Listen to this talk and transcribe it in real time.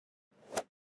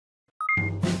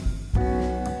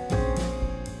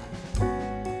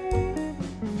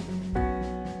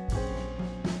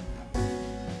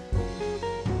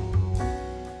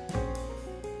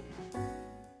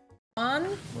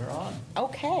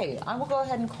Okay, I will go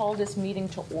ahead and call this meeting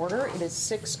to order. It is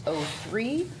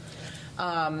 6:03.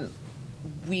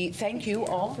 We thank you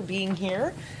all for being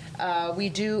here. We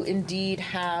do indeed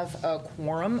have a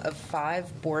quorum of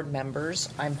 5 board members.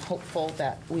 I'm hopeful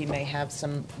that we may have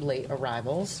some late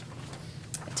arrivals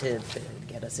to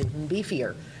get us even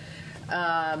beefier.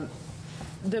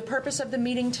 The purpose of the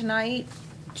meeting tonight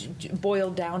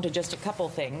boiled down to just a couple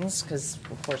things, because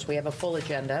of course we have a full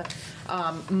agenda.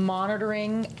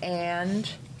 Monitoring and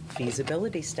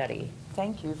feasibility study.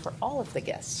 Thank you for all of the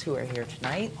guests who are here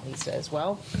tonight, Lisa as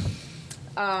well.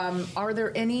 Are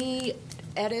there any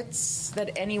edits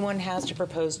that anyone has to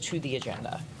propose to the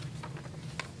agenda?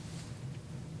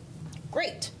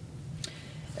 Great.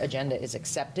 Agenda is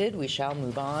accepted. We shall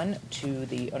move on to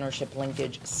the ownership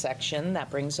linkage section. That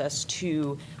brings us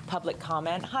to public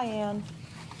comment. Hi, Ann.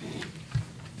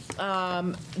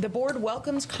 The board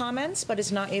welcomes comments but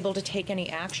is not able to take any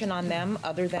action on them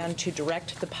other than to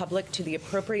direct the public to the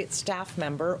appropriate staff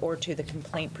member or to the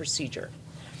complaint procedure.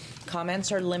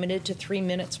 Comments are limited to 3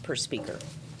 minutes per speaker.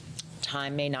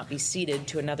 Time may not be ceded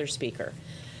to another speaker.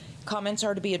 Comments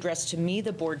are to be addressed to me,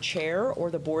 the board chair, or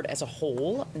the board as a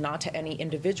whole, not to any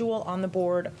individual on the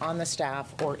board, on the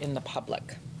staff, or in the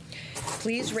public.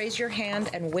 Please raise your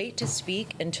hand and wait to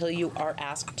speak until you are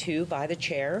asked to by the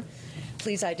chair.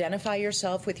 Please identify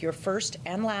yourself with your first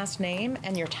and last name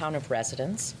and your town of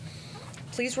residence.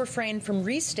 Please refrain from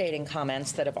restating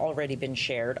comments that have already been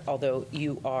shared, although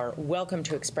you are welcome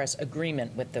to express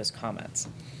agreement with those comments.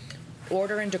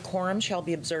 Order and decorum shall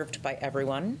be observed by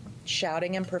everyone.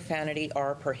 Shouting and profanity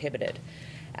are prohibited.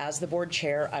 As the board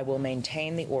chair, I will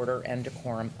maintain the order and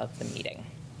decorum of the meeting.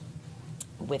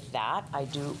 With that, I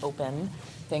do open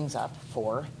things up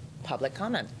for public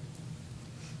comment.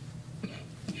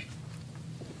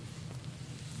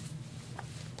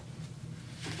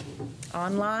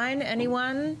 Online,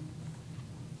 anyone?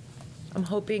 I'm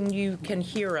hoping you can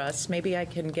hear us. Maybe I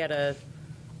can get a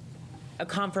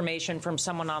confirmation from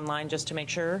someone online just to make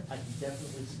sure. I can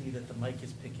definitely see that the mic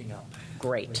is picking up.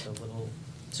 Great.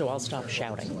 So I'll stop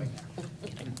shouting.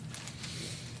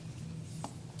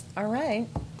 All right.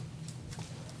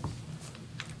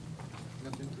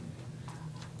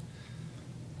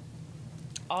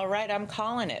 All right, I'm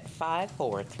calling it. 5,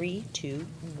 4, 3, 2,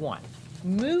 1.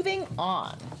 Moving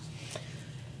on.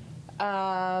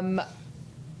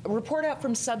 Report out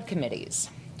from subcommittees.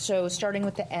 So starting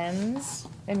with the ends,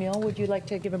 Emile, would you like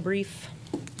to give a brief?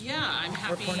 Yeah, I'm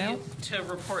happy to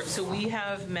report. So we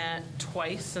have met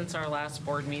twice since our last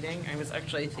board meeting. I was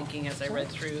actually thinking as I read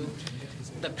through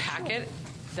the packet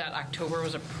that October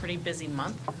was a pretty busy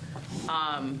month.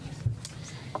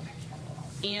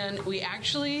 And we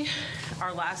actually,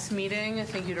 our last meeting,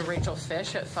 thank you to Rachel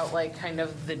Fish, it felt like kind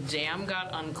of the dam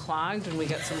got unclogged and we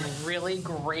got some really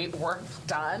great work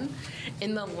done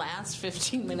in the last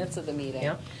 15 minutes of the meeting.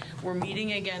 Yep. We're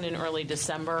meeting again in early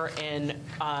December, and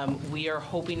we are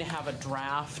hoping to have a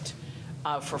draft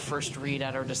for first read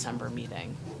at our December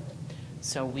meeting.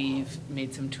 So we've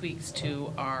made some tweaks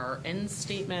to our end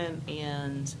statement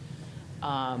and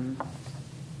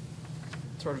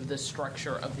sort of the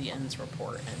structure of the ends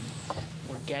report, and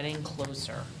we're getting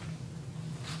closer.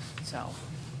 So,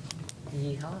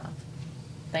 yeehaw.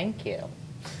 Thank you.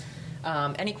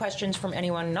 Any questions from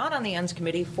anyone not on the ends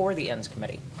committee for the ends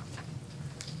committee?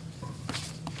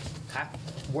 Okay.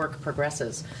 Work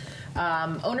progresses.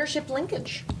 Ownership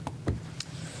linkage.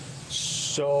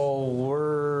 So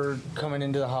we're coming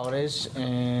into the holidays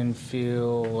and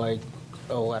feel like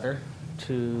a letter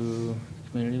to the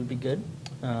community would be good.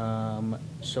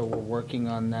 So we're working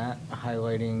on that,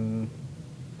 highlighting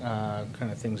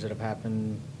kind of things that have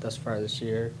happened thus far this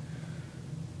year.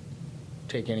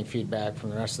 Take any feedback from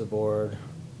the rest of the board.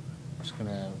 Just going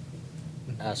to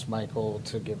ask Michael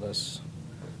to give us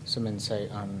some insight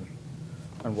on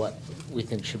what we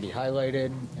think should be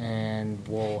highlighted, and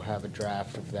we'll have a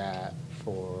draft of that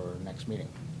for next meeting.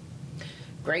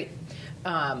 Great.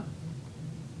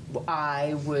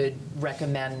 I would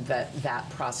recommend that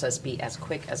process be as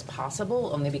quick as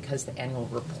possible, only because the annual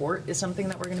report is something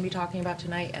that we're going to be talking about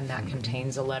tonight, and that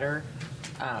contains a letter,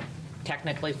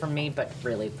 technically from me, but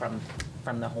really from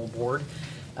the whole board.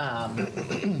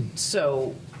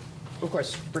 So, of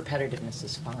course, repetitiveness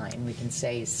is fine. We can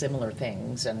say similar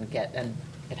things and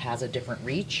it has a different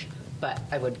reach, but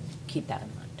I would keep that in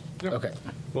mind. Yep. Okay.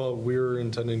 Well, we're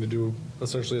intending to do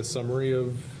essentially a summary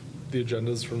of the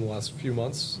agendas from the last few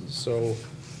months, so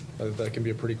that can be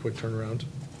a pretty quick turnaround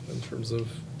in terms of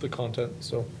the content,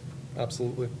 so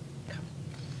absolutely.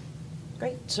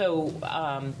 Great. So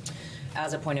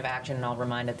as a point of action, I'll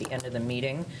remind at the end of the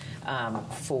meeting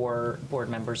for board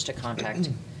members to contact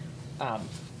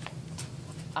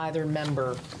either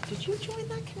member. Did you join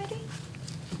that committee?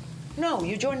 No,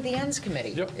 you joined the ends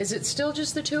committee. Yep. Is it still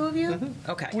just the two of you?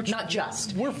 Okay, Which not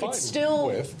just. We're fine It's still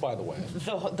with, by the way.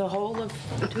 the whole of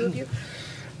the two of you?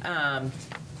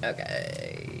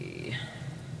 Okay.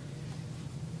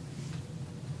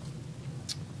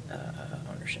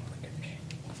 Ownership linkage.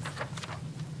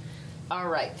 All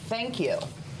right, thank you.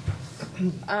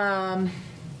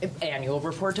 Annual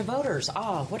report to voters.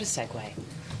 Ah, what a segue.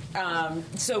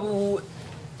 So,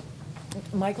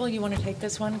 Michael, you want to take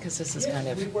this one? Because this is kind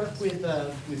We of... work with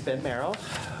Ben Merrill.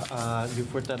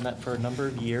 We've done that for a number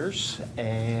of years,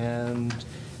 and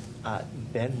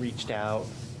Ben reached out,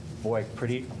 boy,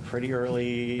 pretty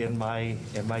early in my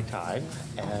time,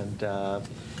 and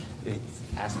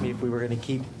asked me if we were going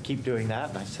to keep doing that,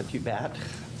 and I said, you bet.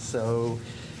 So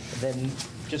then,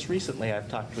 just recently, I've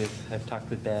talked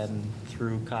with Ben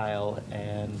through Kyle,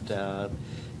 and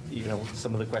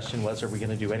some of the question was, are we going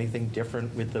to do anything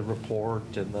different with the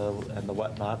report and the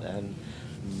whatnot? And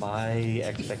my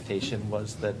expectation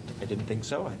was that I didn't think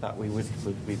so. I thought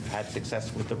we've had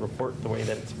success with the report the way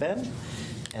that it's been,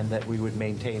 and that we would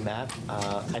maintain that.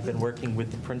 I've been working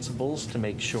with the principals to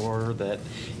make sure that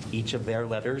each of their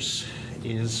letters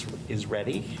is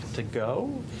ready to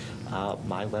go.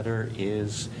 My letter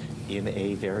is in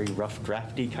a very rough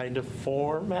drafty kind of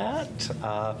format.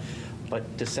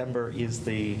 But December is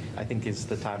the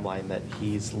timeline that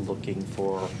he's looking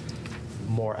for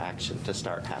more action to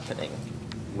start happening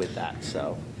with that,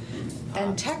 so.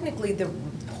 And technically, the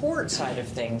report side of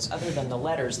things, other than the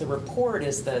letters, the report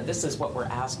is this is what we're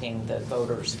asking the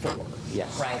voters for.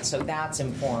 Yes. Right, so that's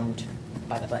informed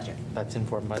by the budget. That's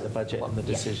informed by the budget and the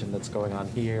decision that's going on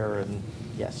here, and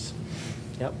yes.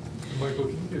 Yep. Michael,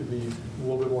 can you give me a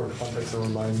little bit more context and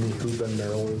remind me who Ben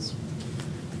Merrill is?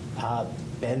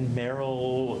 Ben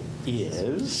Merrill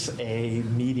is a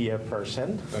media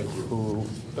person. Thank you. Who,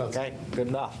 That's- okay, good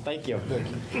enough. Thank you.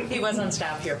 He was on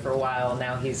staff here for a while.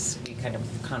 Now we kind of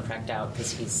contract out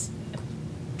because he's a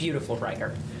beautiful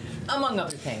writer, among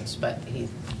other things, but he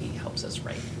helps us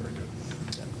write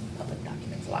public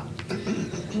documents a lot.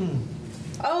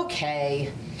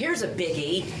 Okay, here's a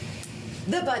biggie.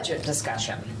 The budget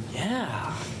discussion.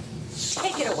 Yeah.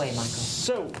 Take it away, Michael.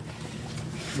 So,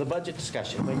 the budget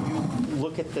discussion, when you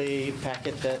look at the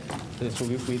packet so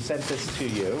we sent this to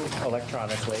you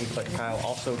electronically, but Kyle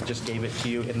also just gave it to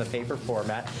you in the paper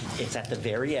format. It's at the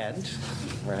very end,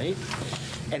 right?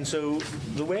 And so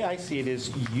the way I see it is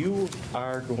you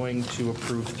are going to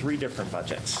approve 3 different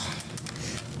budgets.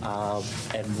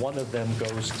 And one of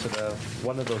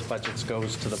those budgets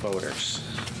goes to the voters.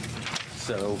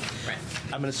 So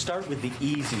I'm going to start with the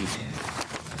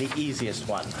easiest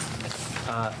one.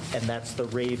 And that's the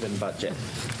Raven budget.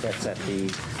 That's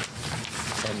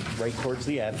and right towards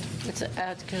the end. It's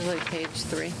actually page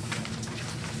 3.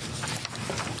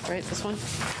 Right, this one?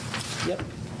 Yep.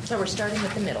 So we're starting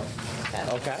with the middle.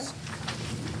 Okay.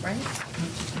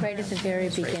 Right? Right at the very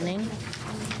beginning.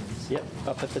 Yep.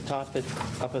 Up at the top,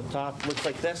 looks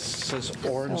like this. Says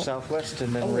Orange Southwest,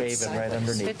 and then Oh, it's Raven right sideways.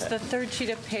 underneath It's it. the third sheet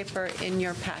of paper in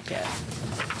your packet.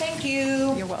 Thank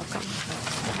you. You're welcome.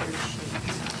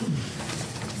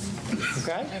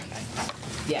 Okay.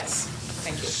 Yes,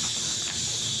 thank you.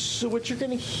 So what you're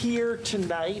going to hear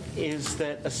tonight is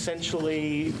that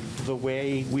essentially the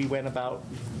way we went about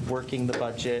working the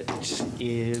budget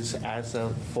is as a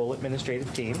full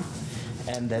administrative team,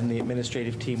 and then the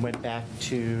administrative team went back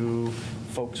to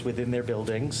folks within their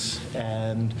buildings,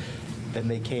 and then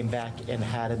they came back and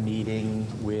had a meeting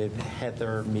with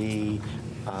Heather, me,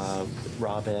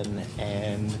 Robin,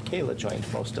 and Kayla joined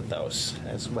most of those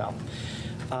as well.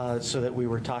 So that we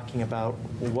were talking about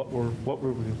what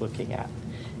were we looking at.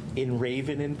 In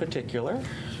Raven in particular,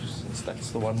 since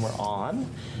that's the one we're on,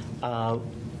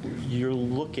 you're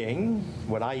looking,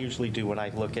 what I usually do when I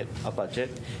look at a budget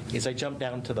is I jump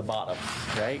down to the bottom,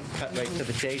 right? Cut right to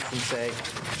the chase and say,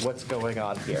 what's going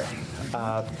on here?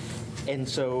 And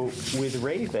so with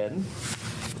Raven,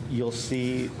 you'll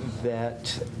see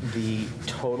that the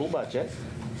total budget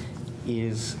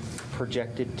is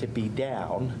projected to be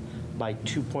down by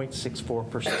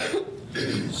 2.64%.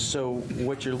 So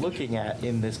what you're looking at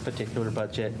in this particular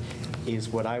budget is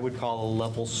what I would call a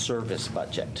level service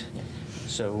budget.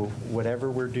 So whatever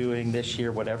we're doing this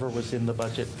year, whatever was in the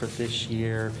budget for this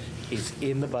year is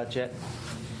in the budget.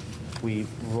 We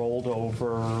rolled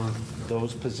over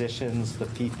those positions, the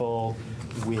people,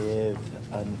 with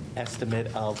an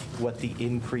estimate of what the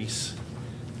increase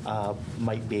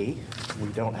might be. We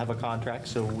don't have a contract,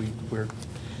 so we're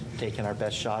taking our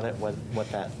best shot at what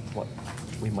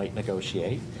we might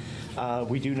negotiate.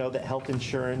 We do know that health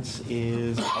insurance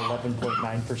is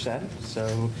 11.9%,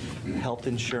 so health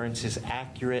insurance is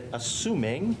accurate,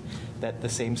 assuming that the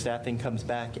same staffing comes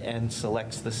back and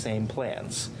selects the same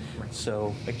plans.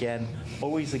 So again,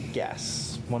 always a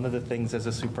guess. One of the things as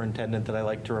a superintendent that I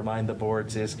like to remind the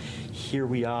boards is, here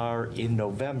we are in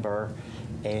November,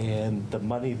 and the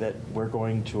money that we're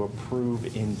going to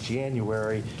approve in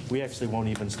January, we actually won't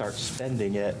even start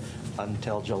spending it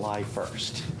until July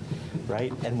 1st,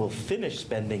 right? And we'll finish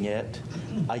spending it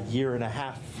a year and a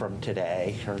half from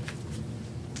today, or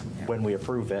when we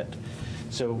approve it.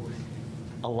 So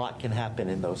a lot can happen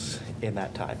in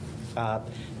that time.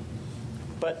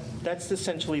 But that's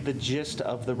essentially the gist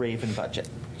of the Raven budget.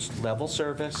 Level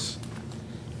service,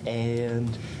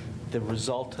 and the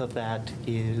result of that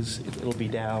is it'll be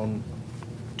down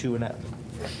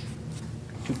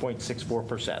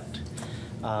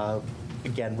 2.64%.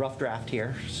 Again, rough draft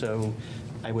here, so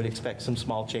I would expect some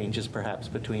small changes perhaps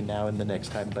between now and the next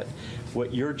time. But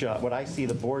what I see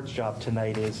the board's job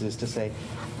tonight is to say,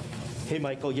 hey,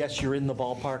 Michael, yes, you're in the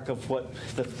ballpark of what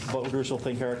the voters will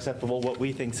think are acceptable, what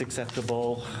we think's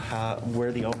acceptable,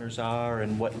 where the owners are,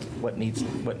 and what needs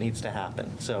to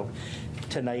happen. So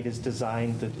tonight is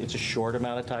designed, it's a short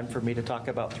amount of time for me to talk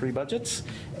about 3 budgets,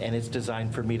 and it's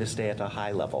designed for me to stay at a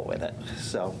high level with it.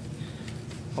 So,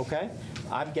 okay,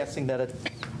 I'm guessing that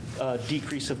a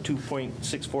decrease of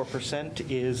 2.64%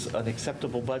 is an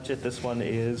acceptable budget. This one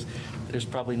is, there's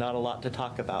probably not a lot to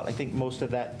talk about. I think most of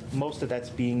that's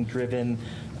being driven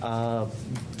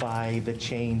by the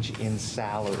change in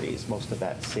salaries. Most of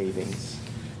that savings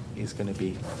is going to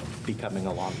be coming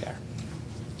along there.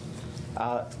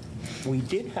 We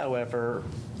did, however,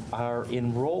 our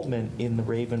enrollment in the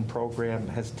Raven program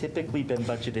has typically been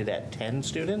budgeted at 10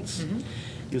 students. Mm-hmm.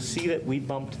 You'll see that we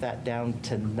bumped that down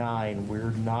to 9.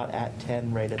 We're not at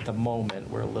 10 right at the moment.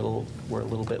 We're a little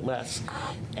bit less.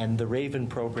 And the Raven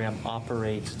program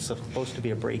operates, it's supposed to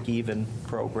be a break-even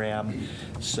program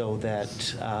so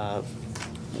that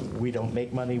we don't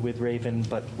make money with Raven,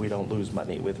 but we don't lose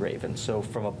money with Raven. So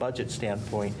from a budget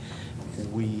standpoint,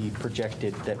 we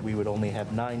projected that we would only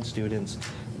have 9 students,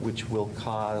 which will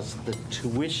cause the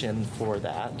tuition for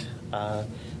that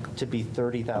to be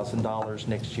 $30,000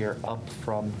 next year, up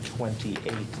from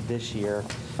 $28,000 this year,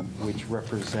 which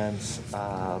represents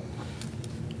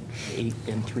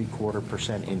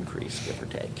 8.75% increase, give or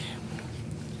take.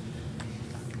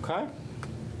 Okay.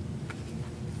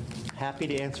 Happy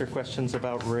to answer questions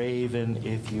about Raven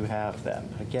if you have them.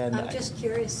 Again, I'm just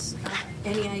curious,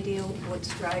 any idea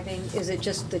what's driving? Is it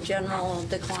just the general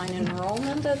decline in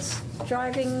enrollment that's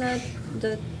driving the?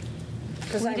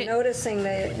 Because I'm noticing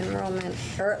the enrollment,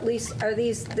 or at least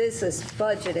this is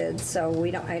budgeted, so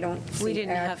I don't see. We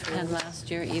didn't have actual- 10 last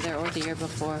year either, or the year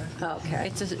before. Okay.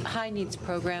 It's a high needs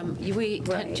program. We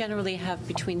Right. generally have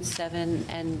between 7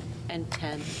 and 10,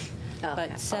 Okay.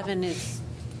 but 7 is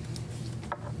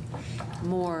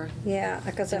more. Yeah,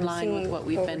 because in I'm line with seeing what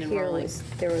we've over been here enrolling.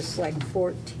 there was like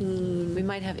 14. We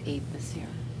might have 8 this year.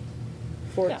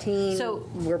 14 So-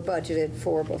 were budgeted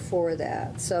for before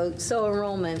that. So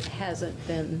enrollment hasn't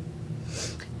been,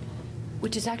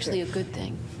 Which is actually a good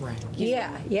thing. Right. yeah,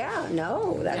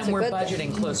 no, that's a And we're good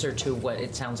thing. budgeting closer to what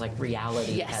it sounds like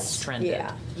reality Yes. has trended.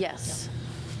 Yeah. Yes.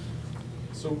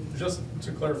 So just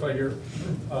to clarify here,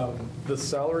 the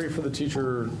salary for the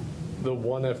teacher, the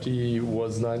one FTE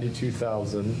was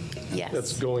 92,000. Yes.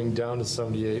 It's going down to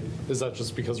 78. Is that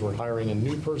just because we're hiring a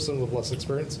new person with less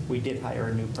experience? we did hire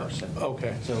a new person.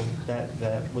 Okay. So that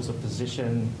was a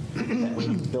position that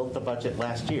when you built the budget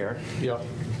last year, Yeah.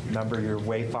 remember, you're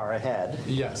way far ahead.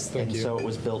 Yes, thank And you. so it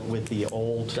was built with the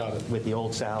old, Got it. with the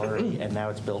old salary, and now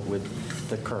it's built with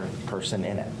the current person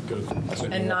in it. Good.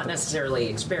 And not necessarily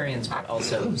experience, but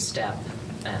also step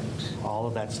and, All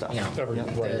of that stuff. you know, Every- the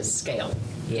right. scale.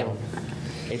 Yeah.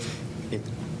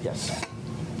 Yes.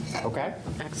 Okay?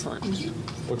 Excellent.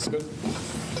 Looks good.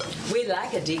 We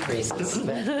like a decrease.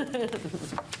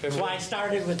 That's why I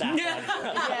started with that one.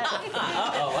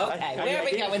 Oh, okay. Where are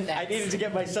we going I next? needed to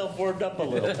get myself warmed up a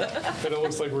little bit. And it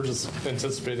looks like we're just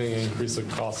anticipating an increase in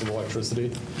cost of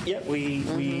electricity. Yeah,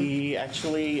 we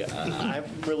actually, I'm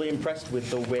really impressed with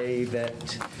the way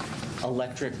that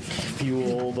electric,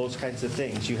 fuel, those kinds of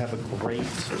things. You have a great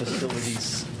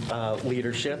facilities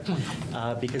leadership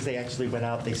because they actually went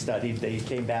out, they studied, they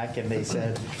came back and they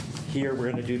said, here,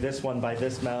 we're going to do this one by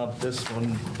this amount, this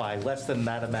one by less than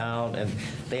that amount. And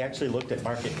they actually looked at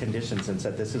market conditions and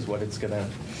said, this is what it's going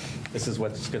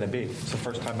to be. It's the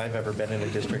first time I've ever been in a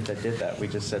district that did that. We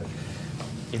just said,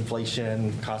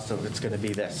 inflation, cost of it's going to be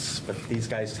this. But these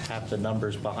guys have the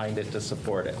numbers behind it to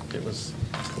support it. It was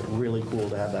really cool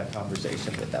to have that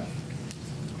conversation with them.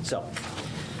 So,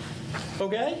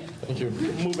 okay? Thank you.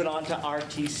 Moving on to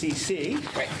RTCC.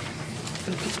 Right.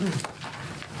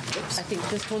 I think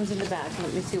this one's in the back.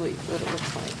 Let me see what it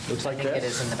looks like. Looks I like think it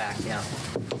this. is in the back, yeah.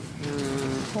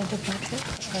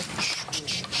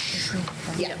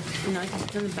 Yeah. No, I think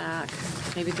it's in the back.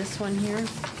 Maybe this one here?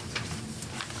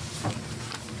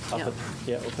 Up Yeah. at,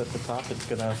 yeah, up at the top, it's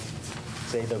gonna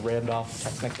say the Randolph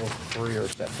Technical Career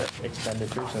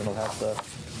Expenditures, and it'll have the,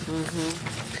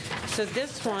 So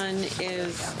this one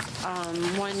is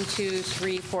 1, 2,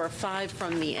 3, 4, 5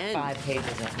 from the end. 5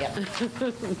 pages in, yep.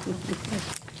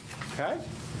 okay?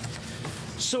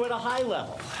 So at a high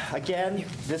level, again,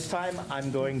 this time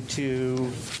I'm going to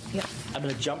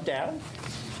jump down,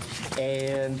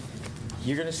 and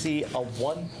you're gonna see a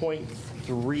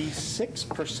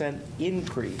 1.36%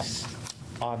 increase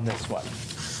on this one.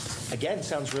 Again,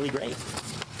 sounds really great.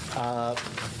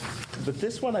 But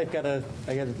this one, I got a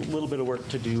little bit of work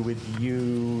to do with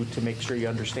you to make sure you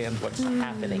understand what's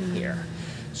happening here.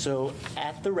 So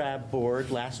at the RAB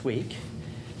board last week,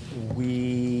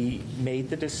 we made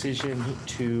the decision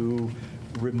to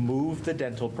remove the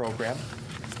dental program.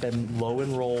 It's been low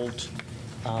enrolled,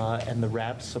 and the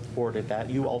RAB supported that.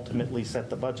 You ultimately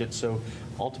set the budget, so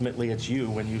ultimately it's you,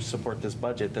 when you support this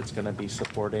budget, that's going to be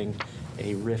supporting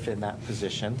a RIF in that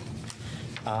position.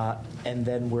 And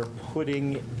then we're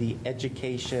putting the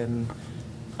education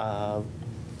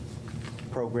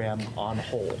program on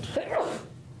hold.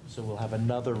 So we'll have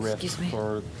another RIF Excuse me.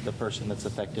 for the person that's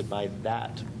affected by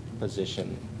that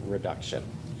position reduction.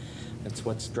 That's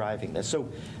what's driving this. So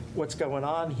what's going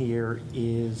on here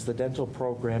is the dental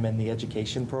program and the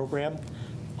education program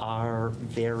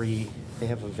they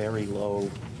have a very low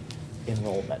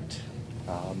enrollment.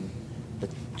 The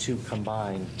two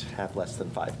combined have less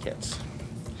than 5 kids.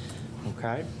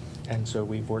 Okay? And so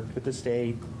we've worked with the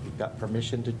state, we've got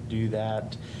permission to do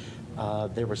that.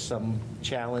 There was some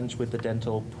challenge with the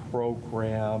dental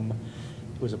program.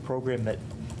 It was a program that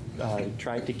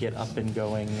tried to get up and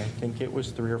going, I think it was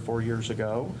 3 or 4 years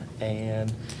ago,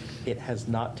 and it has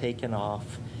not taken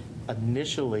off.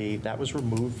 Initially, that was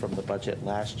removed from the budget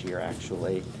last year,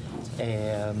 actually,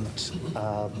 and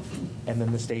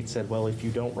then the state said, well, if you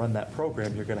don't run that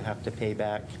program, you're going to have to pay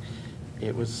back.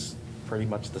 It was pretty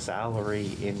much the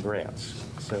salary in grants.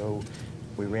 So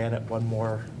we ran it one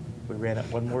more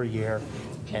year,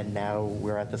 and now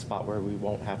we're at the spot where we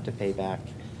won't have to pay back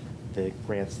the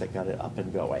grants that got it up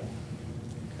and going.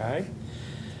 Okay?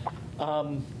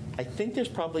 I think there's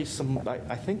probably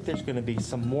I think there's going to be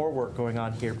some more work going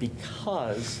on here,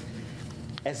 because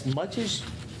as much as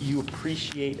you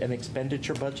appreciate an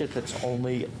expenditure budget that's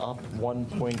only up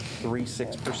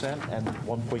 1.36% and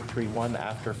 1.31%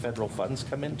 after federal funds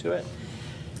come into it,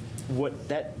 what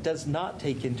that does not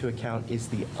take into account is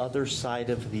the other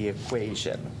side of the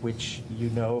equation, which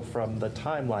you know from the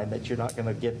timeline that you're not going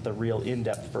to get the real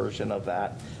in-depth version of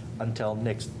that until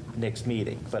next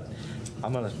meeting. But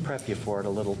I'm going to prep you for it a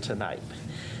little tonight.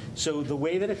 So the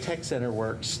way that a tech center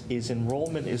works is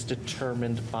enrollment is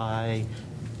determined by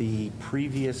the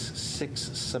previous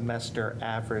 6-semester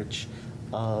average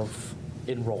of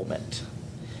enrollment.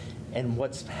 And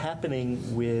what's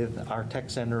happening with our tech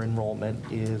center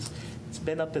enrollment is it's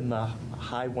been up in the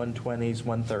high 120s,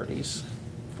 130s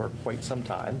for quite some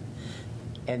time,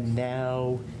 and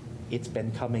now it's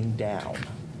been coming down.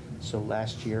 So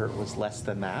last year it was less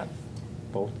than that,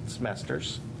 both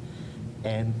semesters,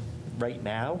 and right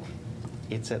now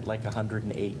it's at like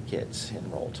 108 kids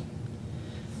enrolled.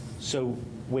 So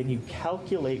when you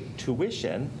calculate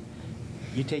tuition,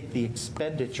 you take the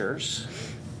expenditures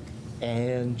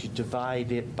and you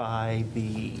divide it by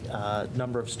the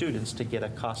number of students to get a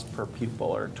cost per pupil,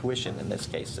 or tuition in this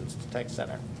case, since it's a tech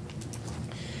center.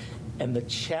 And the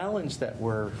challenge that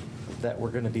we're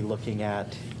going to be looking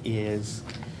at is,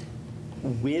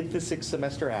 with the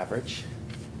 6-semester average,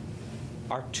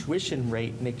 our tuition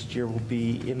rate next year will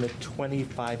be in the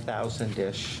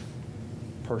 25,000-ish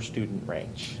per student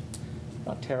range.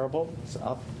 Not terrible. It's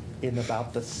up in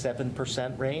about the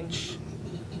 7% range.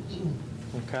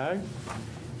 Okay?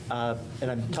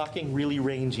 And I'm talking really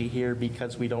rangy here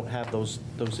because we don't have those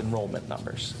enrollment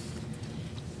numbers.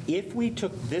 If we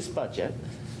took this budget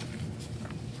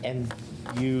and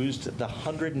used the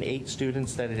 108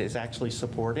 students that it is actually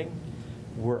supporting,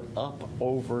 we're up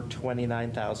over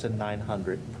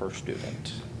 29,900 per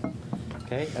student.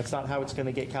 Okay? That's not how it's going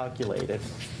to get calculated,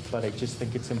 but I just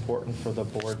think it's important for the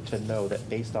board to know that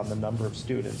based on the number of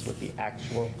students, what the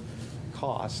actual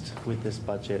cost with this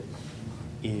budget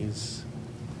is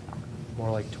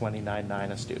more like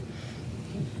 $29,900 a student.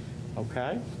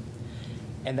 Okay?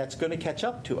 And that's going to catch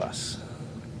up to us,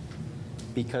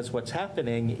 because what's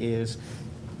happening is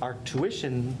our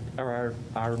tuition, or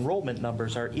our enrollment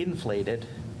numbers are inflated,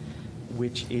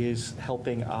 which is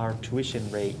helping our tuition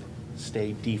rate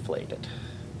stay deflated.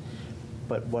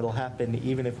 But what'll happen,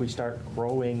 even if we start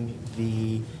growing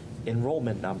the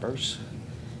enrollment numbers,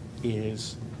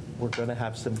 is we're going to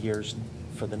have some years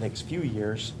for the next few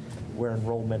years where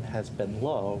enrollment has been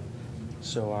low,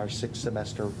 so our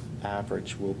 6-semester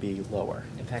average will be lower.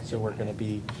 In fact, so we're going to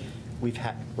be,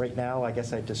 right now, I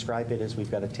guess I'd describe it as we've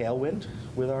got a tailwind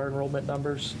with our enrollment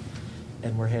numbers,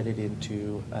 and we're headed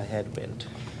into a headwind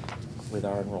with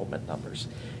our enrollment numbers.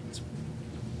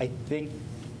 I think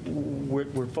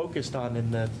we're focused on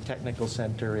in the technical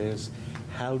center is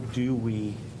how do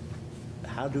we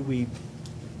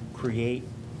create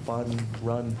fun,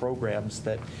 run programs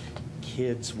that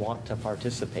kids want to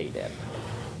participate in.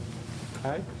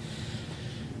 Okay?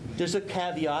 There's a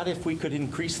caveat: if we could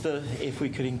increase the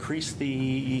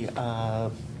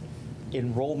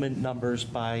enrollment numbers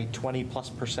by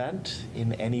 20+%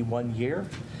 in any one year,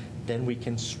 then we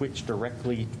can switch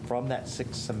directly from that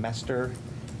 6-semester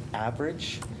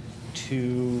average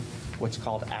to what's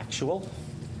called actual,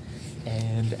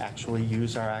 and actually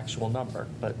use our actual number.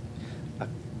 But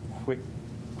quick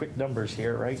numbers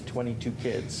here, right? 22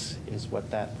 kids is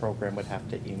what that program would have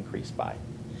to increase by.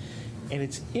 And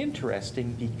it's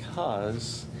interesting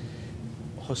because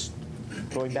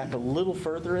going back a little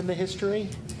further in the history,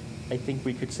 I think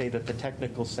we could say that the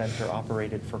technical center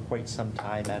operated for quite some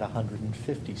time at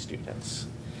 150 students.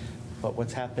 But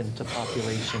what's happened to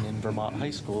population in Vermont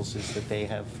high schools is that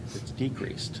it's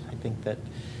decreased. I think that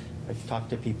I've talked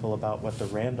to people about what the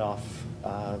Randolph,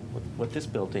 what this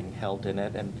building held in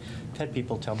it, and I've had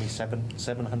people tell me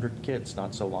 700 kids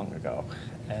not so long ago.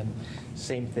 And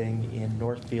same thing in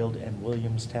Northfield and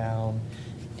Williamstown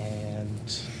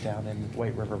and down in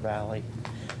White River Valley.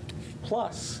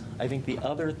 Plus, I think the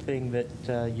other thing that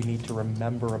you need to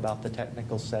remember about the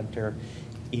technical center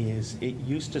is it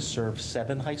used to serve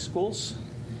 7 high schools,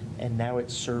 and now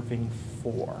it's serving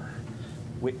 4.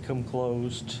 Whitcomb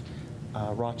closed,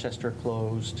 Rochester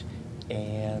closed,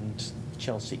 and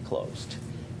Chelsea closed.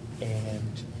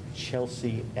 And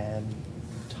Chelsea and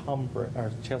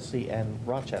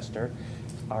Rochester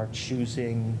are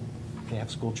choosing, they have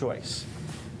school choice.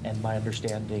 And my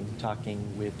understanding,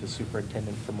 talking with the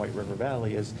superintendent from White River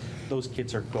Valley, is those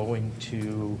kids are going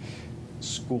to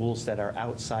schools that are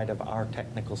outside of our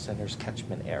technical center's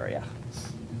catchment area.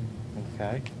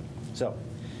 Okay? So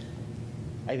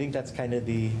I think that's kind of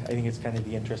the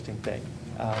interesting thing.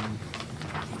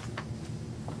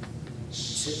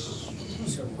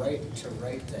 To write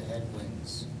the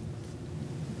headwinds,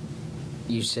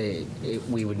 you say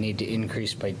we would need to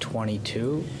increase by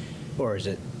 22, or is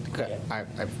it? Yeah.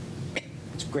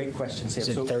 It's a great question, Sam. Is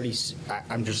it 30?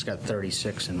 I'm just got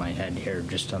 36 in my head here,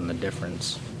 just on the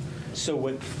difference. So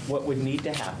what would need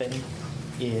to happen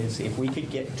is if we could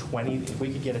get a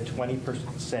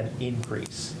 20%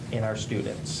 increase in our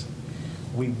students,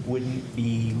 we wouldn't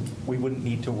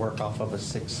need to work off of a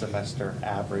 6-semester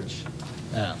average.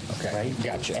 Okay. Right?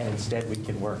 Gotcha. And instead we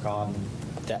can work on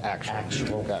The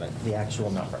actual. Got it. the actual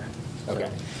number.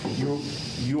 Okay. So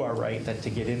you are right that to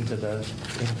get into the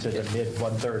mid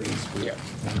 130s, we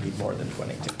need more than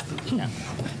 22. Yeah.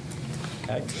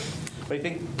 Okay. But I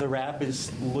think the RAB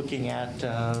is looking at,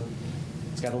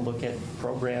 it's got to look at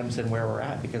programs and where we're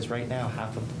at, because right now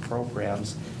half of the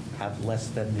programs have less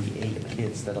than the 8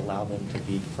 kids that allow them to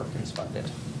be Perkins funded.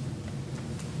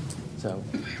 So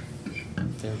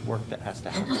there's work that has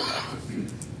to happen.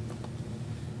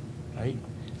 Right?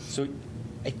 So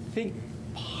I think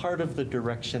part of the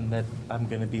direction that I'm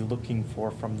going to be looking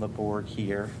for from the board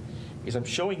here is I'm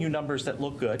showing you numbers that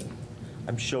look good.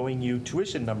 I'm showing you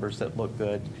tuition numbers that look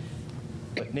good.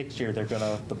 But next year,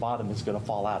 the bottom is going to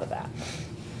fall out of that.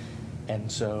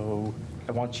 And so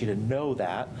I want you to know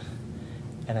that.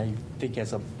 And I think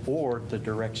as a board, the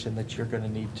direction that you're going to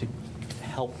need to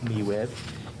help me with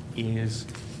is,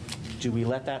 do we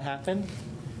let that happen?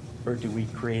 Or do we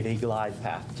create a glide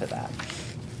path to that?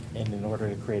 And in order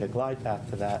to create a glide path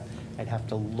to that, I'd have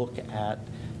to look at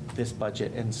this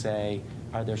budget and say,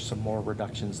 are there some more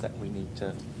reductions that we need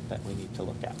to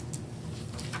look at?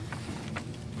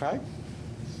 Okay?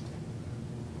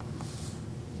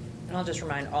 And I'll just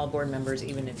remind all board members,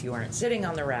 even if you aren't sitting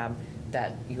on the RAB,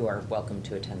 that you are welcome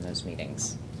to attend those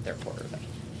meetings. They're quarterly.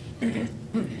 I'm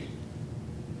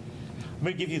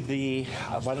going to give you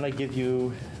why don't I give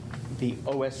you the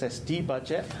OSSD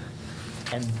budget,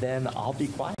 and then I'll be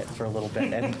quiet for a little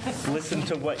bit and listen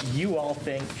to what you all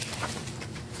think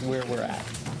where we're at.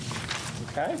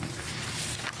 Okay?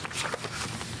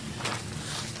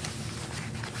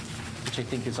 which I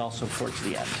think is also towards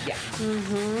the end. Yeah.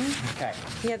 Okay.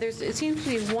 Yeah, it seems to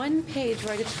be one page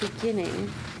right at the beginning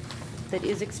that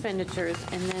is expenditures,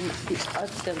 and then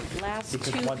the last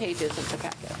Because two one- pages of the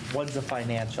packet. One's the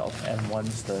financial and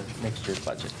one's the next year's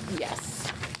budget. Yes.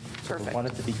 So the Perfect. one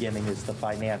at the beginning is the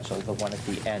financial, the one at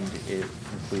the end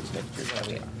includes next year's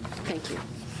budget. Thank you.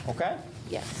 Okay?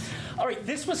 Yes. All right,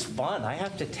 this was fun, I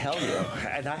have to tell you.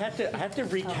 And I have to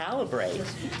recalibrate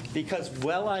because,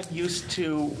 well, I'm used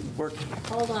to working.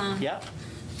 Hold on. Yeah,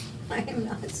 I am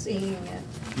not seeing it.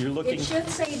 you're looking. It should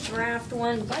say draft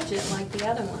one budget like the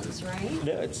other ones, right?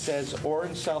 No, it says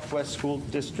Orange Southwest School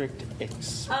District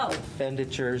Oh.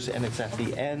 expenditures, and it's at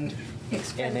the end.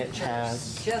 And it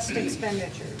has, Just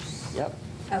expenditures. yep,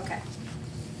 Okay.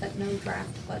 But no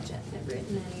draft budget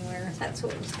written anywhere. That's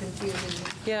what was confusing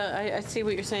me. Yeah, I see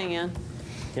what you're saying, Ann.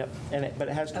 yep. But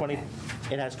it has 20, Okay.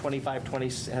 it has 25, 20,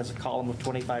 has a column of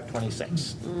 25,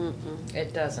 26.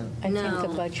 It doesn't. I think No. the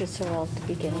budgets are all at the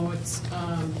beginning. Oh, it's,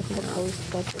 The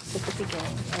proposed budget's at the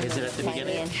beginning. and Is it at the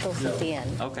beginning? Financials at the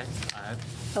end. Okay.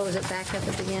 Oh, is it back at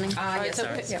the beginning? All right, yes, so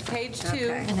sorry. page 2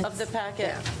 Okay. of the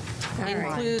packet All right.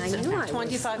 includes I knew I was-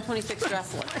 25, 26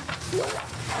 draft one.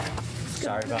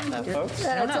 Sorry about that, folks.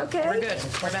 That's okay. We're good.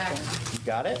 We're back. You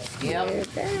got it? Yep.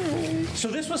 So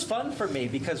this was fun for me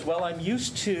because, well, I'm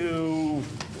used to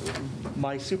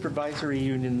my supervisory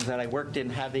unions that I worked in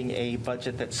having a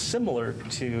budget that's similar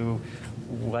to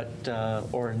what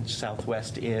Orange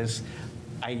Southwest is.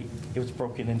 It was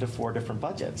broken into 4 different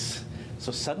budgets.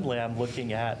 So suddenly I'm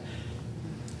looking at,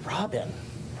 Robin,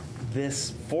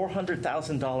 this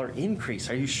 $400,000 increase,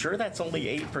 are you sure that's only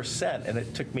 8%? And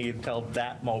it took me until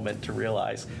that moment to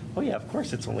realize, oh yeah, of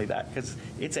course it's only that, because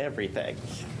it's everything.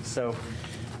 So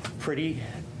pretty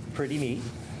neat.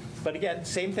 But again,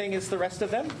 same thing as the rest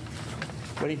of them.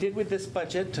 What he did with this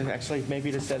budget, to actually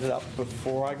maybe to set it up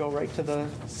before I go right to the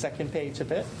second page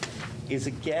of it, is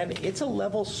again, it's a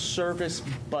level service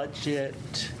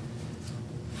budget-ish.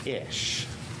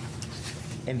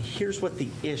 And here's what the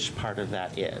ish part of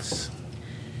that is.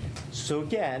 So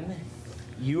again,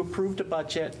 you approved a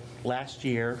budget last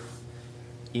year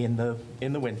in the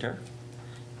winter,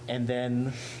 and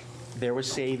then there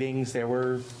was savings, there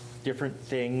were different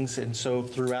things, and so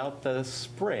throughout the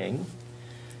spring,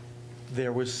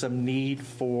 there was some need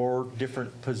for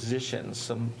different positions,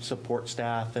 some support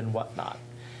staff and whatnot.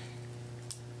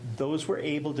 Those were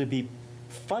able to be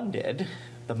funded.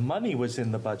 The money was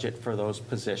in the budget for those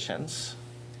positions.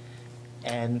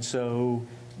 And so,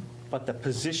 but the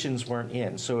positions weren't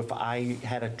in. So if I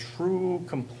had a true,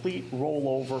 complete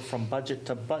rollover from budget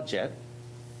to budget,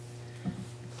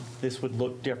 this would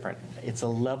look different. It's a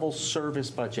level service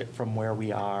budget from where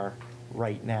we are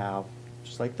right now,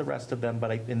 just like the rest of them,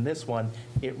 but in this one,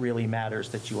 it really matters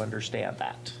that you understand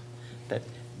that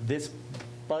this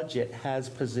budget has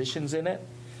positions in it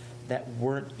that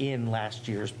weren't in last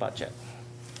year's budget,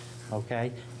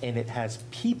 okay? And it has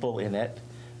people in it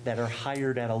that are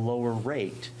hired at a lower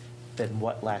rate than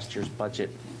what last year's budget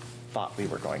thought we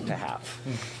were going to have.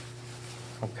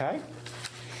 Okay?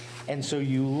 And so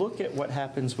you look at what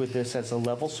happens with this as a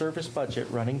level service budget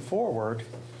running forward,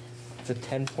 it's a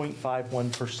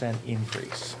 10.51%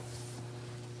 increase.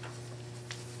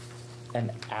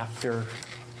 And after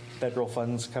federal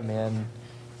funds come in,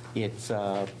 it's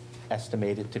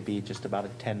estimated to be just about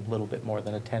little bit more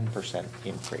than a 10%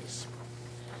 increase.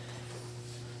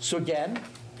 So again,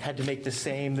 had to make the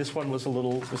same, this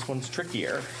one's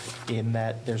trickier in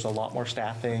that there's a lot more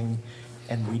staffing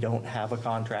and we don't have a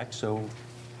contract, so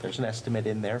there's an estimate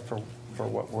in there for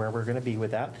where we're gonna be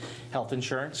with that. Health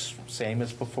insurance, same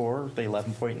as before, the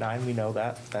 11.9, we know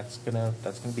that, that's gonna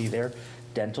be there.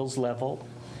 Dental's level.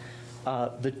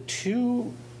 The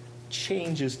 2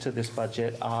 changes to this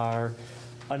budget are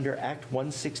under Act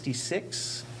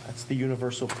 166, that's the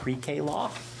universal pre-K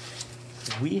law.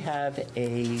 We have a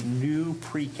new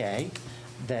pre-K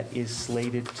that is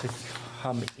slated to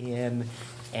come in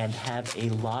and have a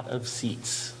lot of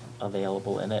seats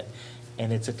available in it,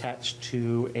 and it's attached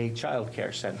to a child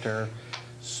care center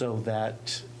so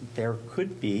that there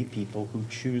could be people who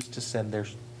choose to send their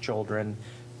children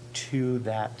to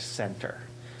that center.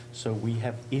 So we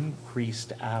have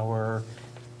increased our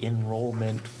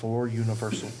enrollment for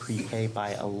universal pre-K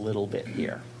by a little bit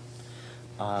here.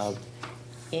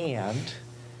 And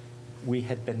we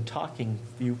had been talking,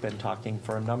 you've been talking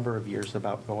for a number of years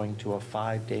about going to a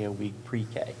 5-day-a-week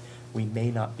pre-K. We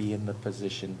may not be in the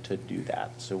position to do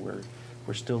that, so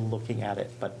we're still looking at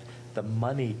it. But the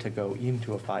money to go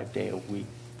into a 5-day-a-week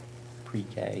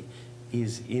pre-K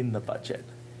is in the budget.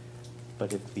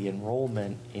 But if the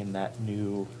enrollment in that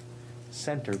new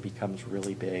center becomes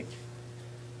really big,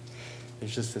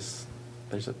 there's just this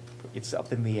it's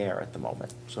up in the air at the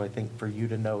moment. So I think for you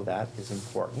to know that is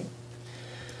important.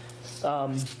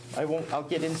 I'll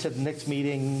get into the next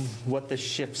meeting, what the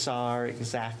shifts are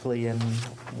exactly and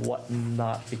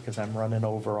whatnot, because I'm running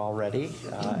over already,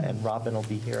 and Robin will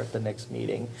be here at the next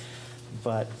meeting.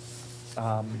 But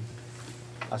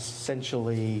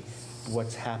essentially,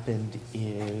 what's happened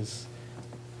is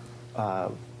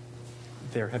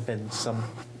there have been some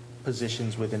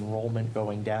positions with enrollment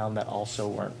going down that also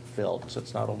weren't filled. So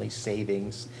it's not only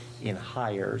savings in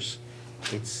hires,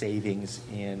 it's savings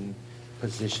in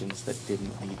positions that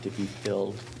didn't need to be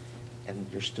filled, and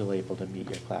you're still able to meet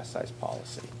your class size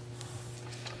policy.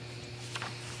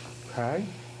 Okay?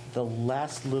 The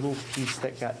last little piece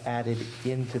that got added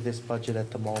into this budget at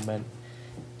the moment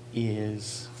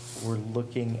is we're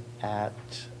looking at,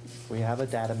 we have a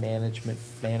data management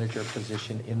manager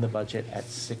position in the budget at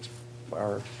 0.6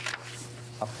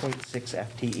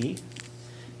 FTE,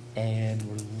 and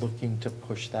we're looking to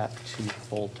push that to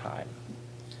full-time.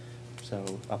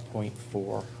 So a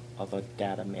 0.4 of a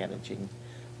data managing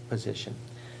position.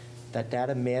 That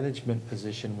data management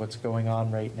position, what's going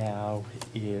on right now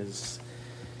is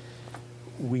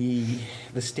the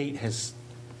state has,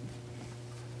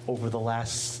 over the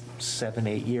last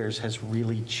 7-8 years, has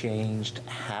really changed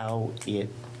how it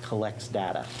collects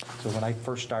data. So when I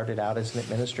first started out as an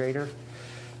administrator,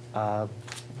 high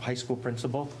school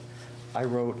principal, I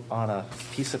wrote on a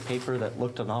piece of paper that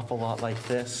looked an awful lot like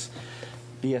this: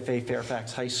 BFA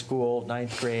Fairfax High School,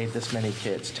 9th grade, this many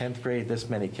kids, 10th grade, this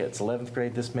many kids, 11th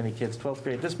grade, this many kids, 12th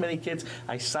grade, this many kids.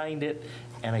 I signed it,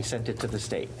 and I sent it to the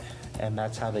state, and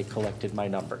that's how they collected my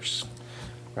numbers,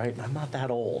 right? I'm not that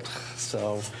old,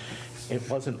 so it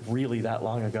wasn't really that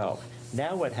long ago.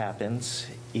 Now what happens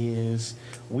is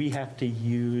we have to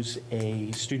use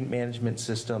a student management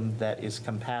system that is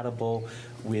compatible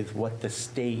with what the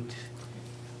state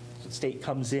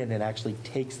comes in and actually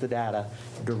takes the data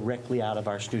directly out of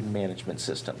our student management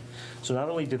system. So not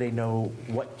only do they know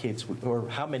what kids or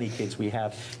how many kids we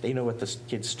have, they know what the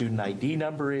kid's student ID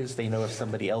number is, they know if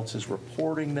somebody else is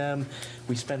reporting them.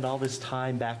 We spend all this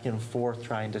time back and forth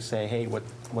trying to say, hey,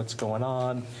 what's going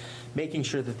on, making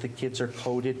sure that the kids are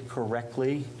coded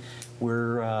correctly.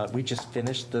 We just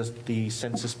finished the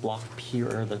census block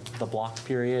period, the block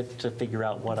period, to figure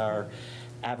out what our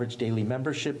average daily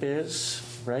membership is,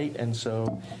 right? And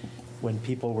so when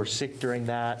people were sick during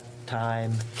that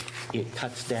time, it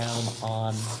cuts down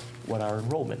on what our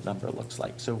enrollment number looks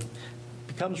like. So it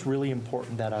becomes really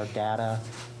important that our data,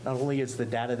 not only is the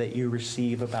data that you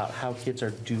receive about how kids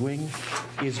are doing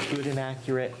is good and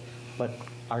accurate, but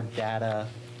our data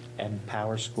and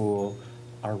PowerSchool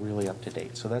are really up to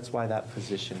date. So that's why that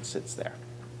position sits there.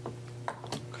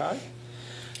 Okay?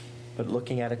 But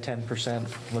looking at a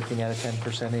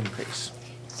 10% increase.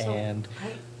 So And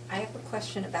I have a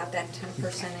question about that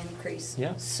 10% increase.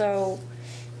 Yeah. So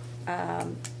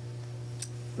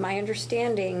my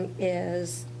understanding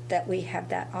is that we have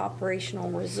that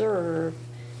operational reserve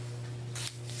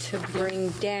to bring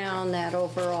down that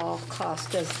overall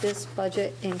cost. Does this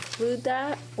budget include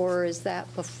that, or is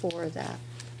that before that?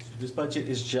 this budget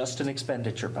is just an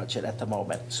expenditure budget at the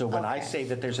moment. So when I Okay. say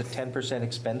that there's a 10%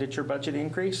 expenditure budget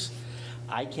increase,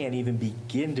 I can't even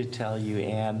begin to tell you,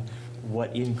 Ann,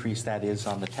 what increase that is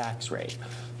on the tax rate,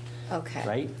 Okay.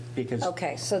 right? Because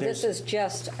Okay, so this there's- is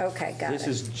just, okay, got it. This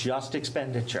is just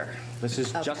expenditure. This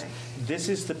is just, Okay. this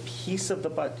is the piece of the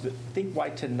budget. Think why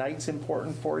tonight's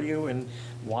important for you and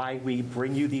why we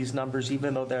bring you these numbers,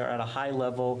 even though they're at a high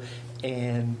level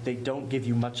and they don't give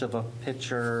you much of a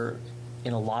picture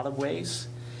in a lot of ways,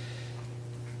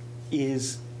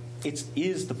 is it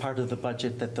is the part of the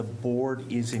budget that the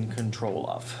board is in control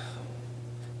of,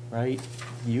 right?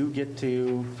 You get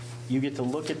to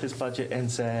look at this budget and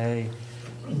say,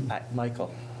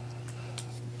 Michael,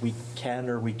 we can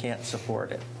or we can't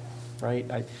support it, right?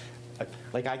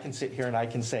 I can sit here and I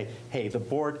can say, hey, the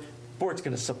board's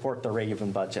going to support the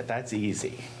Raven budget. That's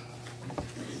easy.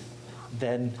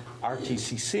 Then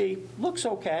RTCC looks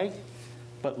okay,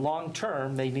 but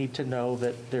long-term, they need to know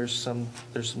that there's some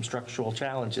structural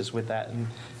challenges with that, and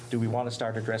do we want to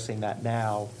start addressing that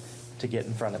now to get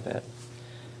in front of it?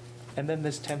 And then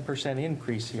this 10%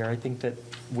 increase here, I think that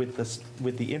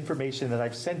with the information that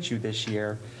I've sent you this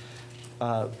year,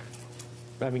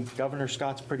 Governor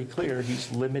Scott's pretty clear.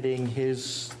 He's limiting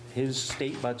his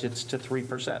state budgets to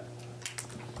 3%,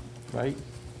 right?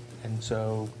 And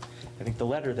so I think the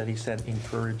letter that he sent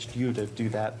encouraged you to do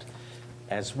that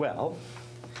as well.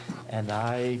 And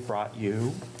I brought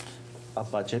you a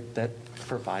budget that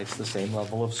provides the same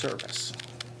level of service,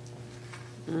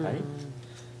 right?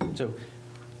 So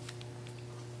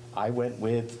I went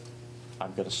with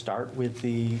I'm going to start with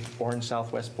the Orange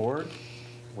Southwest Board.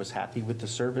 Was happy with the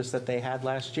service that they had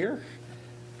last year.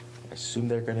 I assume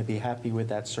they're going to be happy with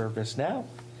that service now.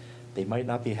 They might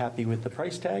not be happy with the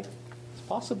price tag. It's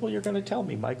possible you're going to tell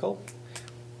me, Michael,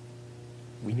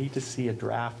 we need to see a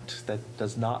draft that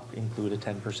does not include a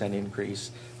 10%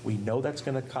 increase. We know that's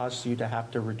going to cause you to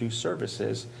have to reduce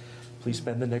services. Please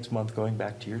spend the next month going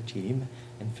back to your team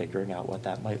and figuring out what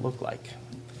that might look like.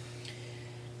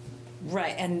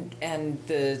 Right, and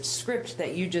the script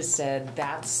that you just said,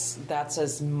 that's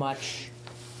as much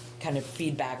kind of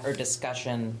feedback or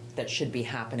discussion that should be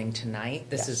happening tonight.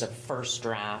 This is a first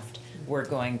draft. We're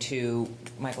going to,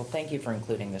 Michael, thank you for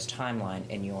including this timeline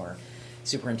in your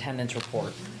superintendent's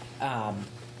report.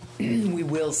 We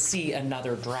will see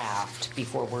another draft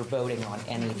before we're voting on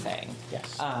anything.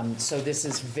 Yes. So this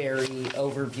is very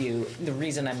overview. The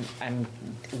reason I'm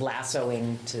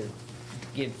lassoing to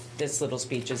give this little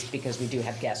speech is because we do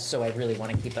have guests, so I really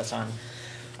want to keep us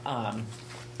on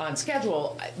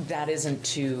schedule. That isn't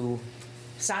to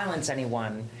silence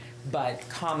anyone, but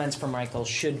comments from Michael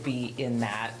should be in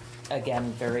that,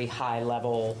 again, very high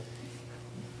level.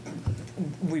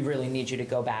 We really need you to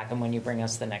go back, and when you bring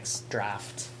us the next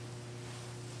draft,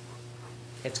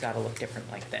 it's got to look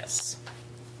different like this.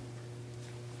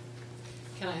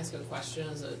 Can I ask a question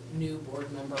as a new board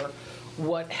member?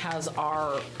 What has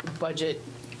our budget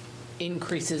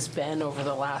increases been over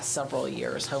the last several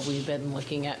years? Have we been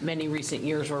looking at many recent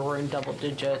years where we're in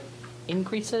double-digit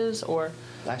increases, or?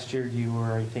 Last year you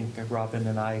were, I think, Robin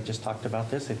and I just talked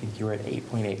about this. I think you were at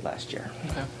 8.8 last year.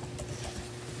 Okay.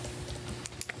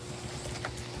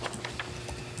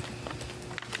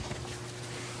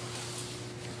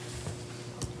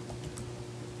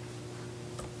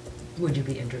 Would you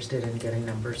be interested in getting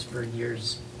numbers for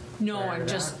years? No, prior to I'm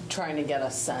just that? trying to get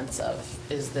a sense of,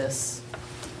 is this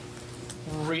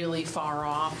really far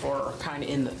off, or kind of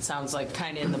in the, sounds like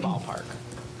kind of in the ballpark?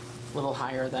 A little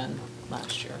higher than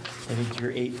last year. I think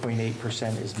your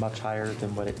 8.8% is much higher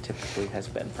than what it typically has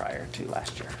been prior to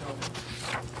last year.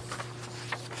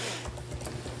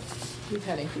 We've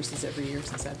had increases every year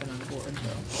since I've been on the board,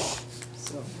 though.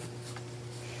 So,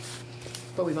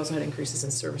 but we've also had increases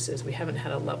in services. We haven't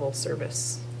had a level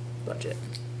service budget.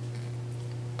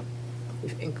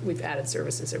 We've added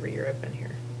services every year I've been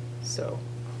here. So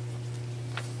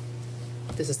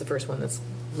this is the first one that's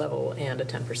level and a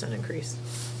 10% increase.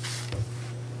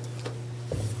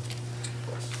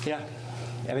 Yeah,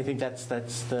 and I think that's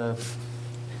the,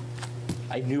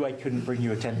 I knew I couldn't bring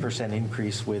you a 10%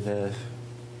 increase with a,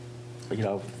 you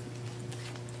know,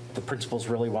 the principals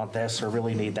really want this or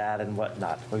really need that and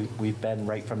whatnot. We've been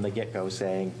right from the get-go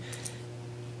saying,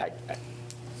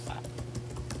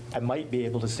 I might be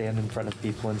able to stand in front of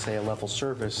people and say a level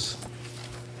service,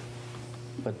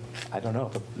 but I don't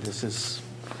know. This is,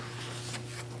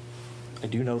 I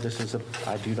do know that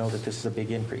this is a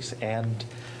big increase, and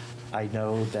I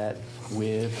know that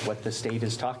with what the state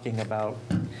is talking about,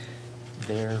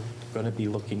 they're going to be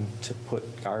looking to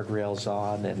put guardrails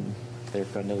on, and they're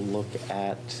going to look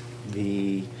at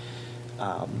the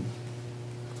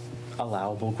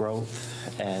allowable growth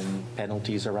and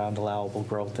penalties around allowable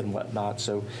growth and whatnot.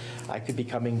 So I could be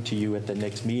coming to you at the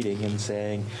next meeting and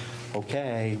saying,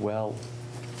 okay, well,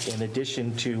 in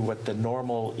addition to what the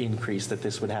normal increase that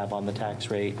this would have on the tax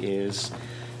rate is,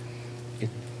 it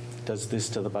does this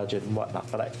to the budget and whatnot.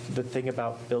 But the thing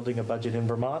about building a budget in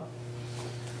Vermont,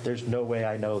 there's no way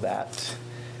I know that.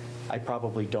 I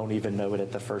probably don't even know it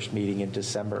at the first meeting in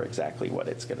December exactly what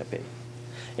it's going to be.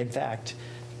 In fact,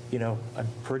 you know, I'm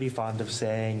pretty fond of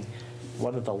saying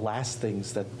one of the last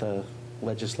things that the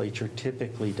legislature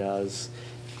typically does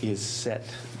is set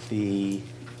the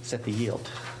yield,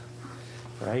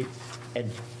 right?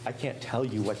 And I can't tell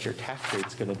you what your tax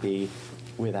rate's going to be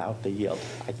without the yield.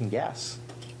 I can guess.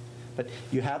 But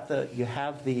you have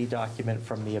the document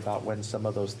from me about when some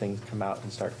of those things come out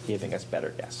and start giving us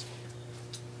better guess.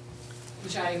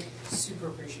 Which I super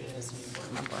appreciate as a new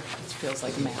board member. It feels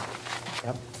like math.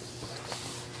 Yep.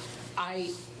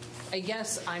 I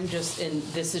guess I'm just in,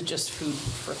 this is just food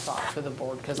for thought for the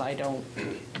board, because I don't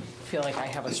feel like I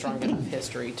have a strong enough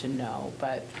history to know.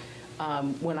 But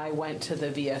when I went to the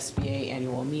VSBA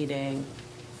annual meeting,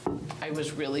 I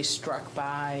was really struck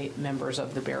by members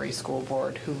of the Barry School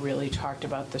Board who really talked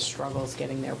about the struggles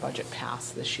getting their budget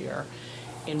passed this year.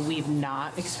 And we've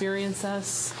not experienced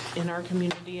this in our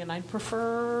community, and I'd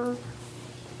prefer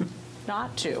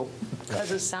not to,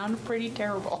 because it sounded pretty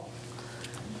terrible.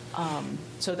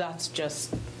 So that's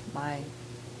just my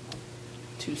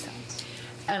 2 cents.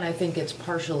 And I think it's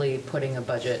partially putting a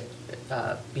budget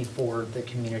before the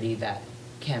community that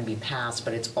can be passed,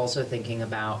 but it's also thinking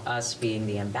about us being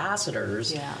the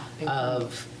ambassadors Yeah.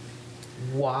 of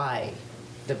why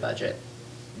the budget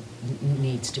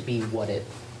needs to be what it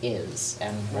is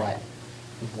and what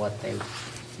they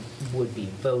would be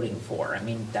voting for. I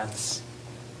mean, that's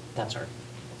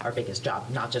our biggest job,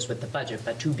 not just with the budget,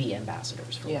 but to be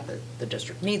ambassadors for Yeah. what the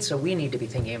district needs. So we need to be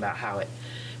thinking about how it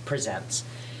presents.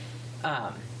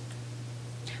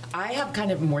 I have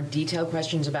kind of more detailed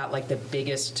questions about like the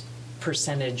biggest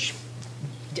percentage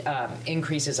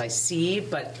increases I see,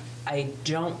 but I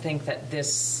don't think that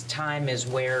this time is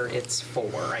where it's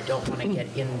for. I don't want to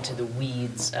get into the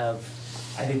weeds of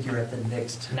I think you're at the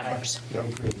next. numbers. I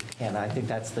agree. And I think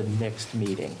that's the next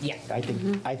meeting. Yeah. I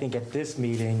think at this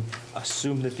meeting,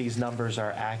 assume that these numbers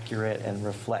are accurate and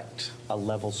reflect a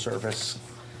level service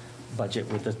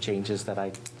budget with the changes that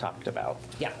I talked about.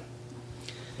 Yeah.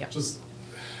 Yeah. Just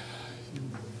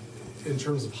in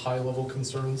terms of high-level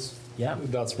concerns, Yeah.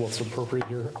 that's what's appropriate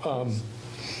here.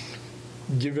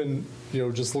 Given,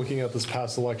 just looking at this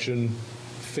past election,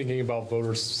 thinking about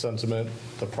voter sentiment,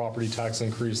 the property tax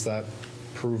increase that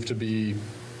proved to be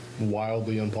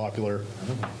wildly unpopular,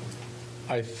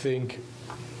 I think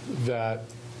that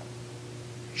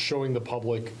showing the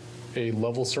public a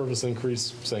level service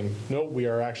increase, saying, no, we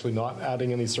are actually not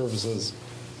adding any services,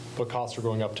 but costs are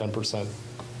going up 10%,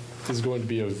 is going to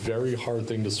be a very hard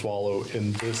thing to swallow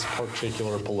in this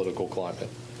particular political climate.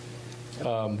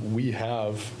 We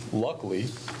have, luckily,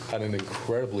 had an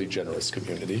incredibly generous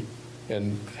community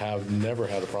and have never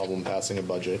had a problem passing a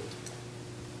budget,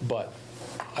 but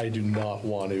I do not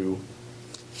want to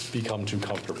become too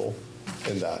comfortable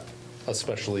in that,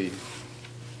 especially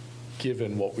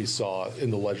given what we saw in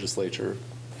the legislature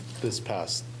this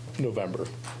past November.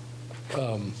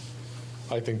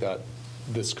 I think that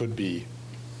this could be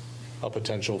a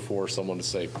potential for someone to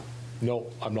say, no,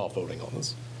 I'm not voting on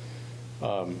this.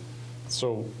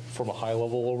 So from a high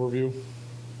level overview,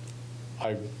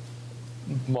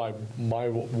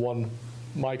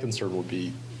 my concern would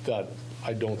be that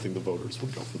I don't think the voters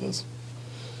would go for this,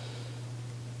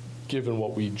 given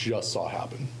what we just saw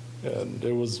happen. And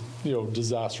it was,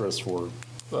 disastrous for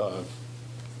a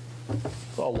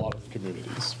lot of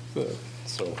communities.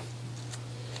 So,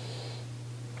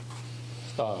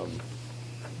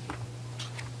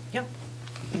 Yeah,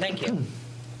 thank you.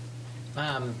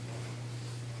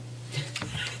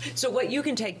 So what you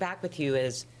can take back with you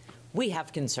is, we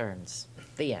have concerns,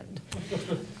 the end.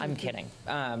 I'm kidding.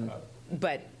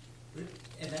 But.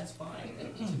 And that's fine.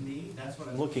 To me, that's what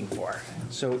I'm looking for.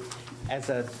 So as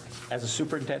a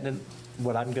superintendent,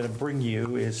 what I'm going to bring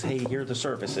you is, hey, here are the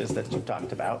services that you've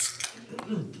talked about.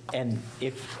 And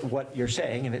if what you're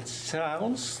saying, and it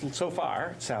sounds, so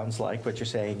far, it sounds like what you're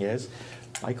saying is,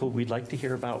 Michael, we'd like to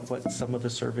hear about what some of the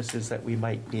services that we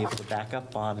might be able to back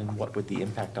up on and what would the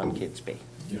impact on kids be.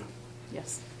 yeah,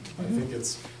 Yes. I think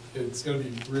it's going to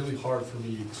be really hard for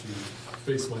me to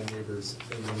face my neighbors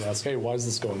and then ask, hey, why is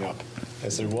this going up? I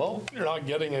say, well, you're not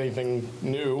getting anything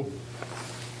new.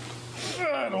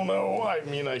 I don't know. I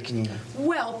mean, I can.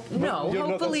 Well, no, no,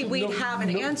 hopefully that's- we'd no, have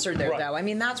an no, answer there, right. though. I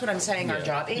mean, that's what I'm saying our Yeah.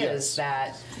 job is, Yes.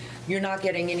 that you're not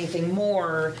getting anything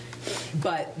more,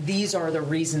 but these are the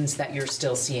reasons that you're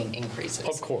still seeing increases.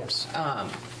 Of course.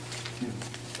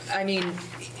 I mean,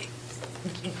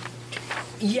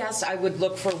 yes, I would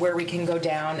look for where we can go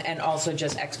down, and also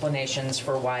just explanations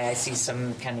for why I see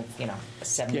some kind of,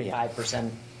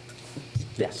 75%,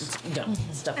 Yes.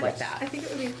 stuff like I that. think it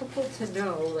would be helpful to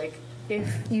know, like,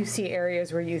 if you see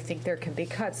areas where you think there can be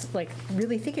cuts, like,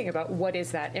 really thinking about what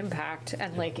is that impact,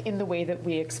 and like, in the way that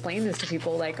we explain this to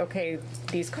people, like, okay,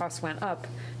 these costs went up,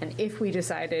 and if we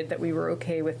decided that we were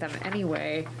okay with them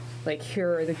anyway, like,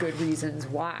 here are the good reasons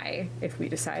why, if we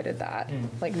decided that.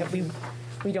 Like, that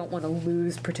we don't want to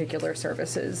lose particular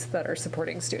services that are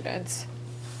supporting students.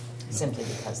 Simply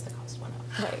because the cost went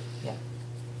up. Right. Yeah.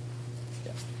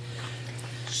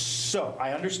 So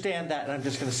I understand that, and I'm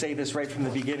just going to say this right from the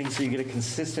beginning so you get a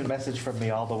consistent message from me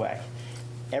all the way.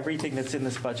 Everything that's in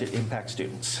this budget impacts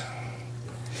students,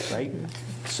 right?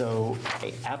 So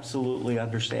I absolutely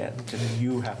understand, and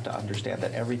you have to understand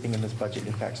that everything in this budget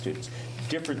impacts students.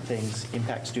 Different things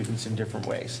impact students in different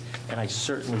ways. And I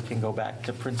certainly can go back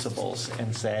to principals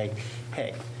and say,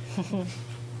 hey,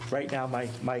 right now my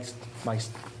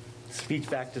speech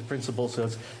back to principals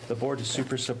says the board is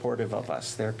super supportive of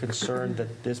us. They're concerned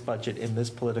that this budget in this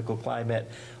political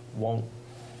climate won't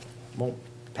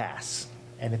pass.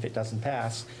 And if it doesn't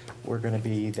pass, we're going to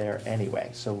be there anyway.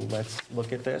 So let's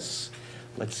look at this.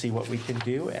 Let's see what we can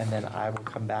do. And then I will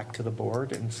come back to the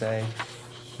board and say,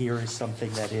 here is something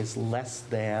that is less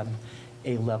than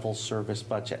a level service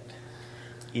budget.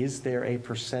 is there a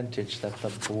percentage that the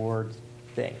board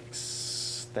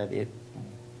thinks that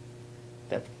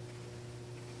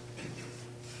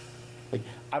like,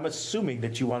 I'm assuming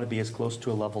that you want to be as close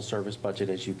to a level service budget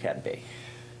as you can be.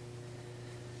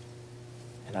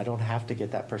 And I don't have to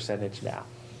get that percentage now,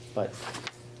 but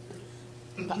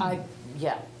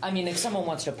Yeah, I mean, if someone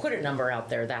wants to put a number out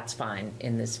there, that's fine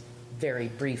in this very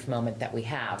brief moment that we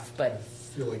have, but I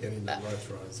feel like any new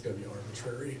restaurant is going to be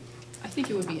arbitrary. I think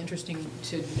it would be interesting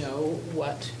to know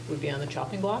what would be on the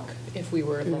chopping block if we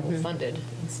were level funded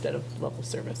instead of level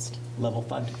serviced. level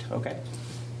funded, okay.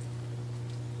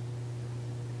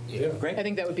 Yeah. Great. I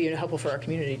think that would be helpful for our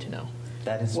community to know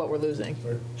That is, what we're losing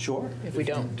sure. if we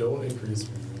don't. If you don't increase,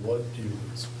 what do you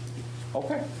lose?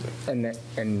 Okay.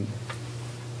 And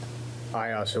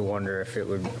I also wonder if it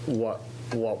would, what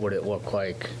would it look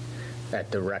like at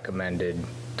the recommended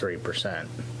 3%?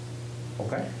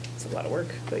 Okay. It's a lot of work,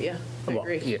 but yeah, I Well,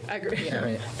 agree. yeah. I agree. I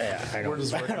mean, yeah, I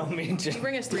don't mean Can to. you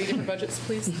bring us 3 different budgets,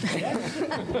 please?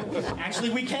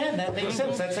 Actually, we can, that makes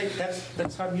sense.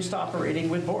 That's how I'm used to operating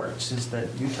with boards, is that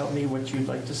you tell me what you'd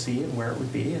like to see and where it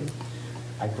would be, and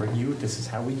I bring you, this is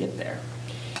how we get there.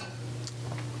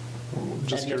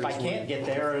 Just And if I curious can't get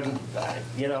there, and,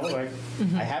 you know,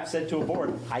 I have said to a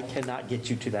board, I cannot get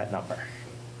you to that number.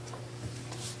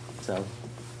 So,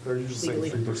 Or are you just saying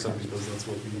Legally. 3% because that's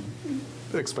what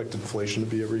we expect inflation to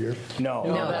be every year? No.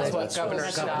 No, that's what Governor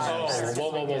Governor Scott.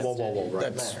 Whoa,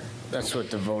 right. That's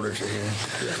what the voters are hearing.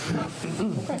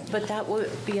 But that would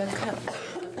be a cut.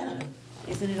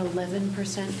 Isn't it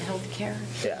 11% health care?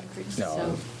 Yeah,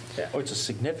 no, yeah. oh, it's a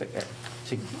significant,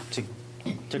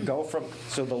 to go from,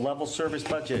 so the level service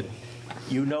budget,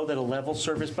 you know that a level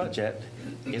service budget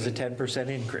is a 10%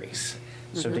 increase.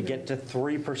 So to get to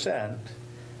 3%,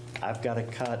 I've got to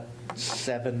cut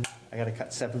 7%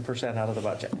 out of the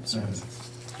budget.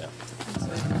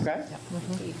 Okay?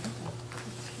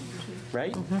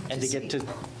 Right? And to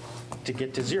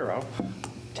get to 0,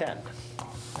 10.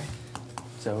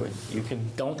 So you can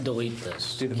Don't delete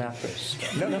this. do the math.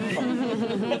 No.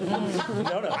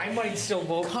 No. I might still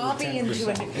vote for copy into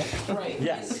 10%. a, Right.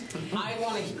 Yes. I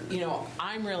want to,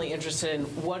 I'm really interested in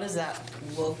what does that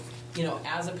look,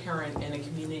 as a parent and a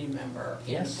community member and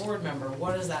Yes. a board member,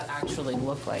 what does that actually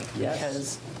look like? Yes.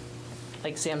 Because,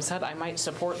 like Sam said, I might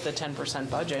support the 10%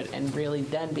 budget and really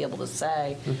then be able to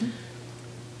say,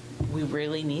 we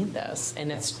really need this,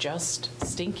 and it's just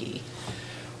stinky.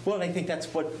 Well, and I think that's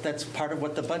part of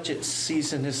what the budget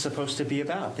season is supposed to be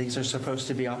about. These are supposed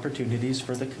to be opportunities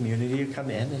for the community to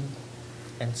come in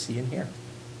and see and hear.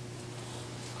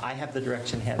 I have the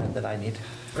direction, Hannah, that I need.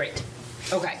 great,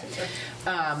 okay.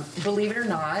 Believe it or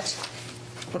not,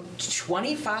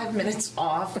 25 minutes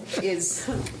off is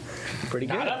Pretty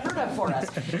good. not unheard of for us.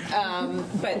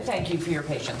 But thank you for your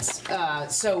patience.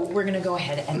 So we're going to go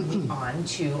ahead and move on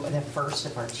to the first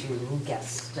of our 2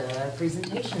 guest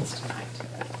presentations tonight.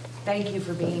 Thank you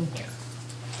for being here.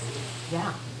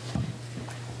 Yeah.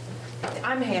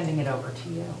 I'm handing it over to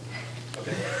you.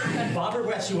 Bob or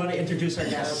Wes, you want to introduce our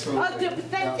guests?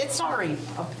 Sorry.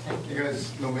 You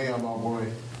guys know me, I'm all boy.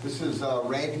 This is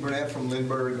Randy Burnett from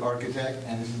Lindbergh Architect,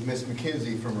 and this is Miss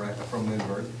McKenzie from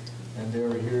Lindbergh. And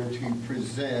they're here to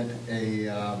present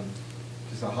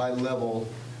just a high-level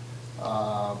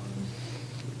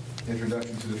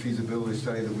introduction to the feasibility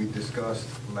study that we discussed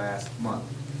last month.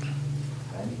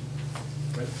 Randy?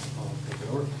 Right, I'll take it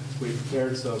over. We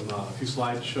prepared a few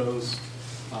slideshows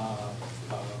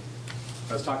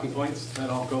as talking points that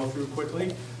I'll go through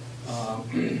quickly.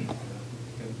 And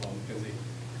while Mackenzie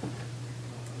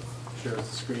shares the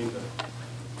screen to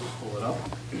pull it up.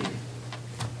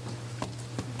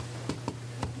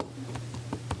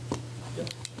 Yep.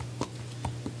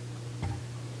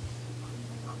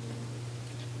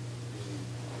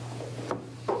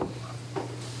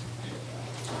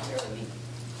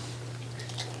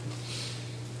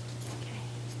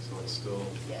 So it's still.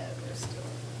 Yeah, we're still.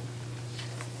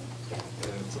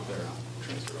 And it's up there, I'll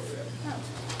transfer over there.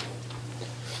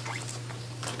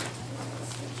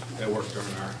 That worked during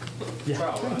our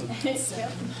trial run.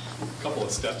 Couple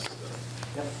of steps.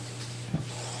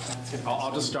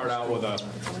 I'll just start out with a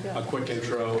quick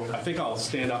intro. I think I'll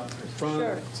stand up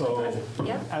front. So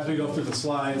as we go through the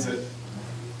slides, it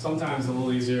sometimes a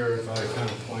little easier if I kind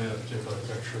of point at a particular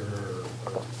picture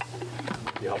or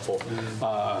be helpful.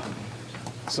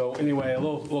 So anyway, a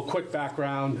little quick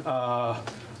background.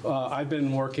 I've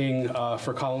been working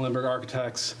for Colin Lindbergh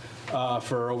Architects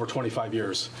for over 25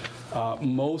 years.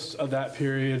 Most of that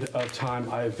period of time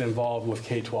I've been involved with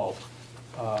K-12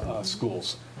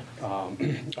 schools.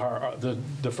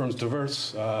 The firm's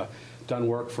diverse, done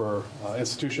work for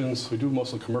institutions. We do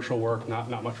mostly commercial work, not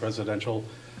much residential.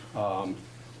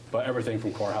 But everything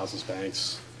from courthouses,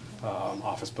 banks,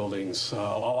 office buildings, a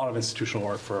lot of institutional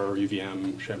work for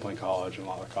UVM, Champlain College, and a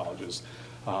lot of colleges.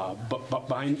 But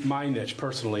my niche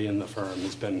personally in the firm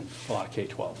has been a lot of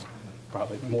K-12,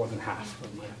 probably more than half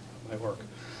of my work.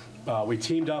 We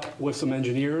teamed up with some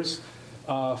engineers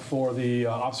for the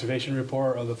observation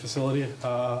report of the facility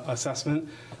assessment.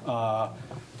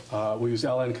 We use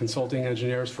LN Consulting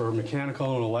Engineers for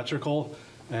mechanical and electrical,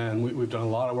 and we've done a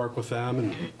lot of work with them,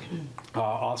 and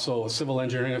also civil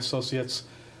engineering associates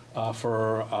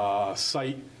for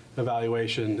site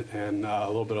evaluation and a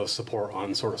little bit of support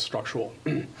on sort of structural.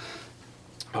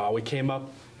 We came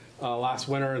up last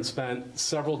winter and spent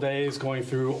several days going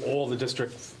through all the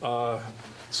district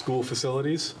school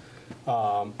facilities,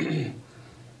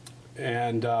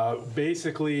 and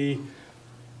basically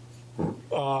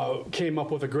came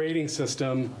up with a grading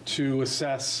system to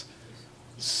assess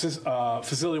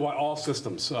facility-wide all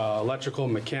systems, electrical,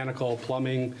 mechanical,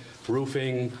 plumbing,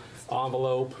 roofing,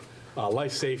 envelope,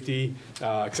 life safety,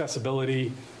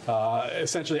 accessibility,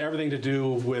 essentially everything to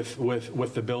do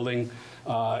with the building,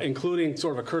 including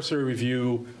sort of a cursory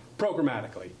review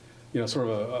programmatically, sort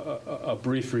of a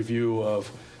brief review of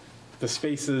the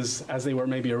spaces as they were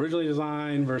maybe originally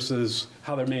designed versus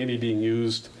how they're maybe being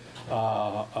used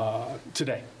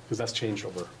today, because that's changed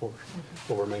over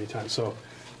many times. So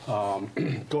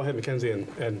go ahead, Mackenzie,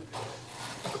 and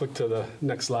click to the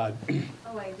next slide.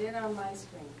 Oh, I did on my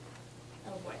screen.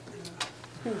 Oh, boy.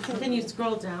 Can you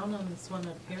scroll down on this one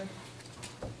up here?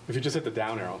 If you just hit the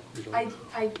down arrow. I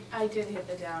did hit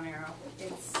the down arrow.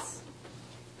 It's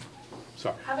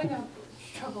Sorry. having a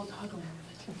trouble toggling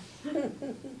with it.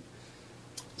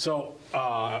 So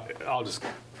I'll just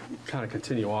kind of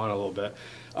continue on a little bit.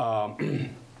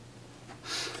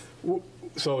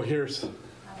 So here's,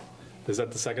 is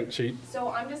that the second sheet? So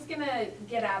I'm just going to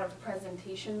get out of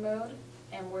presentation mode,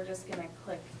 and we're just going to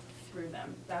click through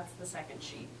them. That's the second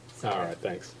sheet. So All right,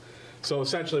 thanks. So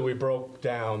essentially, we broke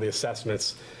down the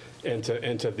assessments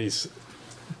into these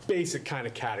basic kind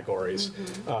of categories.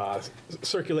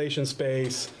 Circulation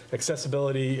space,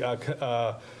 accessibility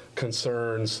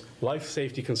concerns, life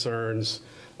safety concerns,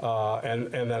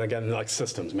 and then again, like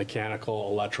systems,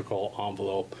 mechanical, electrical,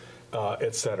 envelope,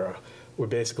 et cetera. We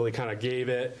basically kind of gave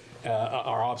it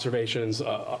our observations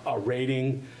a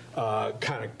rating,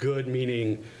 kind of good,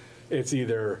 meaning it's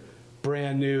either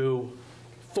brand new,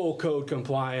 full code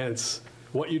compliance,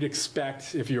 what you'd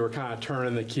expect if you were kind of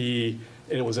turning the key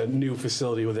and it was a new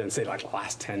facility within, say, like the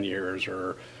last 10 years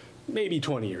or maybe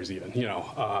 20 years even.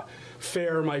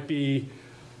 Fair might be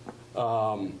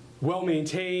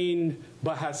well-maintained,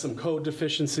 but has some code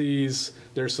deficiencies.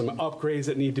 There's some upgrades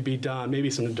that need to be done, maybe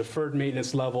some deferred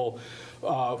maintenance level.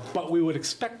 But we would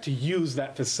expect to use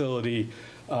that facility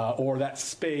or that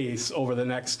space over the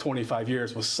next 25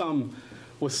 years with some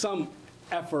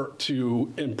effort to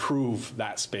improve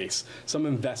that space, some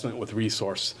investment with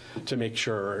resource to make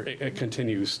sure it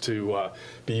continues to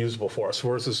be usable for us.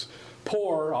 Versus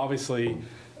poor, obviously,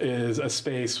 is a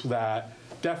space that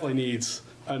definitely needs,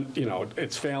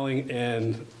 it's failing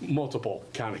in multiple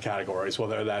kind of categories,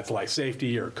 whether that's life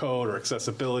safety or code or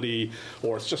accessibility,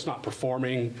 or it's just not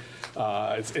performing.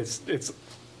 It's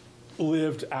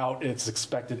lived out its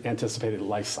expected, anticipated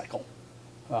life cycle.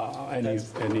 And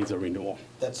needs a renewal.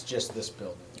 That's just this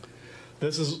building?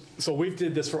 So we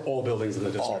did this for all buildings in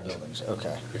the district. All buildings,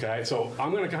 okay. Okay, so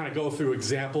I'm going to kind of go through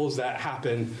examples that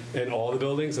happen in all the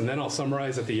buildings, and then I'll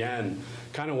summarize at the end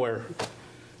kind of where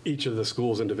each of the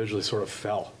schools individually sort of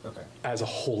fell as a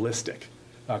holistic.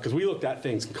 Because we looked at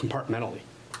things compartmentally.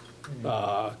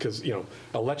 Because,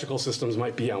 electrical systems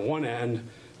might be on one end,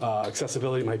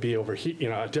 accessibility might be over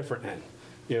here, a different end.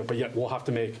 But yet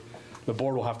the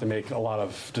board will have to make a lot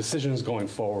of decisions going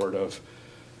forward of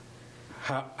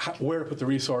where to put the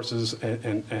resources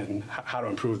and how to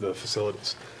improve the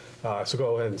facilities. So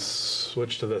go ahead and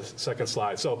switch to the second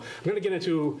slide. So I'm going to get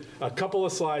into a couple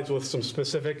of slides with some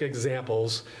specific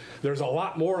examples. There's a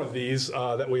lot more of these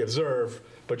that we observe,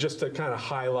 but just to kind of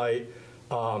highlight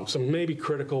some maybe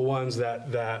critical ones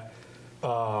that the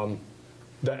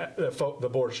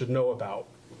board should know about.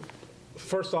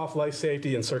 First off, life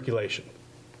safety and circulation.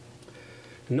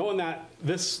 Knowing that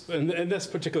in this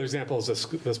particular example is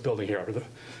this building here,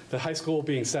 the high school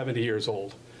being 70 years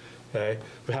old. Okay,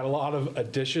 we had a lot of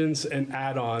additions and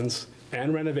add-ons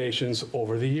and renovations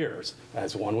over the years,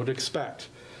 as one would expect.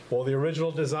 Well, the original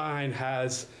design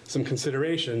has some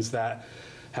considerations that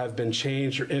have been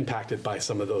changed or impacted by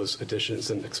some of those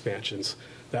additions and expansions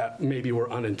that maybe were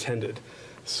unintended.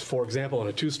 For example, in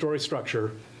a two-story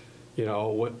structure,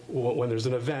 when there's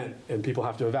an event and people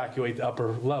have to evacuate the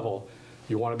upper level,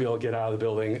 You want to be able to get out of the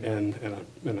building in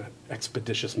an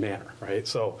expeditious manner, right?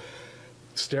 So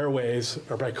stairways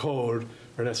are by code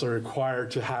are necessarily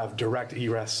required to have direct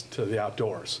egress to the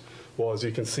outdoors. Well, as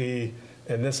you can see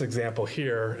in this example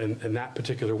here, in that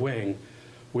particular wing,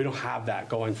 we don't have that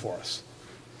going for us.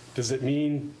 Does it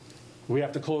mean we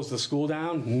have to close the school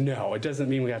down? No, it doesn't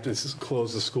mean we have to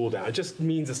close the school down. It just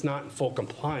means it's not in full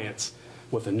compliance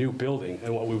with a new building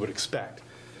and what we would expect.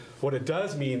 What it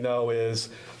does mean, though, is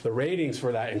the ratings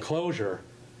for that enclosure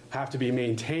have to be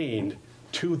maintained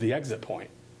to the exit point.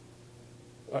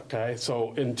 Okay,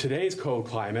 so in today's code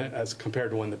climate, as compared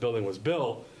to when the building was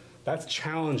built, that's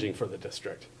challenging for the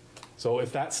district. So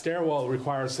if that stairwell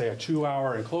requires, say, a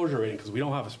 2-hour enclosure rating, because we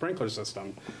don't have a sprinkler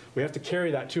system, we have to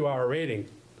carry that 2-hour rating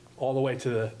all the way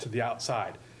to the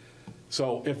outside.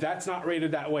 So if that's not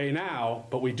rated that way now,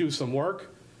 but we do some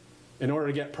work, in order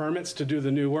to get permits to do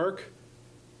the new work,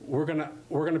 we're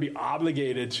gonna be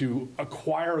obligated to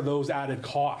acquire those added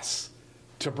costs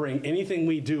to bring anything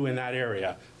we do in that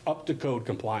area up to code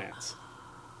compliance.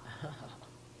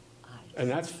 And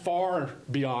that's far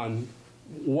beyond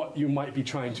what you might be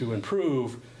trying to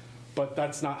improve, but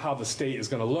that's not how the state is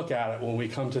gonna look at it when we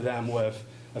come to them with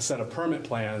a set of permit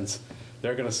plans.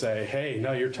 They're gonna say, hey,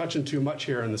 no, you're touching too much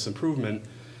here in this improvement.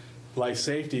 Life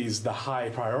safety is the high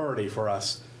priority for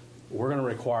us. We're gonna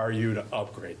require you to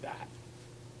upgrade that.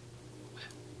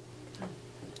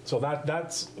 So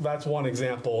that's one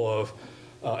example of,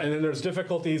 and then there's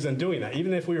difficulties in doing that.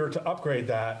 Even if we were to upgrade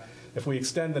that, if we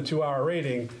extend the 2-hour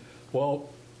rating, well,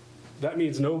 that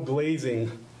means no glazing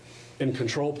in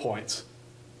control points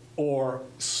or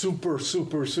super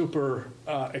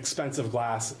expensive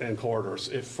glass in corridors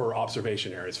for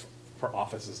observation areas, for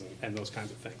offices and those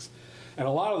kinds of things. And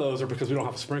a lot of those are because we don't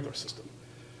have a sprinkler system.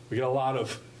 We get a lot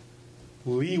of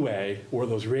leeway where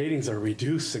those ratings are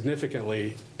reduced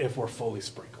significantly if we're fully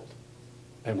sprinkled,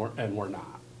 and we're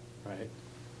not, right?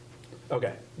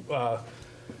 Okay,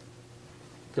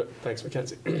 good, thanks,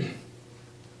 Mackenzie.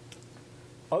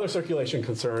 Other circulation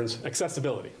concerns,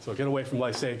 accessibility. So get away from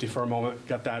life safety for a moment,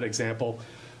 got that example.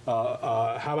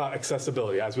 How about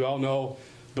accessibility? As we all know,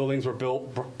 buildings were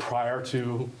built prior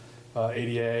to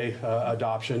ADA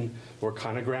adoption. We're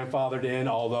kind of grandfathered in,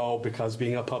 although because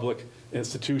being a public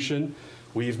institution,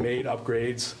 we've made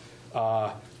upgrades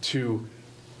to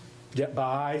get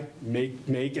by,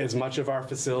 make as much of our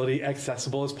facility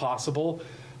accessible as possible.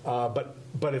 But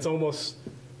it's almost,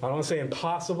 I don't want to say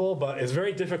impossible, but it's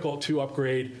very difficult to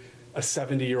upgrade a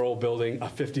 70-year-old building, a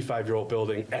 55-year-old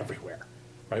building everywhere,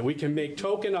 right? We can make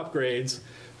token upgrades,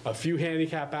 a few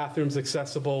handicap bathrooms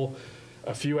accessible,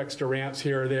 a few extra ramps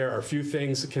here or there, or a few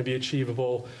things that can be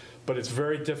achievable, but it's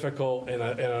very difficult in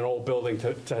an old building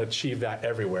to achieve that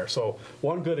everywhere. So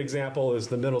one good example is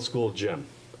the middle school gym,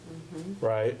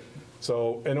 right?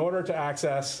 So in order to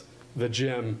access the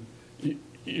gym,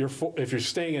 if you're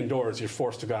staying indoors, you're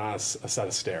forced to go on a set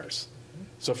of stairs.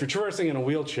 So if you're traversing in a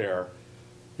wheelchair,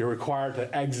 you're required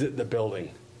to exit the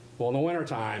building. Well, in the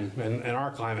wintertime, in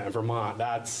our climate in Vermont,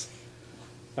 that's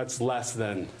less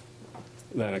than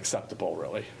acceptable,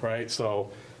 really, right?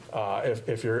 So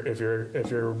if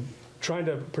you're trying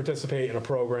to participate in a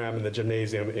program in the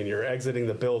gymnasium and you're exiting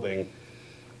the building,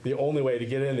 the only way to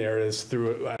get in there is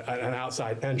through an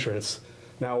outside entrance.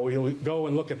 Now, we go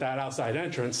and look at that outside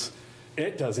entrance,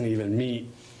 it doesn't even meet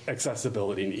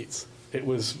accessibility needs. It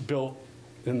was built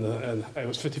it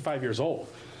was 55 years old.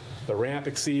 The ramp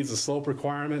exceeds the slope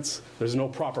requirements. There's no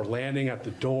proper landing at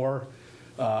the door.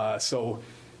 So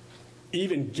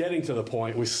even getting to the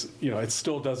point, it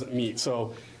still doesn't meet.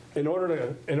 So in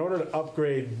order to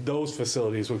upgrade those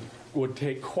facilities would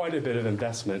take quite a bit of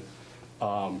investment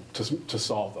to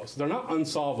solve those. They're not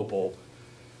unsolvable,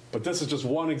 but this is just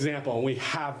one example, and we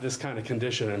have this kind of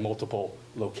condition in multiple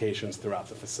locations throughout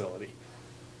the facility.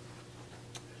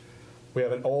 We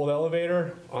have an old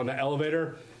elevator. On the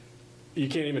elevator, you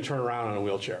can't even turn around on a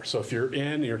wheelchair. So if you're in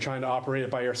and you're trying to operate it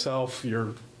by yourself,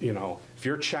 if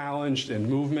you're challenged in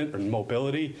movement or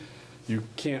mobility, you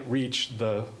can't reach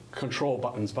the control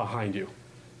buttons behind you.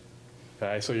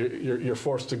 Okay, so you're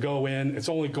forced to go in. It's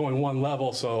only going one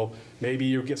level, so maybe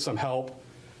you get some help,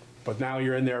 but now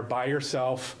you're in there by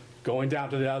yourself, going down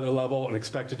to the other level and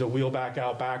expected to wheel back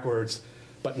out backwards,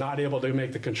 but not able to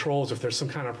make the controls if there's some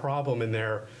kind of problem in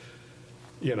there.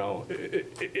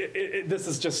 This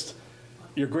is just,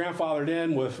 you're grandfathered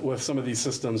in with some of these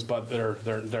systems, but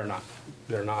they're not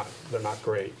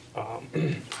great.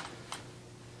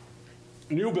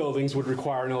 New buildings would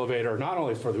require an elevator not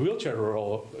only for the wheelchair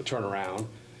to turn around,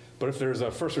 but if there's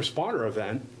a first responder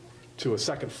event to a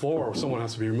second floor where someone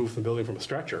has to be removed from the building from a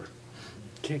stretcher,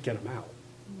 you can't get them out.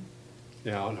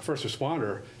 You know, and a first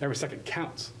responder, every second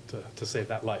counts to save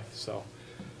that life. So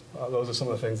those are some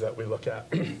of the things that we look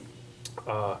at.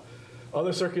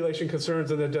 Other circulation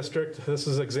concerns in the district, this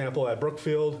is an example at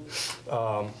Brookfield.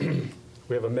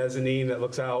 We have a mezzanine that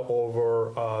looks out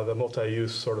over the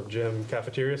multi-use sort of gym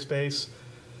cafeteria space.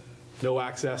 No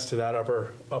access to that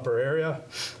upper area.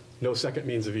 No second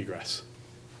means of egress.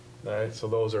 All right, so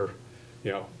those are,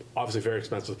 you know, obviously very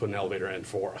expensive to put an elevator in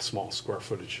for a small square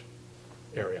footage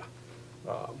area.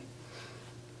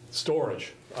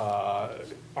 Storage.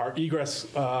 Our egress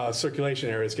circulation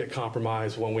areas get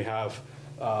compromised when we have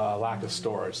lack of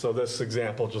storage. So this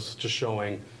example just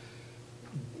showing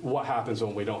what happens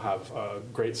when we don't have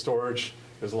great storage.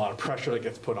 There's a lot of pressure that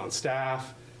gets put on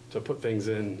staff to put things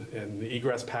in the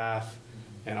egress path.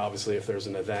 And obviously, if there's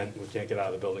an event, we can't get out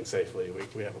of the building safely,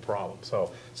 we have a problem.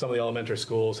 So some of the elementary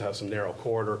schools have some narrow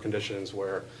corridor conditions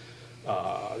where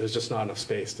there's just not enough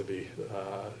space to be,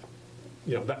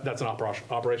 you know, that's an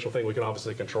operational thing we can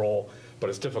obviously control, but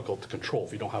it's difficult to control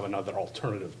if you don't have another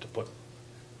alternative to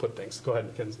put things. Go ahead,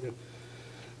 Mackenzie.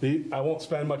 I won't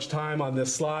spend much time on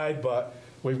this slide, but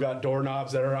we've got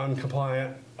doorknobs that are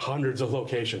uncompliant, hundreds of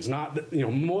locations. Not, you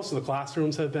know, most of the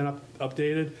classrooms have been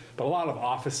updated, but a lot of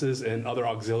offices and other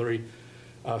auxiliary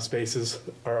spaces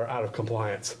are out of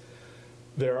compliance.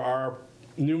 There are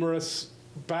numerous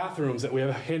bathrooms that we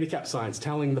have handicap signs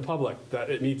telling the public that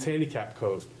it meets handicap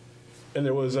code. And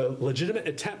there was a legitimate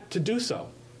attempt to do so.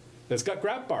 It's got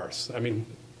grab bars. I mean,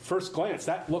 first glance,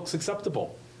 that looks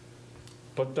acceptable.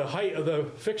 But the height of the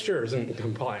fixture isn't in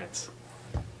compliance.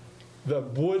 The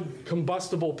wood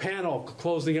combustible panel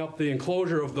closing up the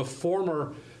enclosure of the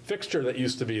former fixture that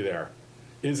used to be there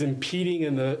is impeding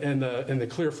in the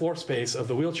clear floor space of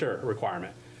the wheelchair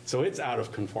requirement. So it's out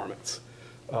of conformance.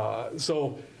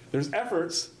 So there's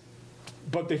efforts,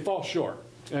 but they fall short.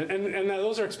 And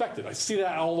those are expected. I see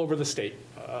that all over the state,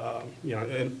 you know,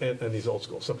 in these old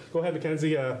schools. So go ahead,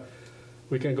 Mackenzie.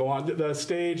 We can go on. The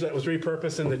stage that was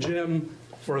repurposed in the gym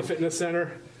for a fitness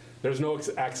center, there's no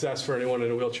access for anyone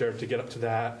in a wheelchair to get up to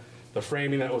that. The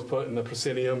framing that was put in the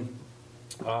proscenium,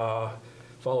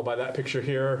 followed by that picture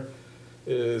here,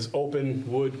 is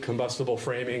open wood combustible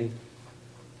framing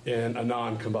in a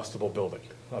non-combustible building.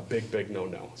 A big, big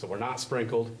no-no. So we're not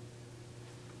sprinkled.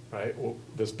 Right?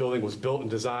 This building was built and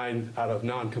designed out of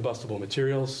non-combustible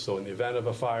materials, so in the event of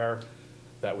a fire,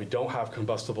 that we don't have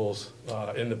combustibles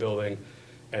in the building,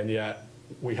 and yet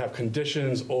we have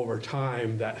conditions over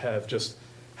time that have just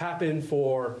happened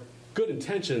for good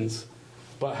intentions,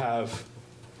 but have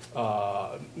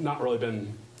not really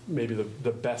been maybe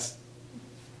the best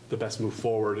move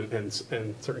forward in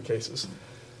certain cases.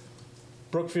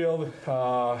 Brookfield,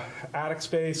 attic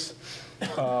space.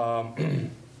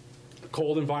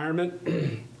 Cold environment,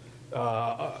 you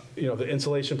know, the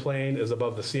insulation plane is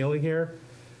above the ceiling here,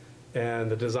 and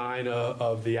the design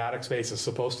of the attic space is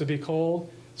supposed to be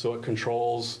cold, so it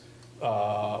controls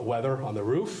weather on the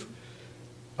roof.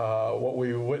 What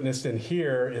we witnessed in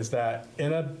here is that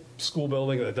in a school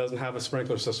building that doesn't have a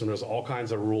sprinkler system, there's all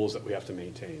kinds of rules that we have to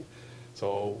maintain.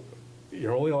 So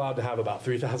you're only allowed to have about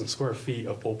 3,000 square feet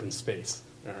of open space,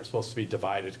 and are supposed to be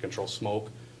divided to control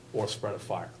smoke or spread of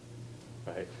fire,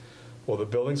 right? Well, the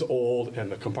building's old,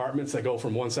 and the compartments that go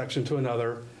from one section to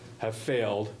another have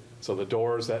failed, so the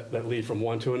doors that lead from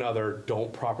one to another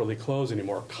don't properly close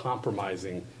anymore,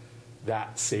 compromising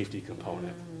that safety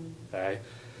component, okay?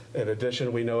 In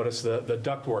addition, we noticed the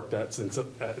ductwork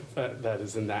that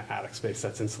is in that attic space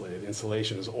that's insulated. The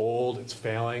insulation is old, it's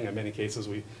failing. In many cases,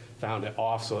 we found it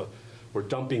off, so we're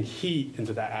dumping heat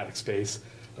into that attic space.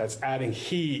 That's adding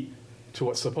heat to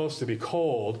what's supposed to be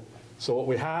cold. So what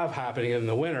we have happening in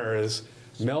the winter is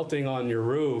melting on your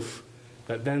roof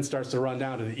that then starts to run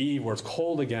down to the eave where it's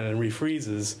cold again and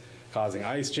refreezes, causing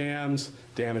ice jams,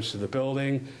 damage to the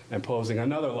building, and posing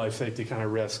another life safety kind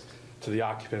of risk to the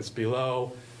occupants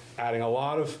below, adding a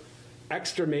lot of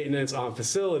extra maintenance on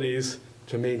facilities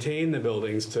to maintain the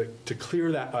buildings, to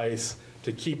clear that ice,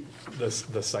 to keep the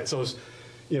site. So it's,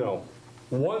 you know,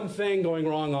 one thing going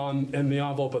wrong in the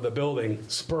envelope of the building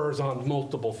spurs on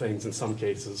multiple things in some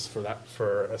cases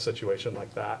for a situation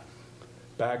like that.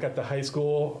 Back at the high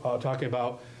school, talking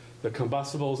about the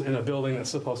combustibles in a building that's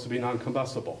supposed to be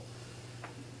non-combustible.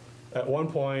 At one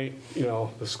point, you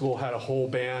know, the school had a whole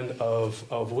band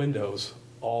of windows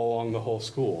all along the whole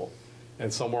school,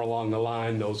 and somewhere along the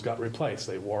line, those got replaced.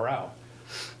 They wore out.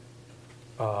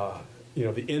 You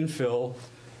know, the infill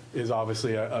is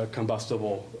obviously a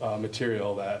combustible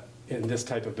material that in this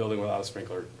type of building without a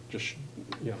sprinkler, just,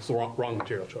 you know, it's the wrong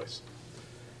material choice.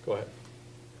 Go ahead.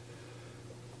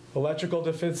 Electrical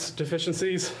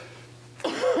deficiencies.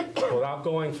 Well, without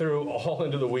going through all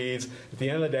into the weeds, at the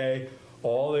end of the day,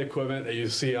 all the equipment that you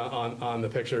see on the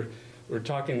picture, we're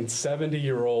talking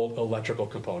 70-year-old electrical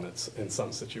components in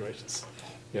some situations.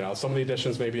 You know, some of the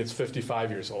additions, maybe it's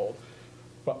 55 years old.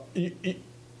 But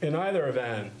in either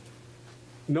event,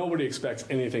 nobody expects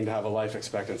anything to have a life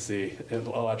expectancy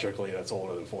electrically that's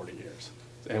older than 40 years.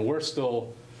 And we're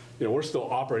still, you know, we're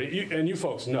still operating. And you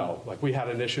folks know, like we had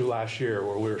an issue last year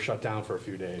where we were shut down for a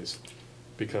few days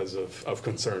because of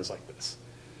concerns like this.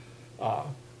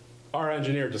 Our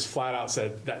engineer just flat out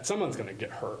said that someone's going to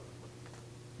get hurt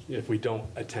if we don't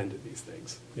attend to these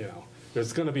things. You know,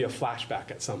 there's going to be a flashback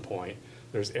at some point.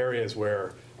 There's areas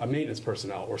where a maintenance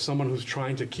personnel or someone who's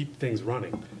trying to keep things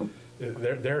running,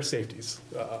 their safety's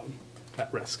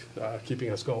at risk,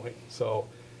 keeping us going. So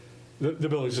the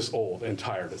building's just old and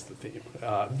tired is the theme.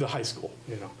 The high school,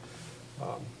 you know.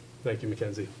 Thank you,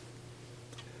 Mackenzie.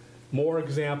 More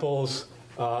examples,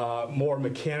 more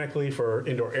mechanically for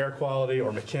indoor air quality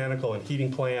or mechanical and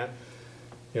heating plant.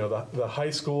 You know, the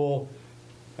high school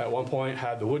at one point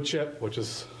had the wood chip, which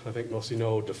is, I think most of you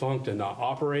know, defunct and not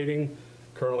operating,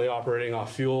 currently operating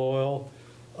off fuel oil.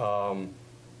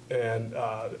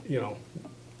 You know,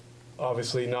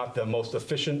 obviously not the most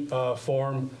efficient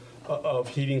form of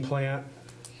heating plant,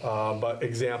 but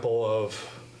example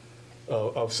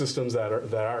of systems that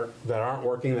aren't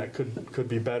working that could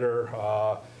be better.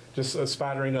 Just a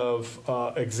spattering of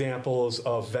examples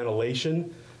of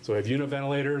ventilation. So we have unit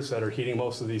ventilators that are heating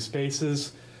most of these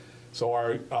spaces. So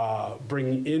our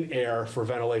bringing in air for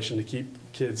ventilation to keep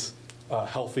kids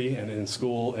healthy and in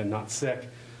school and not sick.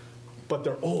 But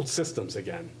they're old systems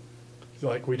again.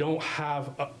 Like we don't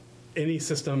have any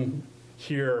system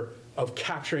here of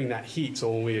capturing that heat.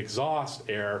 So when we exhaust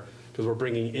air, because we're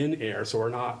bringing in air, so we're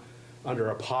not under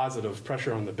a positive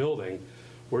pressure on the building,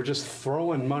 we're just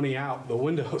throwing money out the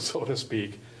window, so to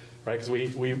speak, right? Because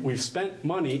we've spent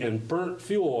money and burnt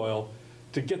fuel oil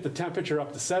to get the temperature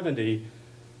up to 70,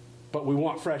 but we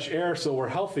want fresh air so we're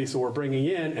healthy, so we're bringing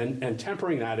in and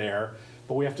tempering that air,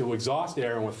 but we have to exhaust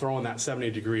air and we're throwing that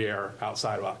 70-degree air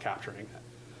outside without capturing it.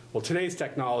 Well, today's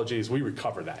technologies, we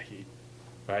recover that heat,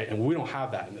 right? And we don't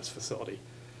have that in this facility.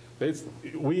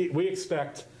 We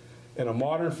expect in a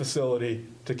modern facility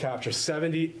to capture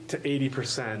 70 to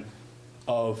 80%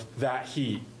 of that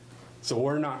heat. So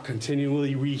we're not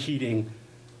continually reheating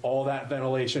all that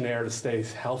ventilation air to stay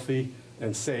healthy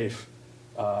and safe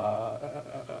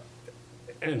and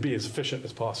be as efficient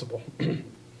as possible.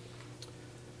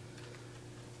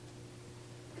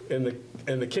 In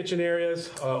the kitchen areas,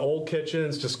 old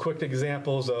kitchens, just quick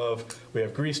examples of, we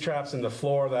have grease traps in the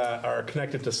floor that are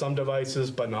connected to some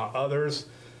devices but not others.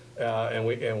 And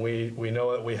we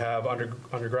know that we have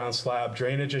underground slab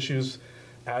drainage issues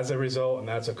as a result, and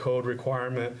that's a code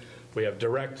requirement. We have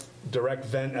direct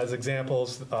vent as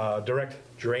examples, direct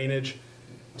drainage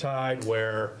tied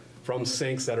where from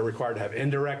sinks that are required to have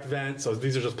indirect vent. So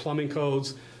these are just plumbing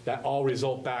codes that all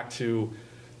result back to,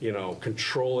 you know,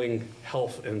 controlling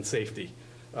health and safety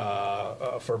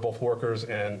for both workers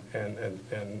and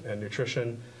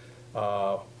nutrition.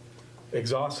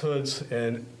 Exhaust hoods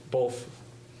in both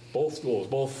schools,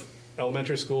 both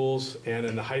elementary schools and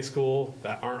in the high school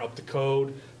that aren't up to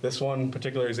code. This one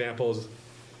particular example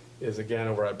is again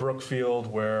over at Brookfield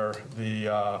where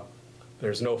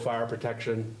there's no fire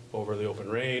protection over the open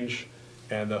range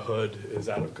and the hood is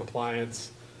out of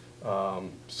compliance.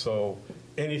 So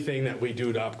anything that we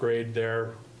do to upgrade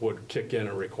there would kick in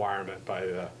a requirement by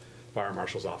the fire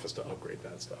marshal's office to upgrade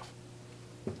that stuff.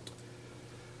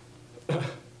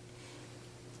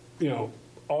 You know,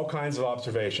 all kinds of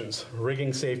observations.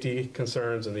 Rigging safety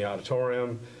concerns in the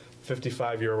auditorium,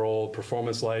 55-year-old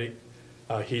performance light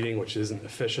heating, which isn't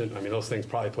efficient. I mean, those things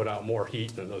probably put out more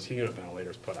heat than those unit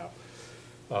ventilators put out.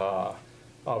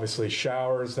 Obviously,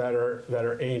 showers that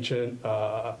are ancient,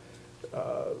 lav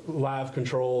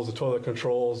controls, the toilet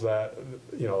controls that,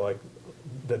 you know, like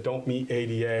that don't meet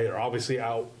ADA are obviously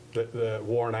out,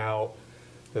 worn out.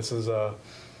 This is a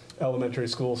elementary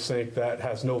school sink that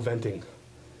has no venting.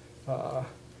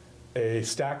 A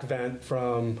stacked vent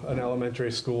from an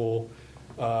elementary school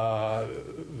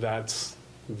that's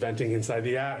venting inside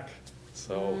the attic.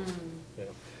 So, you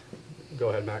know, go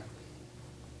ahead, Mac.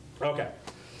 Okay,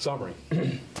 summary.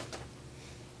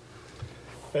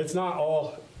 It's not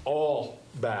all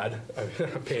bad. I'm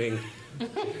painting.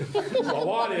 A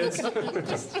lot is.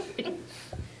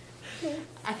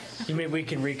 You mean we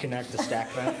can reconnect the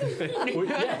stack vent?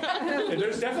 Yeah.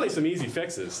 There's definitely some easy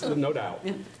fixes, no doubt.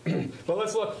 But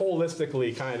let's look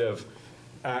holistically kind of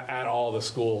at all the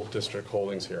school district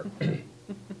holdings here.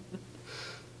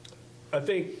 I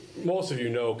think most of you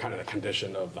know kind of the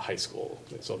condition of the high school.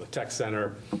 So the tech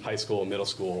center, high school, middle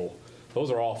school, those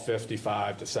are all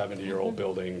 55 to 70-year-old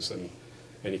buildings, and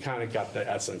you kind of got the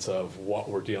essence of what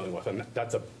we're dealing with. And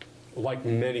that's like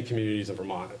many communities in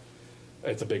Vermont,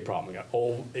 it's a big problem. We got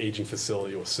old, aging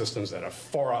facility with systems that have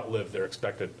far outlived their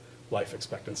expected life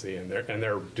expectancy, and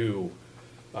they're due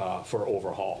for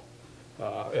overhaul,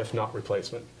 if not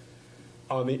replacement.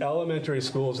 On the elementary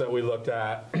schools that we looked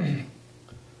at,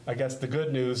 I guess the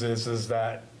good news is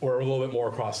that we're a little bit more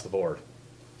across the board.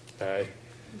 Okay,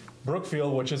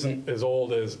 Brookfield, which isn't as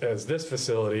old as this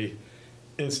facility,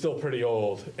 is still pretty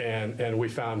old, and we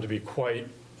found to be quite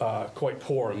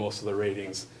poor in most of the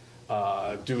ratings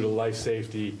due to life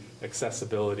safety,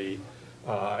 accessibility,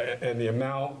 and the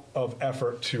amount of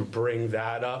effort to bring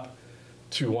that up,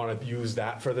 to want to use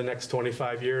that for the next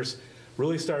 25 years,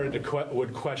 really started to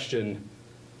would question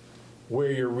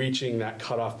where you're reaching that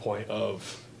cutoff point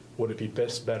of, would it be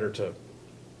better to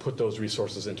put those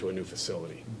resources into a new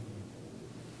facility?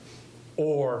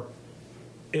 Or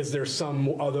is there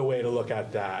some other way to look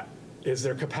at that? Is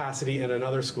there capacity in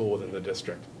another school within the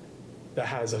district that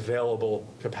has available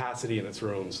capacity in its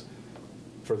rooms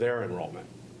for their enrollment?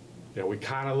 You know, we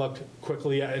kind of looked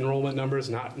quickly at enrollment numbers,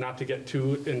 not to get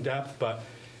too in depth, but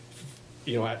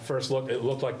you know, at first look, it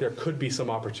looked like there could be some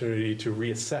opportunity to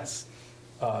reassess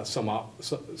some of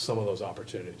those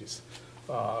opportunities.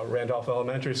 Randolph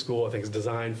Elementary School, I think, is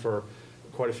designed for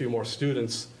quite a few more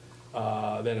students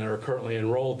than are currently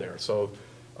enrolled there. So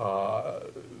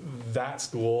that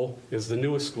school is the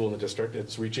newest school in the district.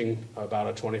 It's reaching about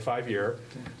a 25-year.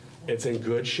 It's in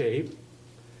good shape.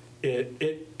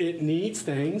 It needs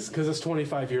things because it's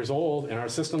 25 years old, and our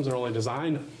systems are only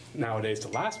designed nowadays to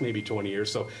last maybe 20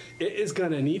 years. So it is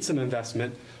going to need some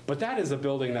investment, but that is a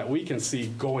building that we can see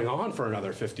going on for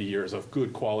another 50 years of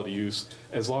good quality use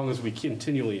as long as we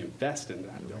continually invest in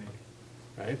that building,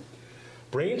 right?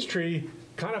 Braintree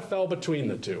kind of fell between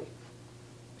the two.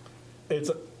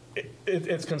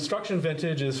 Its construction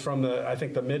vintage is from the, I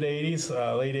think, the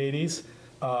mid-'80s, late '80s.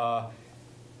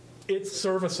 It's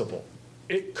serviceable.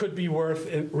 It could be worth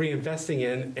reinvesting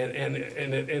in, and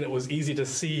it was easy to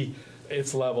see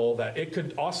its level that it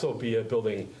could also be a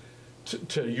building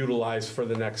to utilize for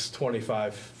the next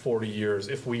 25, 40 years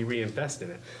if we reinvest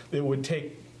in it. It would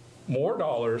take more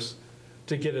dollars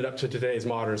to get it up to today's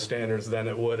modern standards than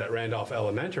it would at Randolph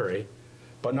Elementary,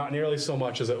 but not nearly so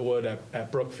much as it would at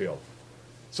Brookfield.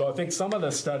 So I think some of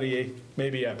the study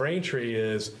maybe at Braintree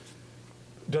is,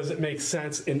 does it make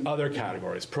sense in other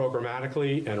categories,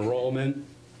 programmatically, enrollment?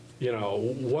 You know,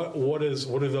 what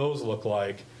do those look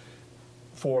like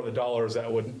for the dollars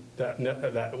that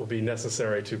would be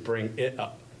necessary to bring it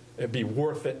up? It'd be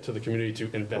worth it to the community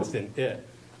to invest in it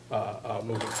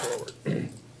moving forward.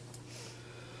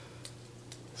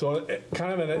 So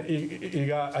kind of you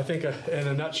got, I think, in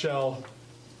a nutshell,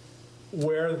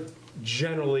 where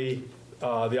generally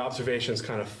the observations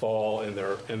kind of fall in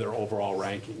their overall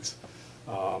rankings.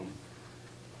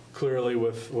 Clearly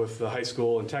with the high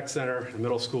school and tech center, and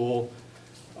middle school,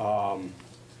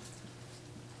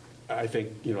 I think,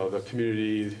 you know, the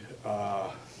community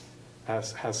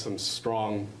has some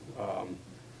strong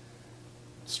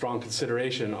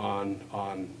consideration on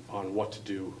what to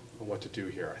do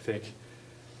here. I think,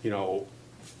 you know,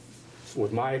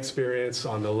 with my experience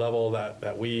on the level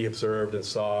that we observed and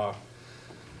saw,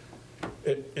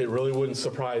 it really wouldn't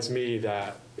surprise me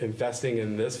that investing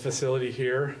in this facility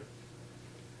here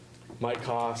might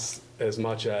cost as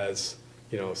much as,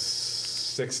 you know,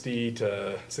 65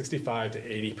 to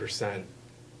 80%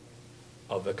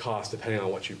 of the cost, depending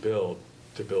on what you build,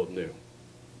 to build new.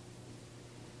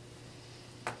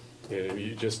 And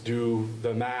you just do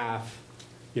the math,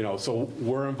 you know, so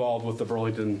we're involved with the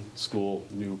Burlington School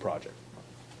new project.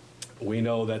 We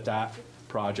know that that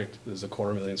project is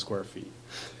 250,000 square feet.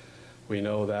 We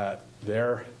know that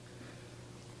they're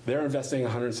investing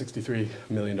 $163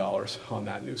 million on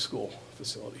that new school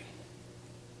facility.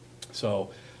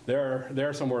 So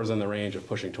they're somewhere in the range of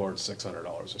pushing towards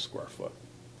 $600 a square foot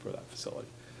for that facility.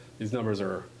 These numbers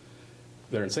they're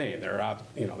insane.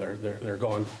 They're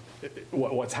going.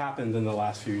 What's happened in the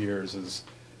last few years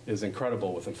is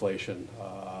incredible with inflation,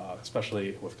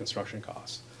 especially with construction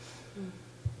costs.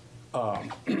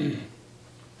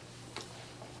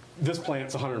 This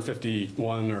plant's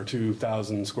 151 or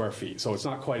 2,000 square feet, so it's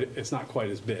not quite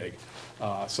as big.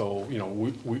 So you know,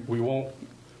 we won't,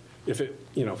 if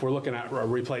we're looking at a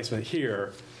replacement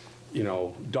here, you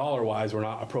know, dollar-wise, we're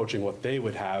not approaching what they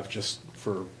would have just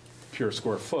for pure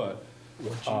square foot.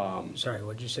 Sorry,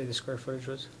 what did you say the square footage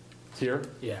was? Here?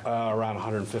 Yeah. Around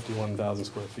 151,000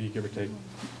 square feet, give or take.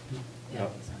 Yeah.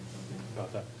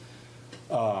 About that.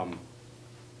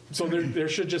 So there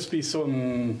should just be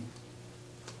some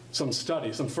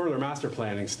study, some further master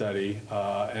planning study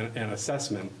and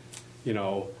assessment. You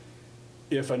know,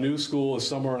 if a new school is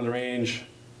somewhere in the range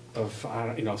of,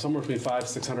 you know, somewhere between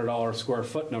 $500–600 square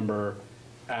foot number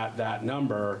at that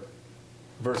number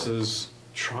versus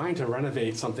trying to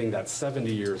renovate something that's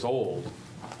 70 years old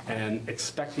and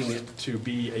expecting it to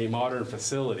be a modern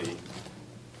facility,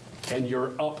 and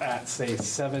you're up at, say,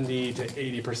 70 to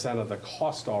 80% of the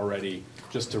cost already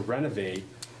just to renovate,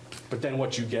 but then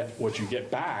what you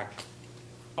get back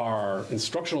are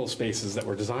instructional spaces that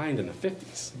were designed in the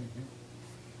 50s.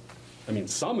 I mean,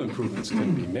 some improvements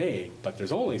can be made, but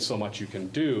there's only so much you can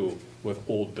do with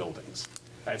old buildings.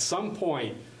 At some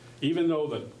point, even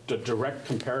though the direct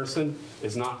comparison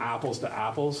is not apples to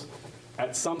apples,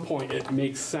 at some point it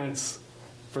makes sense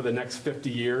for the next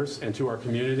 50 years and to our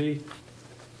community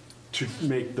to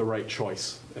make the right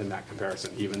choice in that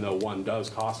comparison, even though one does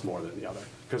cost more than the other.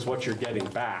 Because what you're getting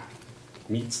back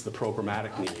meets the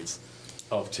programmatic needs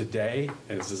of today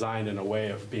and is designed in a way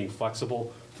of being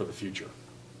flexible for the future.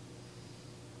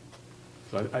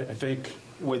 So I think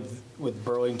With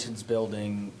Burlington's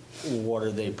building, what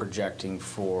are they projecting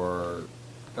for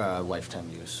lifetime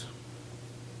use?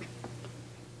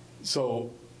 So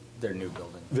their new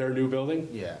building. Their new building?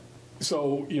 Yeah.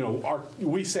 So, you know,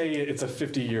 we say it's a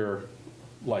 50-year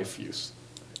life use.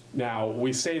 Now,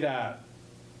 we say that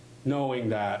knowing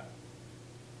that,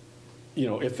 you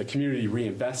know, if the community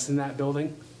reinvests in that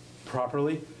building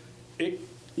properly, it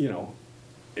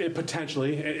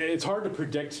potentially, it's hard to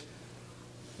predict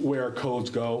where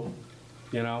codes go,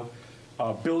 you know.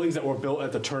 Buildings that were built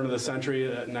at the turn of the century,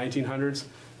 the 1900s,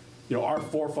 you know, our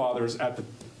forefathers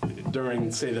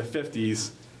during, say, the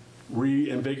 50s,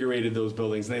 reinvigorated those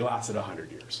buildings, and they lasted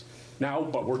 100 years. Now,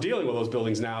 but we're dealing with those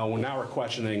buildings now, and now we're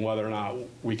questioning whether or not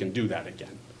we can do that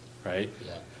again, right?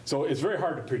 Yeah. So it's very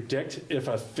hard to predict if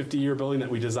a 50-year building that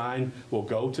we design will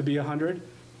go to be 100,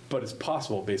 but it's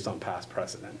possible based on past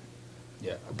precedent.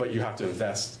 Yeah. But you have to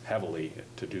invest heavily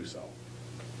to do so,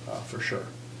 for sure.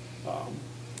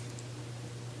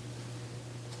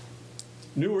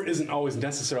 Newer isn't always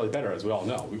necessarily better, as we all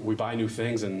know. We buy new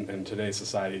things, and in today's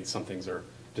society, some things are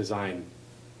designed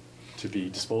to be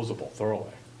disposable,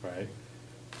 throwaway, right?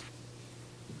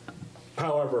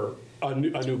 However, a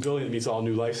new building that meets all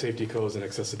new life safety codes and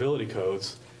accessibility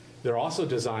codes, they're also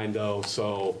designed, though,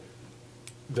 so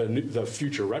the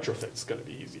future retrofit's going to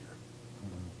be easier,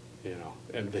 you know,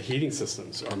 and the heating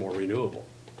systems are more renewable,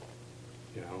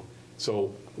 you know.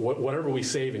 So whatever we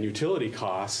save in utility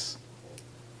costs,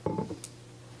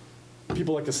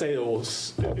 people like to say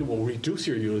it will reduce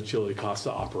your utility costs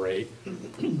to operate.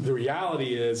 The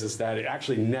reality is that it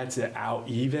actually nets it out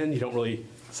even. You don't really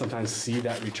sometimes see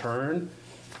that return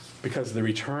because the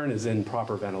return is in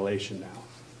proper ventilation now.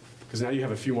 Because now you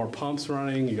have a few more pumps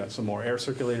running, you got some more air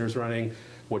circulators running,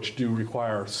 which do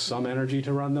require some energy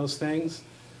to run those things.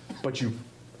 But you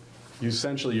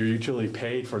essentially, your utility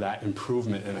paid for that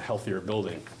improvement in a healthier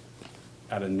building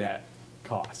at a net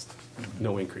cost,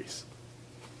 no increase.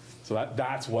 So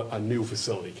that's what a new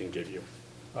facility can give you.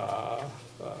 Yeah.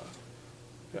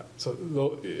 So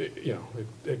you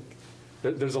know,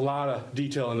 there's a lot of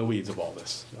detail in the weeds of all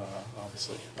this,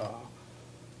 obviously.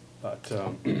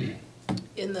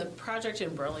 In the project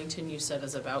in Burlington, you said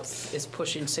is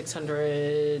pushing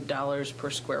 $600 per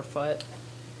square foot.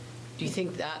 Do you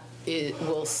think that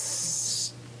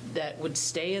that would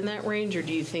stay in that range, or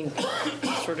do you think,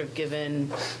 sort of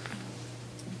given?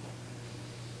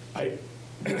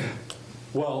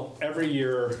 Well, every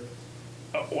year,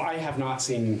 I have not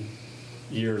seen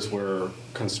years where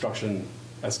construction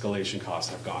escalation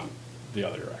costs have gone the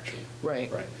other direction.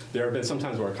 Right. Right. There have been some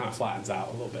times where it kind of flattens out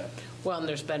a little bit. Well, and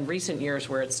there's been recent years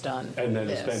where it's done. And then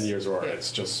there's been years where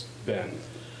it's just been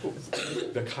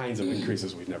the kinds of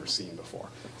increases we've never seen before.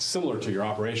 Similar to your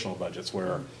operational budgets,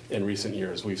 where in recent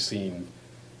years we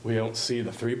don't see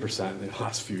the 3% in the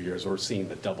last few years. We're seeing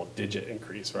the double-digit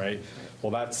increase, right?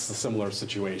 Well, that's a similar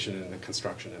situation in the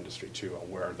construction industry too,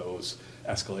 where those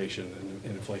escalation and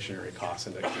inflationary cost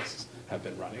indexes have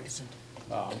been running.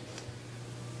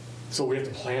 So we have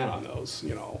to plan on those.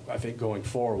 You know, I think going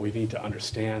forward, we need to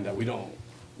understand that we don't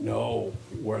know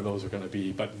where those are going to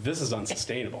be, but this is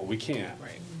unsustainable. We can't,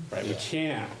 right? We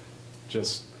can't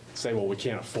just say, well, we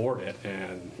can't afford it,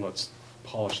 and let's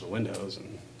polish the windows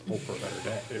and hope for a better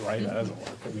day, right? That doesn't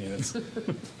work. I mean, it's, I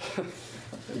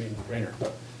mean, brainer.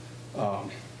 But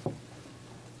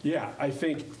yeah, I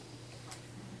think,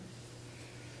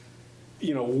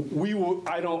 you know,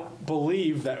 I don't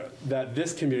believe that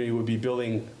this community would be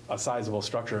building a sizable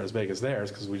structure as big as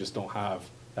theirs, because we just don't have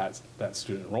that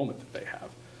student enrollment that they have.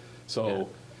 So,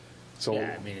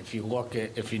 Yeah, I mean, if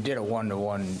you did a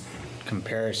one-to-one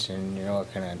comparison, you're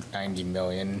looking at 90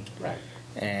 million. Right.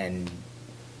 And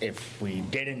if we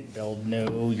didn't build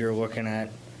new, you're looking at,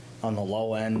 on the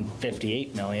low end,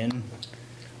 58 million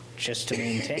just to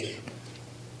maintain.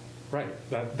 Right,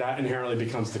 that inherently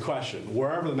becomes the question.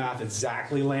 Wherever the math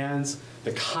exactly lands,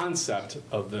 the concept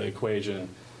of the equation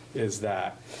is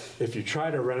that if you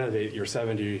try to renovate your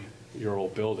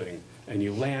 70-year-old building and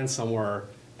you land somewhere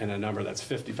in a number that's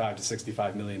 $55 to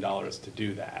 $65 million to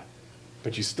do that,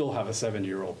 but you still have a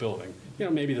 70-year-old building,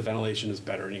 maybe the ventilation is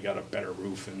better and you got a better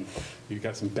roof and you've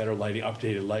got some better lighting,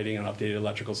 updated lighting and updated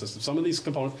electrical systems. Some of these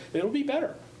components, it'll be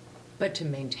better. But to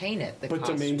maintain it, the cost But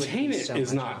to would be maintain it so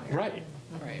is much not, higher. right.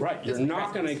 Right. You're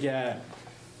not going to get,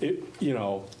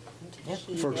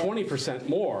 for 20%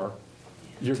 more,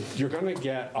 you're going to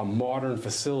get a modern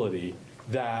facility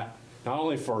that not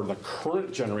only for the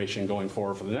current generation going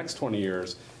forward for the next 20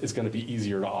 years is going to be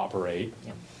easier to operate,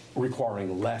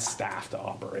 requiring less staff to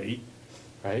operate,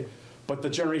 right? But the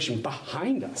generation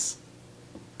behind us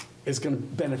is going to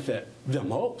benefit the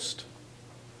most.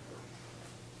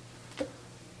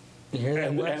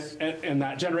 And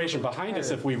that generation behind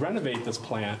us, if we renovate this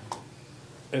plant,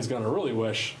 is going to really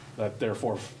wish that their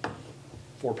four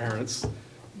parents,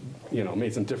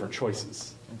 made some different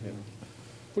choices,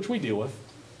 which we deal with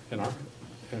in our.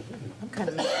 I'm kind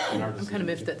of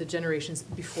miffed that the generations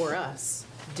before us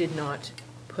did not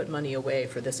put money away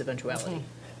for this eventuality.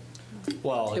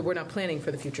 Well, We're not planning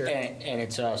for the future. and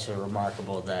it's also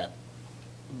remarkable that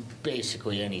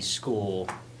basically any school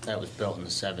that was built in the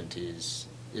 70s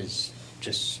is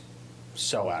just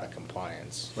so out of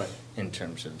compliance. Right. In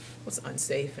terms of. It's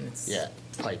unsafe and it's. Yeah,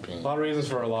 piping. A lot of reasons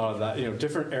for a lot of that.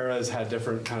 Different eras had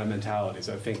different kind of mentalities.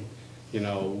 I think,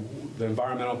 the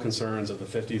environmental concerns of the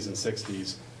 50s and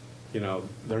 60s,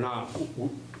 they're not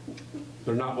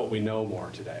what we know more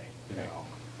today.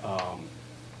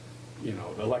 The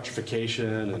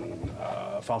electrification and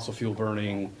fossil fuel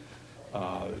burning.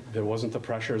 There wasn't the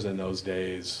pressures in those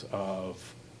days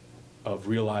of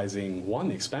realizing, one,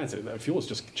 the expense. Fuel was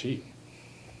just cheap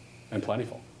and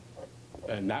plentiful.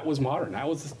 And that was modern. That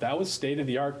was state of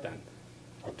the art then,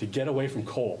 to get away from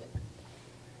coal.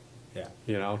 Yeah.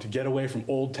 To get away from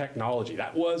old technology.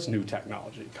 That was new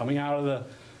technology coming out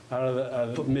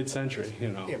of the mid-century.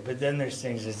 Yeah, but then there's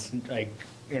things that's like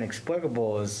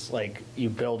inexplicable. Is like you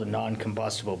build a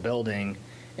non-combustible building,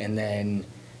 and then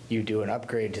you do an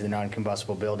upgrade to the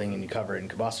non-combustible building, and you cover it in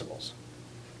combustibles.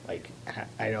 Like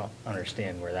I don't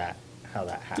understand how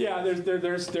that happens. Yeah,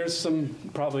 there's some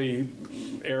probably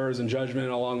errors in judgment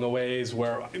along the ways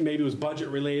where maybe it was budget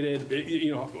related.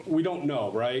 We don't know,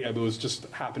 right? It was just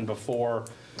happened before.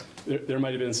 There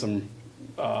might have been some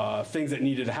things that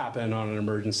needed to happen on an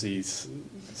emergency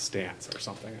stance or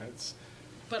something.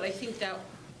 But I think that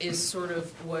is sort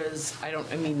of I don't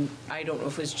know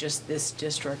if it was just this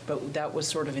district, but that was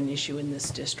sort of an issue in this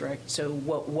district. So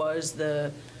what was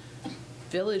the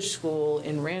village school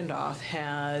in Randolph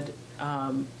had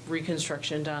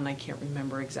reconstruction done. I can't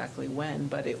remember exactly when,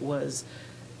 but it was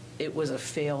a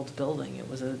failed building. It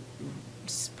was a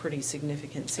pretty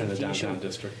significant safety issue. In the downtown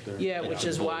district there. Yeah, which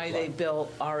is why they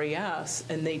built RES,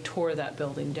 and they tore that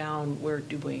building down where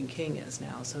Dubois and King is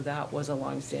now. So that was a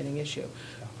longstanding issue.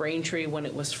 Braintree, when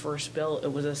it was first built,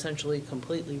 it was essentially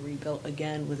completely rebuilt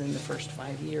again within the first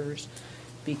 5 years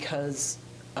because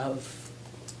of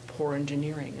poor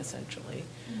engineering, essentially.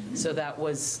 Mm-hmm. So that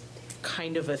was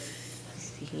kind of a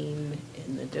theme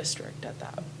in the district at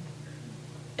that.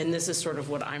 And this is sort of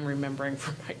what I'm remembering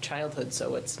from my childhood,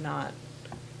 so it's not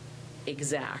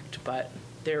exact, but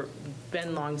there have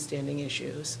been longstanding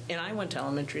issues. And I went to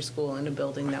elementary school in a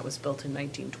building that was built in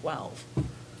 1912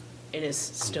 and is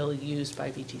still used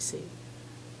by VTC.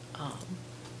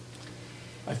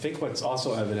 I think what's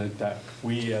also evident that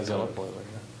we as a,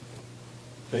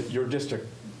 that your district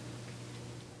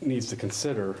needs to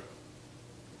consider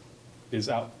is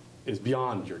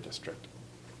beyond your district.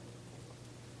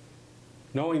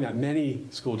 Knowing that many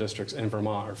school districts in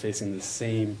Vermont are facing the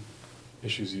same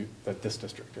issues that this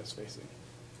district is facing.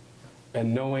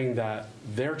 And knowing that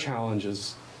their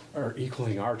challenges are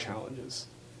equaling our challenges.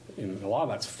 And a lot of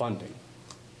that's funding.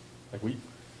 Like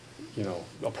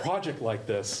a project like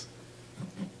this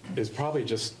is probably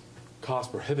just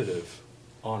cost prohibitive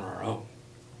on our own.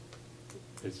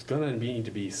 It's gonna need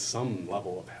to be some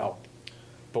level of help.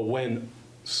 But when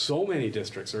so many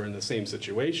districts are in the same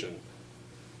situation,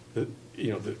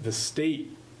 the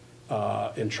state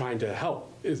in trying to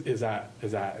help is that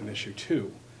an issue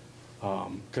too,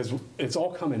 because it's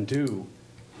all coming due,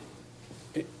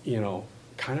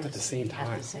 kind of at the same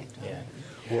time. At the same time. Yeah.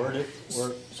 Word it,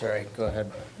 sorry, go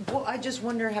ahead. Well, I just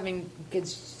wonder,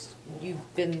 because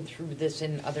you've been through this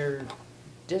in other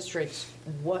districts,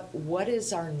 what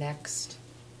is our next,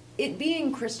 it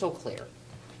being crystal clear,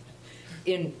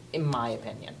 in my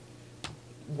opinion,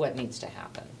 what needs to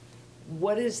happen?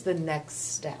 What is the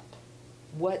next step?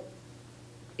 What,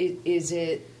 is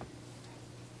it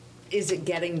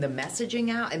getting the messaging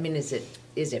out? I mean, is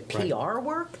it PR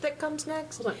work that comes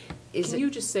next? Hold on. Can you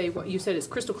just say what you said is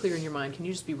crystal clear in your mind? Can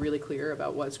you just be really clear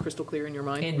about what's crystal clear in your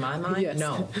mind? In my mind? Yes.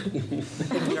 No.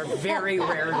 Things are very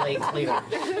rarely clear.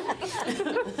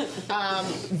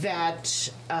 That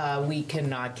we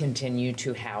cannot continue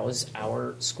to house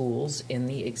our schools in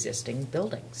the existing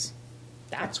buildings.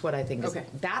 That's what I think is, Okay.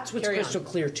 that's what's Carry on. crystal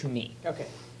clear to me. Okay.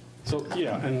 So,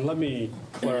 yeah, and let me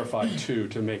clarify too,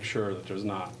 to make sure that there's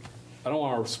not, I don't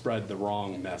want to spread the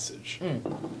wrong message.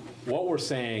 What we're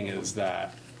saying is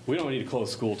that we don't need to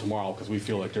close school tomorrow because we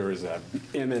feel like there is an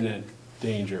imminent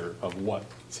danger of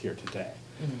what's here today.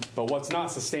 But what's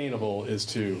not sustainable is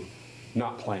to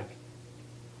not plan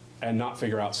and not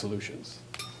figure out solutions.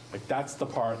 Like, that's the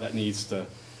part that needs to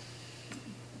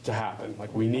happen.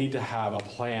 Like, we need to have a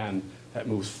plan that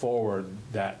moves forward,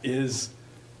 that is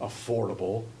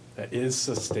affordable, that is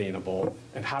sustainable,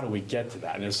 and how do we get to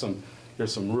that? And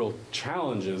there's some real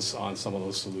challenges on some of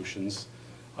those solutions,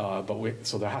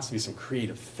 so there has to be some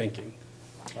creative thinking.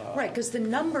 Right, because the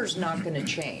number's not going to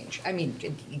change. I mean,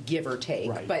 give or take,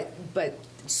 Right. but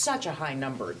such a high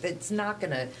number that's not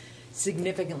going to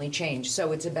significantly change.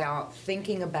 So it's about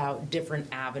thinking about different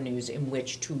avenues in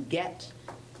which to get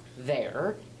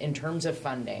there in terms of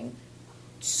funding,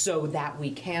 so that we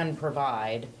can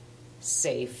provide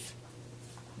safe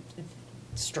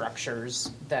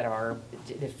structures that are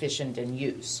efficient in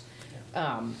use.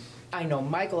 I know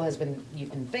Michael you've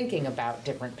been thinking about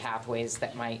different pathways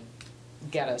that might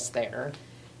get us there.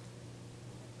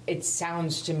 It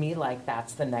sounds to me like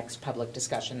that's the next public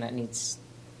discussion that needs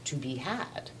to be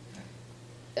had.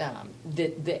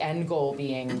 The end goal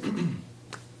being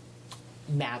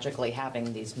magically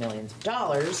having these millions of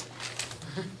dollars.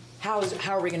 How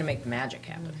are we going to make the magic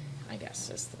happen, I guess,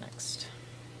 is the next.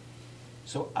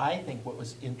 So I think what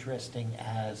was interesting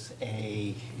as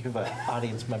you have an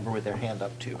audience member with their hand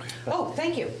up too. Oh,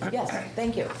 thank you. Yes,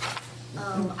 thank you.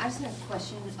 I just have a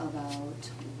question about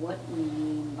what we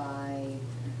mean by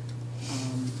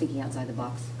thinking outside the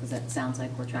box, because that sounds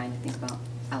like we're trying to think about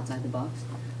outside the box.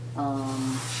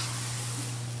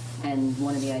 And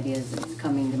one of the ideas that's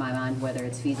coming to my mind, whether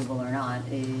it's feasible or not,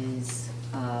 is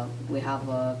we have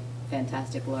a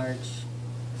fantastic large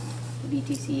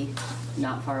VTC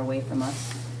not far away from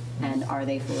us, and are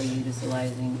they fully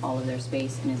utilizing all of their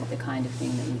space, and is it the kind of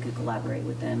thing that we could collaborate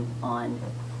with them on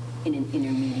in an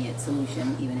intermediate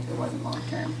solution, even if it wasn't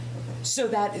long-term? So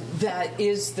that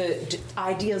is the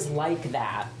ideas like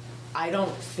that. I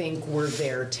don't think we're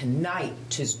there tonight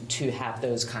to have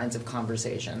those kinds of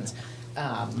conversations.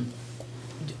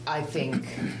 I think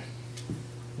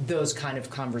those kind of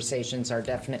conversations are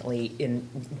definitely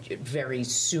very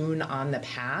soon on the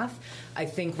path. I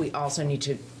think we also need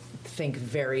to think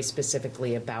very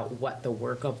specifically about what the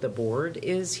work of the board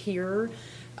is here,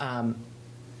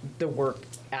 the work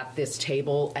at this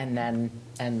table, and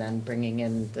then bringing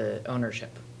in the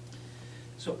ownership.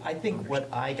 So I think what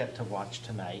I got to watch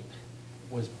tonight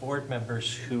was board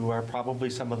members who are probably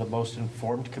some of the most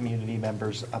informed community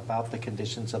members about the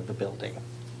conditions of the building,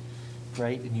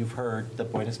 right? And you've heard the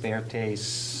Buenos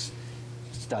Verdes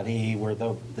study where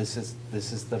this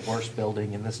is the worst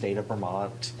building in the state of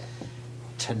Vermont.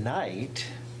 Tonight,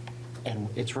 and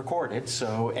it's recorded,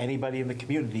 so anybody in the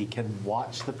community can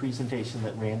watch the presentation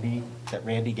that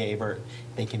Randy gave, or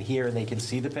they can hear and they can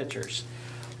see the pictures.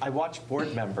 I watched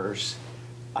board members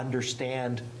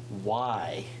understand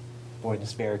why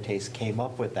Buenos Verdes came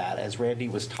up with that as Randy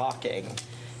was talking,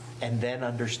 and then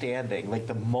understanding, like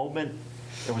there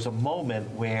was a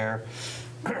moment where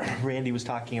Randy was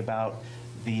talking about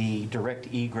the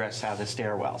direct egress out of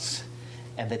stairwells,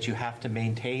 and that you have to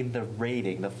maintain the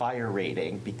rating, the fire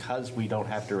rating, because we don't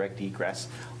have direct egress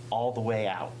all the way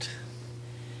out.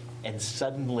 And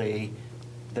suddenly,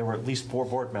 there were at least 4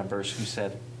 board members who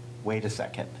said, wait a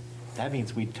second, that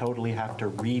means we totally have to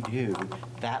redo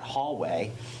that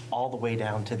hallway all the way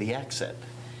down to the exit.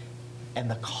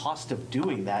 And the cost of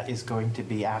doing that is going to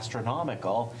be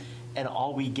astronomical, and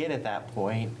all we get at that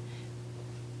point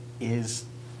is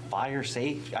fire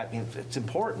safe. I mean, it's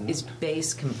important. Is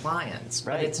base compliance,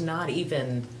 right? But it's not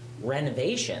even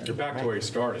renovation. You're back to where you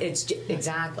started.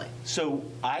 Exactly. So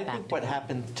I think what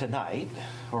happened tonight,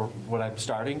 or what I'm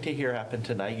starting to hear happen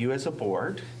tonight, you as a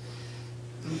board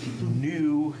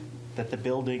knew that the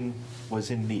building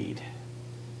was in need.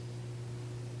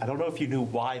 I don't know if you knew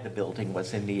why the building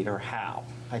was in need or how.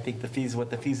 I think what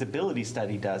the feasibility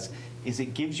study does is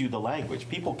it gives you the language.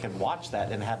 People can watch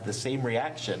that and have the same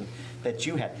reaction that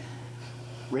you had.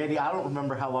 Randy, I don't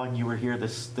remember how long you were here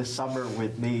this summer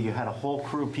with me. You had a whole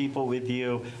crew of people with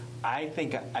you. I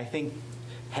think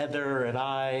Heather and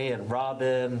I and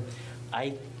Robin,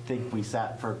 I think we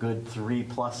sat for a good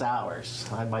 3+ hours.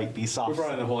 I might be soft. We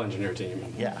brought in the whole engineer team.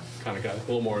 Yeah. Kind of got a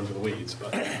little more into the weeds,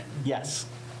 but. Yes.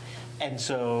 And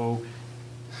so,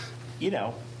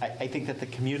 I think that the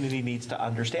community needs to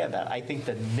understand that. I think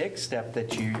the next step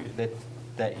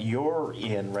that you're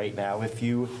in right now, if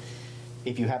you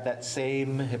have that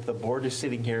same, if the board is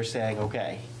sitting here saying,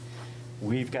 okay,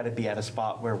 we've got to be at a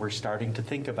spot where we're starting to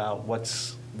think about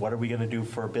what are we going to do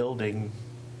for a building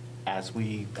as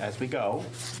we go.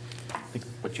 I think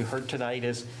what you heard tonight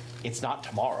is it's not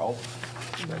tomorrow.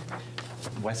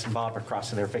 Wes and Bob are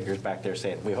crossing their fingers back there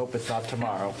saying, we hope it's not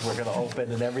tomorrow. We're going to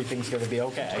open and everything's going to be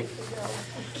okay.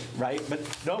 Right? But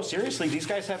no, seriously, these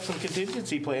guys have some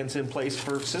contingency plans in place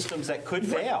for systems that could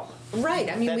fail.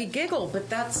 Right. I mean, we giggle,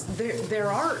 but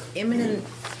there are imminent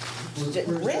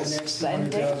risks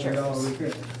and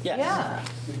dangers. Yeah.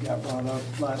 We got brought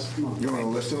up last month. You want a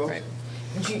list of those? Right.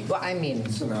 Well, I mean,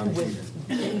 with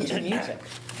music.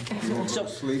 You won't go to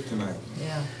sleep tonight.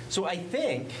 Yeah. So I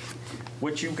think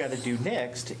what you've got to do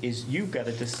next is we've got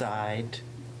to decide,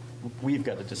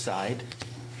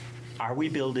 are we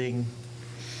building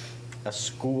a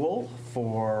school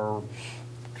for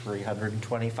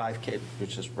 325 kids,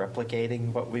 which is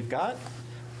replicating what we've got?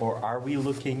 Or are we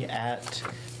looking at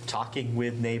talking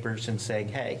with neighbors and saying,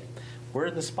 hey, we're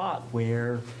in the spot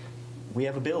where we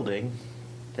have a building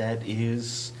that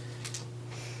is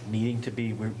needing to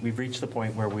be, we've reached the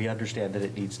point where we understand that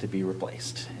it needs to be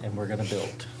replaced, and we're going to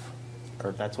build.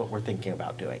 Or that's what we're thinking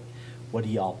about doing. What do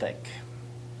y'all think?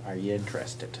 Are you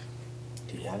interested?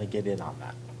 Do you want to get in on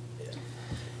that? Yeah.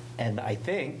 And I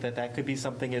think that could be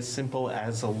something as simple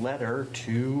as a letter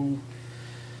to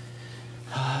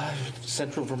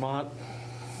Central Vermont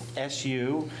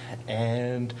SU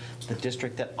and the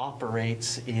district that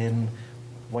operates in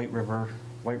White River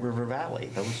Valley.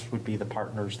 Those would be the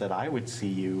partners that I would see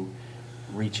you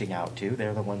reaching out to.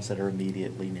 They're the ones that are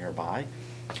immediately nearby.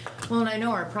 Well, and I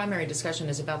know our primary discussion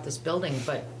is about this building,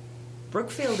 but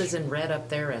Brookfield is in red up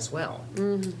there as well.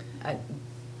 Mm-hmm.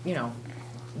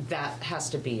 That has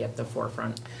to be at the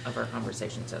forefront of our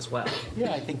conversations as well.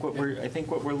 Yeah, I think what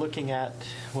we're looking at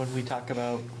when we talk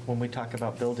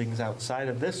about buildings outside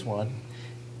of this one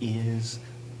is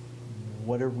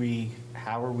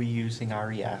how are we using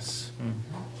RES,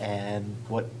 mm-hmm. and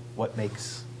what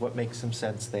makes some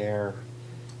sense there?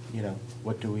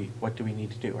 What do we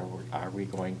need to do? Are we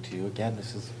going to, again,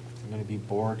 this is going to be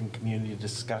board and community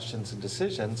discussions and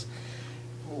decisions.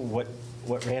 What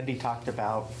Randy talked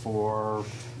about for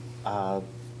RU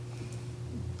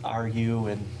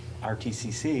and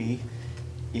RTCC,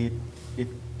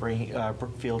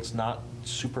 Brookfield's not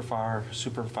super far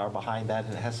behind that,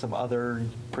 and it has some other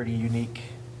pretty unique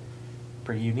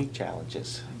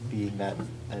challenges, being that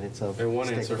it's a and one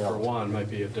answer stick-built. for one might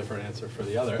be a different answer for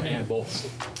the other, and both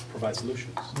provide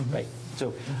solutions. Mm-hmm. Right.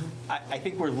 So I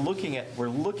think we're looking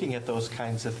at those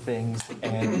kinds of things,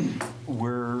 and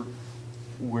you're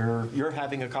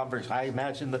having a conversation. I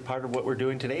imagine that part of what we're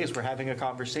doing today is we're having a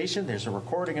conversation. There's a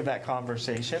recording of that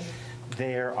conversation.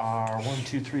 There are 1,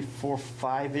 2, 3, 4,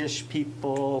 5-ish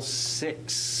people,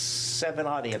 6, 7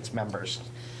 audience members,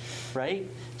 right?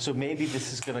 So maybe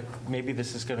this is gonna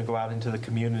go out into the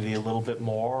community a little bit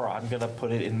more. I'm gonna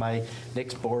put it in my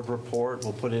next board report.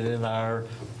 We'll put it in our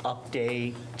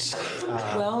update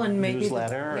and maybe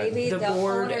newsletter. Maybe the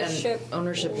board and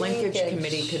ownership linkage linkage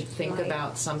committee could think might-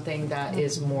 about something that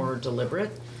is more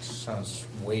deliberate Sounds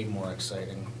way more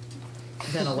exciting.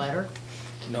 than a letter.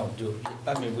 No,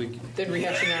 Then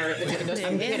rehashing our.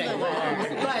 I'm kidding. But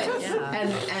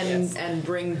and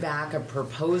bring back a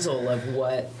proposal of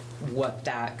what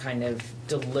that kind of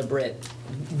deliberate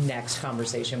next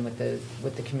conversation with the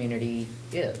community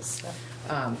is,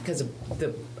 because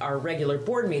our regular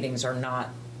board meetings are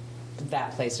not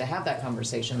that place to have that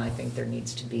conversation. I think there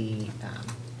needs to be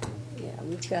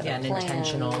we've got an a plan,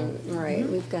 intentional right?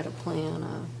 Mm-hmm. We've got a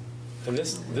plan. And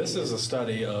this is a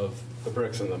study of the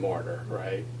bricks and the mortar,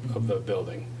 right, of the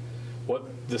building. What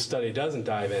the study doesn't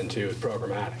dive into is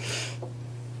programmatic.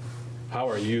 How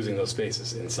are you using those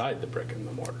spaces inside the brick and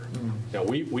the mortar? Mm. Now,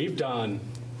 we've done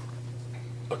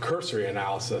a cursory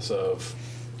analysis of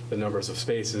the numbers of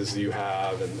spaces you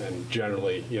have, and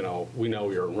generally, we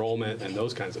know your enrollment and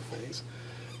those kinds of things.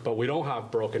 But we don't have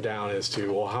broken down as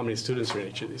to, well, how many students are in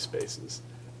each of these spaces?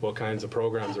 What kinds of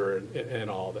programs are in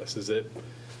all this?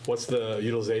 What's the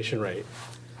utilization rate?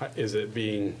 Is it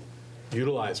being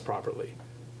utilized properly?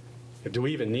 Do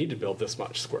we even need to build this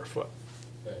much square foot?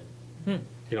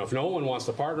 You know, if no one wants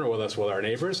to partner with us, with our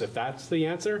neighbors, if that's the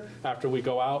answer, after we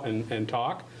go out and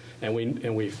talk, and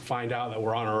we find out that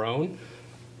we're on our own,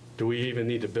 do we even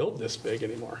need to build this big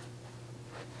anymore?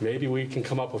 Maybe we can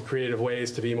come up with creative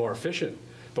ways to be more efficient,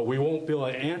 but we won't be able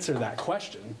to answer that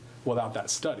question without that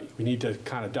study. We need to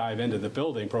kind of dive into the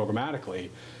building programmatically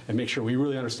and make sure we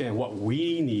really understand what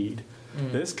we need,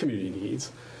 this community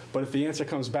needs. But if the answer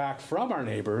comes back from our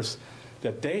neighbors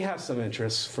that they have some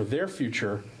interests for their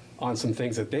future on some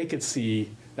things that they could see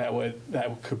that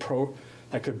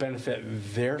could benefit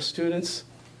their students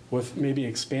with maybe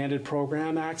expanded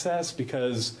program access,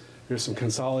 because there's some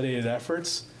consolidated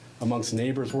efforts amongst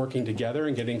neighbors working together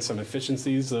and getting some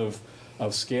efficiencies of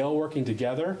scale working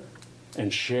together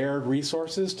and shared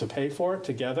resources to pay for it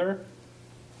together,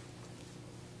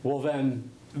 well, then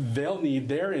they'll need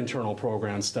their internal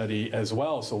program study as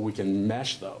well, so we can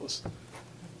mesh those.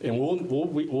 And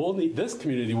we'll need, this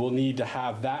community will need to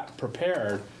have that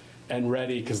prepared and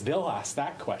ready, because they'll ask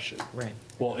that question. Right.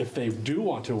 Well, if they do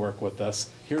want to work with us,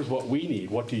 here's what we need.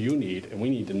 What do you need? And we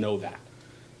need to know that.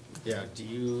 Yeah, do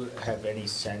you have any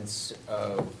sense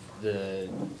of the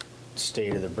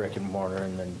state of the brick and mortar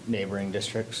in the neighboring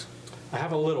districts? I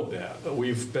have a little bit.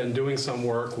 We've been doing some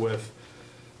work with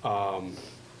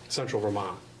Central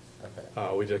Vermont.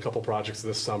 Okay. We did a couple projects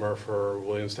this summer for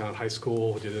Williamstown High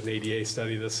School. We did an ADA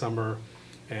study this summer,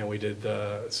 and we did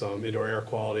some indoor air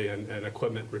quality and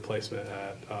equipment replacement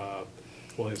at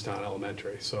Williamstown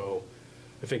Elementary. So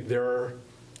I think they're,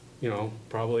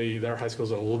 probably their high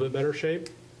school's in a little bit better shape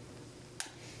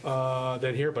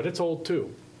than here, but it's old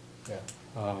too. Yeah.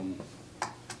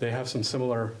 They have some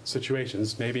similar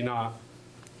situations, maybe not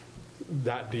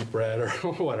that deep red or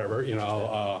whatever,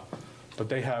 but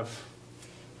they have,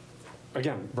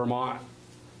 again, Vermont,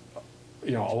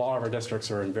 a lot of our districts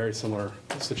are in very similar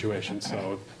situations,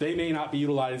 so they may not be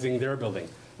utilizing their building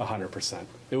 100%.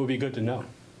 It would be good to know.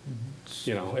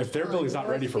 If their building's not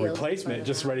ready for replacement,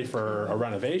 just ready for a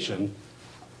renovation,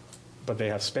 but they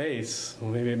have space,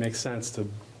 well, maybe it makes sense to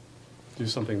do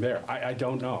something there. I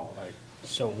don't know.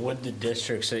 So would the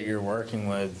districts that you're working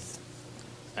with,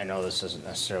 I know this isn't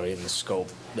necessarily in the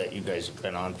scope that you guys have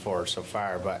been on for so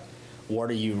far, but what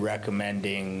are you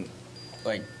recommending,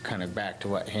 like kind of back to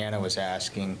what Hannah was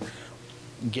asking,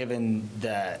 given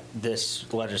that this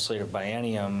legislative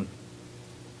biennium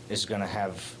is going to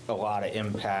have a lot of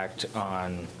impact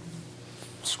on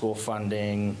school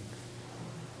funding,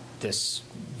 this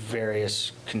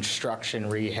various construction,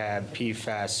 rehab,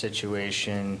 PFAS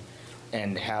situation,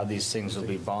 and how these things will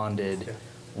be bonded,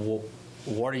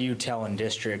 what are you telling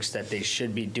districts that they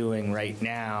should be doing right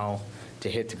now to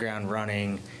hit the ground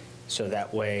running, so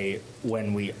that way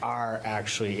when we are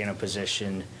actually in a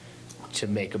position to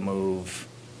make a move,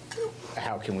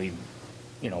 how can we,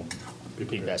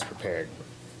 be best prepared?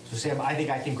 So Sam, I think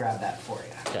I can grab that for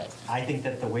you. Okay. I think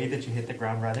that the way that you hit the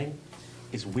ground running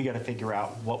is we got to figure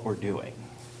out what we're doing.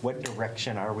 What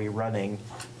direction are we running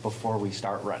before we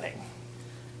start running,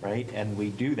 right? And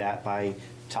we do that by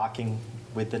talking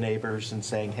with the neighbors and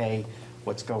saying, hey,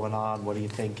 what's going on? What are you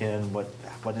thinking? What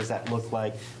does that look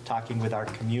like? Talking with our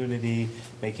community,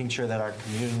 making sure that our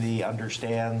community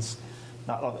understands.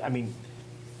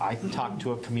 I talked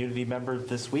to a community member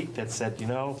this week that said,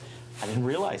 I didn't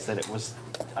realize that it was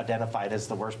identified as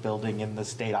the worst building in the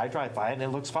state. I drive by it and it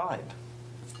looks fine,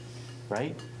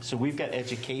 right? So we've got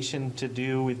education to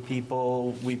do with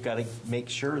people. We've got to make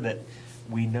sure that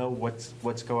we know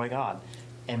what's going on.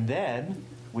 And then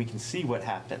we can see what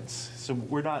happens. So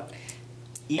we're not,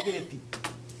 even if,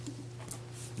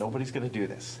 nobody's going to do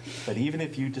this, but even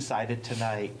if you decided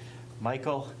tonight,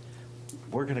 Michael,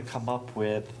 we're going to come up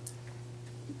with,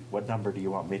 what number do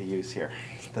you want me to use here?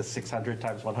 The 600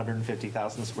 times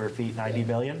 150,000 square feet, 90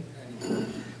 million?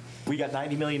 We got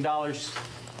 $90 million,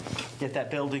 get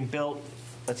that building built,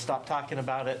 let's stop talking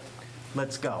about it,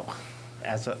 let's go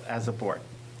as a board,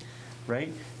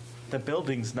 right? The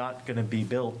building's not going to be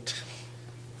built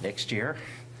next year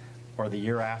or the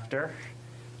year after.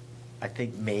 I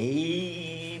think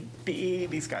maybe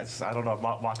these guys, I don't know, I'm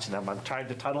not watching them. I'm trying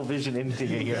to tunnel vision into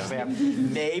you here,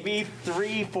 Sam. Maybe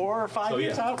 3, 4, or 5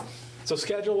 years out. So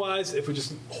schedule-wise, if we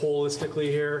just holistically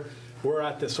here, we're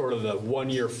at this sort of the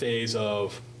 1-year phase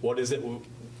of what is it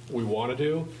we want to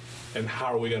do and how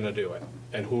are we going to do it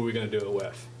and who are we going to do it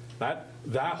with.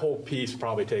 That whole piece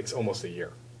probably takes almost a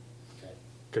year.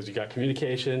 Because you got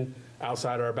communication,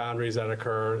 outside our boundaries that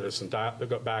occur. There's some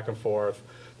back and forth.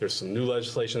 There's some new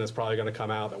legislation that's probably going to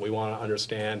come out that we want to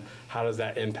understand. How does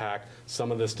that impact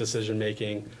some of this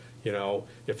decision-making? You know,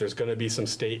 if there's going to be some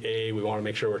state aid, we want to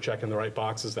make sure we're checking the right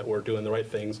boxes, that we're doing the right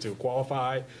things to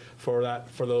qualify for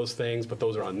those things. But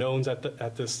those are unknowns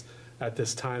at this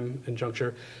time and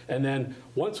juncture. And then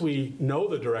once we know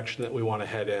the direction that we want to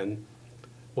head in,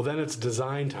 well, then it's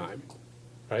design time,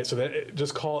 right? So that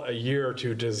just call it a year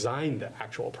to design the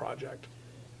actual project.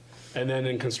 And then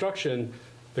in construction,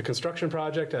 the construction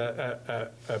project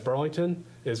at Burlington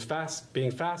is being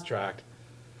fast-tracked,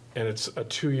 and it's a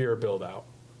 2-year build-out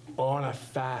on a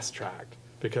fast track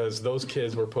because those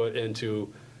kids were put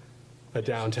into a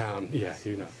downtown. Yeah,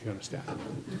 you understand,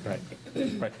 right?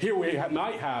 Right. Here we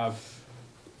might have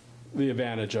the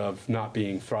advantage of not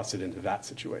being thrusted into that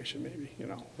situation. Maybe we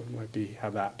might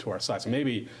have that to our side. So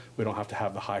maybe we don't have to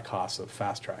have the high costs of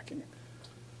fast tracking.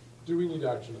 Do we need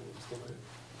action items tonight?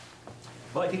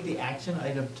 Well, I think the action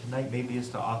item tonight maybe is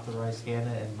to authorize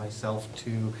Hannah and myself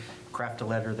to craft a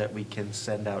letter that we can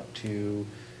send out to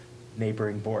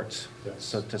neighboring boards,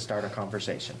 so to start a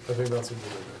conversation. I think that's a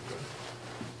good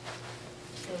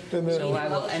idea. So I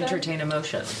will entertain a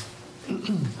motion.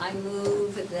 I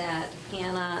move that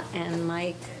Hannah and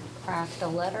Mike craft a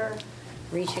letter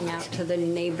reaching out to the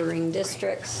neighboring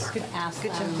districts to ask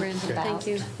them about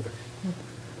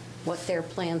what their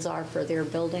plans are for their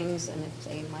buildings and if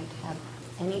they might have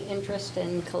any interest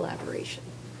in collaboration.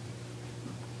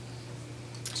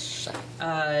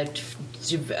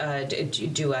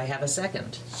 Do I have a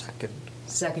second? Second.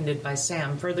 Seconded by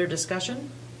Sam. Further discussion?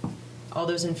 All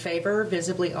those in favor,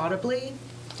 visibly, audibly?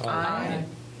 Aye.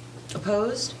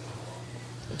 Opposed?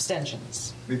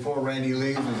 Abstentions? Before Randy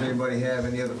leaves, does anybody have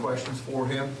any other questions for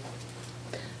him?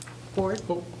 Board?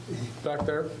 Oh, back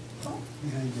there.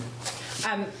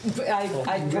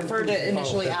 I prefer to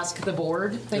initially ask the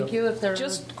board. Thank you. If they're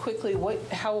Just quickly,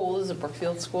 how old is the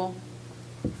Brookfield School?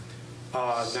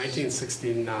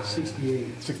 1969.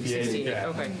 68. 68. Yeah.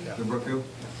 Okay. The Brookfield?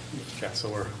 Yeah, so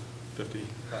we're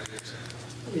 55 years.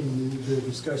 In the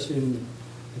discussion,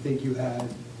 I think you had,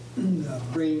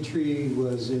 Braintree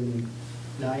was in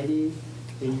 90,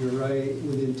 and you're right,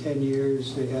 within 10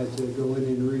 years, they had to go in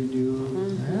and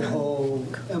redo the whole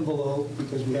envelope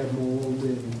because we had mold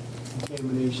and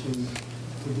contamination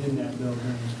within that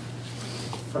building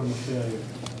from a failure.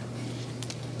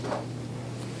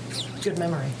 good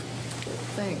memory.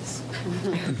 Thanks.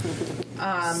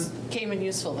 Came in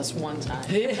useful this one time.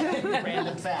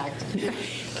 Random fact.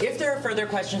 If there are further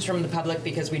questions from the public,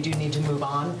 because we do need to move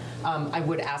on, I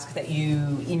would ask that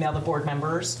you email the board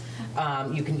members.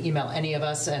 You can email any of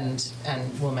us, and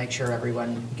we'll make sure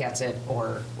everyone gets it,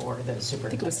 or the superintendent. I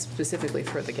think it was specifically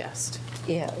for the guest.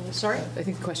 Yeah. Sorry? I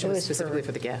think the question was specifically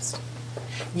for the guest.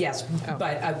 Yes,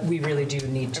 but we really do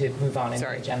need to move on in the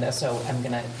agenda, so I'm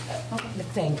going to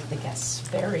thank the guests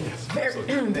very, very,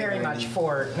 very much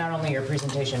for not only your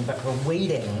presentation, but for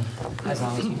waiting as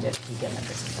long as you did to begin the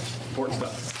presentation. Important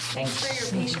stuff. Thanks. For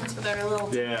your patience with our little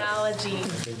technology.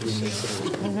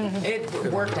 It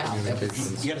worked out.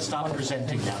 You got to stop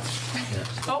presenting now.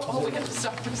 Oh, we have to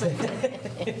stop presenting.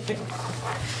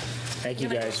 Thank you,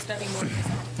 guys. Study more.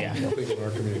 I think in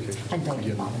our communication. And thank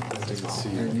you.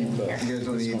 You guys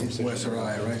don't need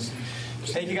SRI, right?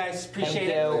 Thank you, guys. Appreciate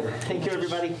it. Thank you,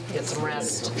 everybody. Get some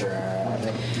rest.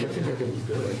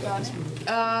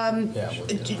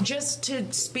 Just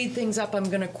to speed things up, I'm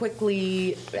going to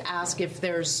quickly ask if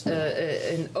there's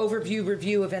an overview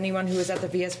review of anyone who was at the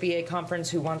VSBA conference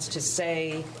who wants to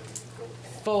say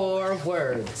 4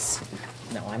 words.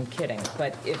 No, I'm kidding.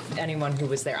 But if anyone who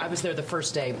was there, I was there the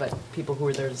first day, but people who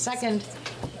were there the second.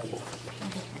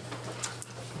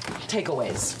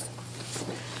 Takeaways.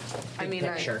 I mean,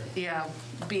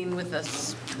 being with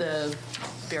the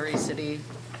Barry City,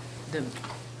 the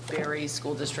Barry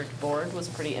School District Board was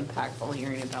pretty impactful,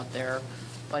 hearing about their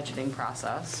budgeting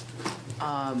process.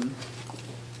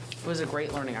 It was a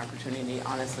great learning opportunity,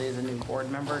 honestly, as a new board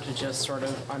member, to just sort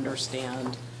of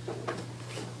understand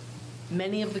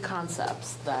many of the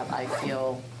concepts that I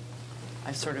feel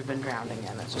I've sort of been drowning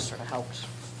in. It just sort of helped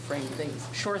frame things,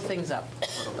 shore things up a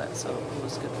little bit, so it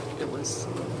was good. It was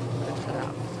good for that.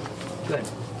 Good.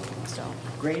 So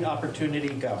great opportunity,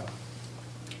 go.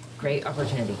 Great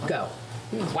opportunity, go.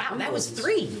 Wow, that was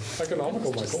 3.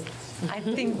 Economical, Michael. I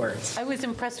think words. I was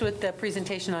impressed with the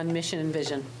presentation on mission and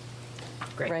vision.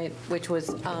 Great. Right, which was,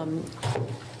 I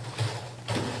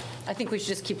think we should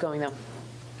just keep going, though.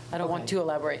 I don't want to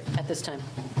elaborate at this time.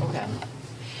 Okay.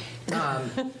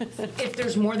 If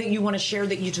there's more that you want to share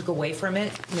that you took away from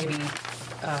it, maybe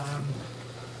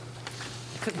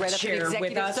Write up an share with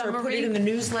executive us or put summary? it in the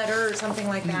newsletter or something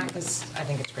like that, because I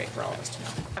think it's great for all of us to know.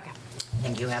 Okay.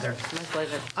 Thank you, Heather. My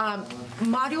pleasure.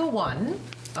 Module 1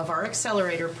 of our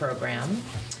accelerator program,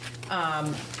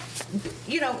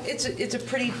 it's a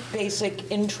pretty basic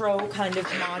intro kind of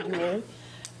module.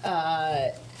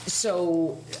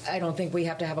 So I don't think we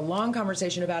have to have a long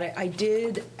conversation about it. I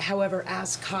did, however,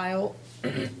 ask Kyle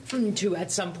to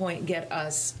at some point get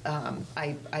us,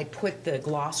 I put the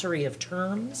glossary of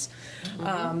terms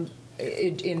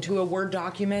into a Word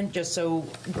document, just so,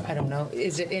 I don't know,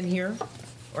 is it in here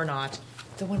or not?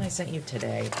 The one I sent you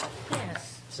today. Yes.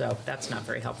 So that's not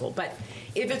very helpful. But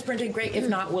if it's printed, great. If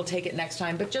not, we'll take it next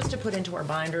time. But just to put into our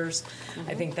binders,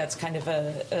 I think that's kind of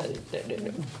a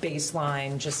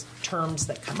baseline, just terms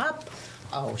that come up.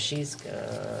 Oh, she's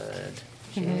good.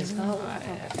 She's good.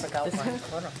 I forgot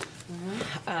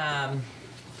one.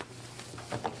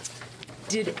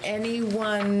 Did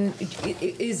anyone,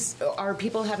 are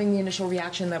people having the initial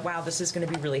reaction that, wow, this is going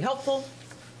to be really helpful?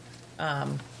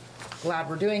 Glad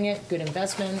we're doing it. Good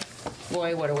investment.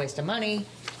 Boy, what a waste of money.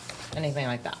 Anything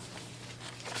like that?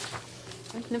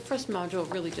 And the first module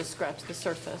really just scratched the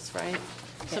surface, right?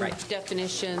 Some Right.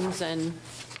 definitions, and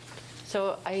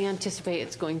so I anticipate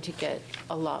it's going to get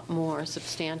a lot more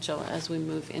substantial as we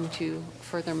move into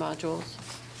further modules.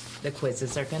 The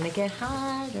quizzes are going to get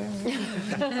harder.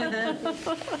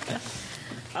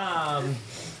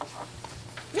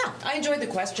 Yeah, I enjoyed the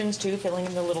questions too, filling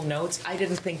in the little notes. I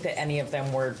didn't think that any of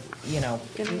them were,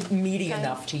 meaty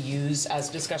enough to use as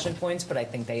discussion points, but I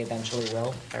think they eventually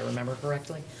will, if I remember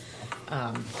correctly.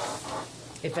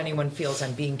 If anyone feels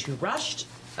I'm being too rushed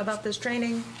about this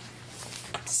training,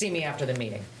 see me after the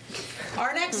meeting.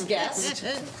 Our next guest,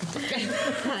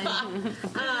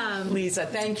 Lisa,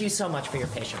 thank you so much for your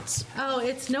patience. Oh,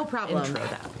 it's no problem. Intro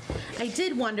that. I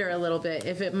did wonder a little bit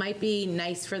if it might be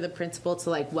nice for the principal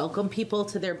to welcome people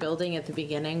to their building at the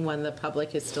beginning when the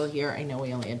public is still here. I know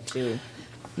we only had 2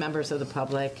 members of the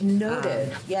public.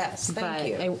 Noted. Yes,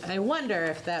 thank you. I wonder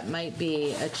if that might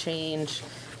be a change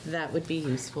that would be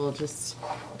useful, just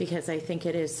because I think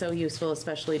it is so useful,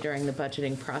 especially during the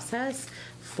budgeting process,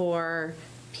 for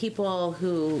people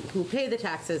who pay the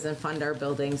taxes and fund our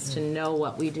buildings to know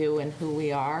what we do and who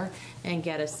we are and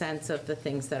get a sense of the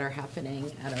things that are happening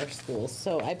at our schools.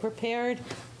 So I prepared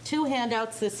 2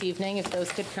 handouts this evening. If those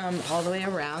could come all the way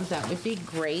around, that would be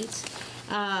great.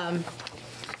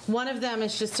 One of them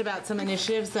is just about some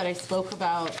initiatives that I spoke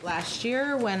about last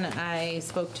year when I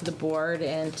spoke to the board,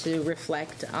 and to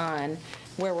reflect on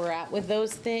where we're at with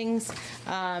those things.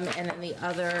 And then the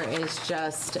other is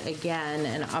just, again,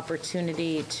 an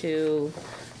opportunity to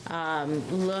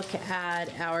look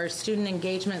at our student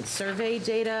engagement survey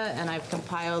data, and I've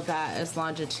compiled that as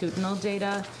longitudinal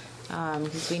data,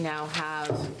 because we now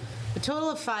have a total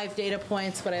of 5 data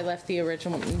points, but I left the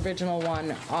original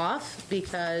one off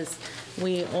because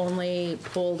we only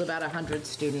pulled about 100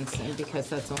 students, and because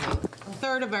that's only a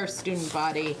third of our student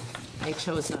body, I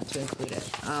chose not to include it.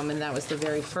 And that was the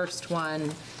very first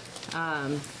one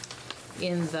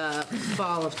in the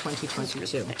fall of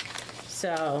 2022.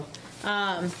 So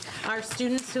our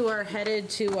students who are headed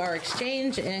to our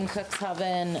exchange in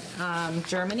Cuxhaven,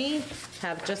 Germany,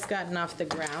 have just gotten off the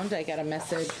ground. I got a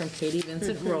message from Katie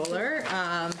Vincent Roller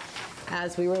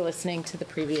as we were listening to the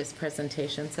previous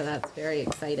presentation, so that's very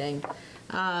exciting.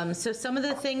 So some of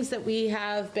the things that we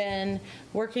have been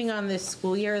working on this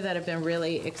school year that have been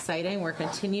really exciting, we're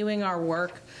continuing our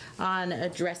work on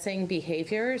addressing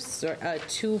behaviors, a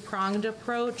 2-pronged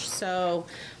approach. So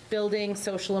building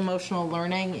social emotional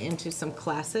learning into some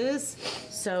classes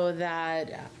so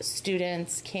that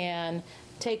students can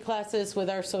take classes with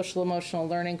our social emotional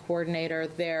learning coordinator.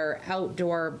 They're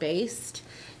outdoor based,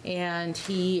 and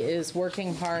he is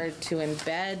working hard to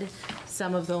embed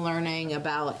some of the learning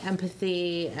about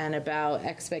empathy and about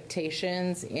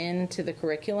expectations into the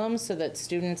curriculum so that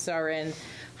students are in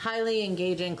highly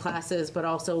engaging classes, but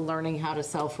also learning how to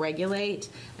self-regulate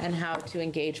and how to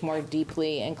engage more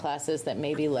deeply in classes that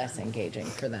may be less engaging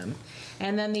for them.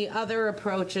 And then the other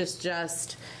approach is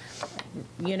just,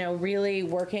 really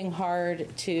working hard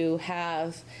to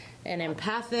have an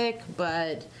empathic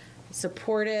but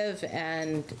supportive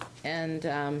and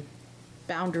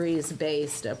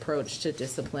boundaries-based approach to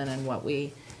discipline and what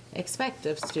we expect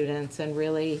of students, and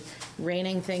really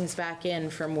reining things back in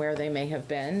from where they may have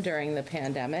been during the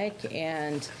pandemic,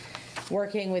 and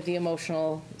working with the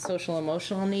social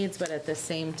emotional needs, but at the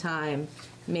same time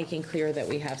making clear that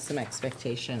we have some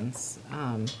expectations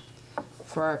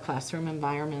for our classroom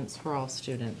environments for all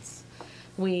students.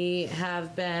 We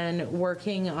have been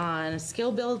working on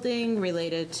skill building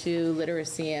related to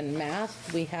literacy and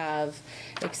math. We have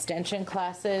extension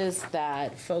classes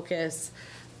that focus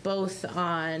both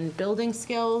on building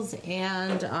skills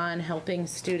and on helping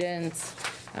students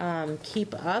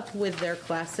keep up with their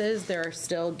classes. There are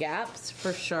still gaps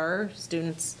for sure.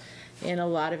 Students in a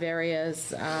lot of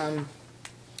areas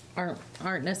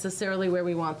aren't necessarily where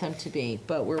we want them to be,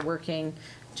 but we're working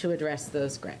to address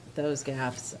those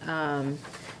gaps.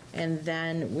 And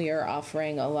then we are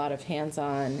offering a lot of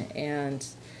hands-on and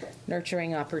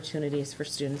nurturing opportunities for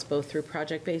students, both through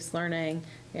project-based learning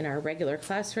in our regular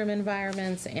classroom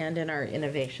environments and in our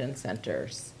innovation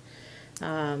centers.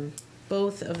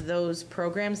 Both of those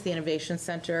programs, the Innovation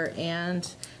Center and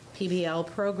PBL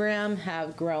program,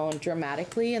 have grown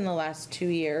dramatically in the last 2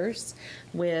 years,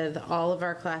 with all of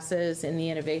our classes in the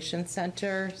Innovation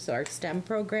Center, so our STEM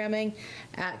programming,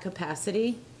 at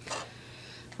capacity.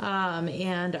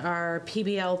 And our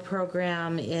PBL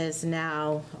program is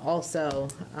now also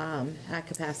at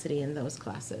capacity in those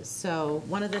classes. So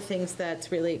one of the things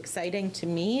that's really exciting to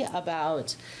me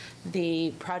about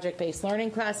the project-based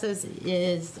learning classes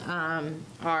is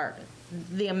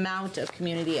the amount of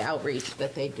community outreach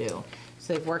that they do.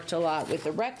 So they've worked a lot with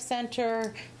the rec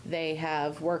center. They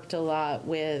have worked a lot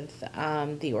with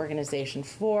the Organization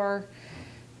for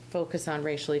Focus on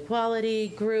Racial Equality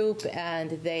group,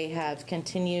 and they have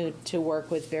continued to work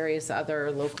with various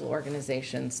other local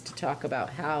organizations to talk about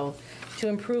how to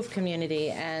improve community.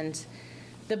 And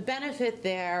the benefit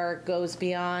there goes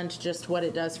beyond just what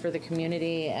it does for the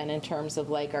community, and in terms of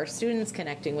like our students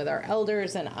connecting with our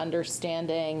elders and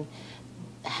understanding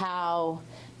how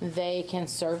they can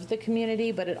serve the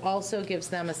community, but it also gives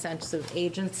them a sense of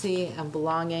agency and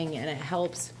belonging, and it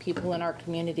helps people in our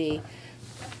community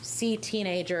see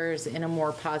teenagers in a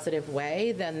more positive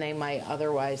way than they might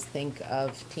otherwise think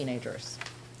of teenagers.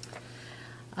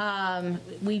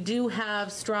 We do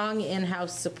have strong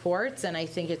in-house supports, and I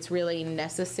think it's really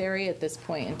necessary at this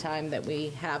point in time that we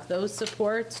have those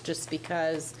supports just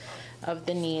because of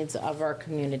the needs of our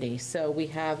community. So we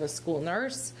have a school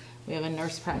nurse, we have a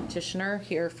nurse practitioner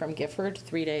here from Gifford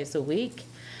 3 days a week.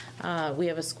 We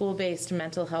have a school-based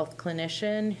mental health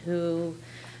clinician who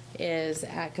is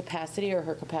at capacity, or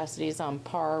her capacity is on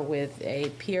par with a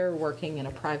peer working in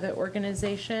a private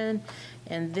organization.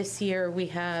 And this year we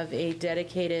have a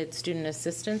dedicated student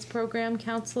assistance program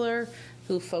counselor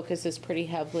who focuses pretty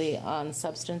heavily on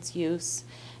substance use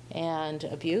and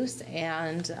abuse.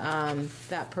 And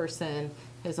that person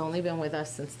has only been with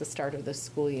us since the start of the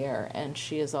school year, and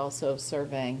she is also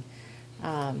serving,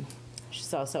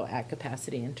 she's also at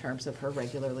capacity in terms of her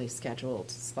regularly scheduled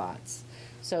slots.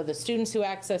 So the students who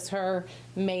access her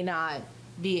may not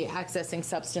be accessing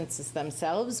substances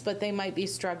themselves, but they might be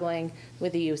struggling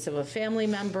with the use of a family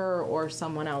member or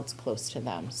someone else close to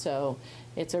them. So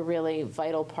it's a really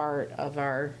vital part of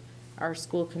our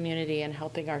school community and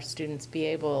helping our students be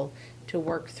able to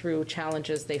work through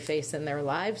challenges they face in their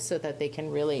lives so that they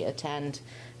can really attend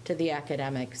to the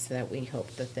academics that we hope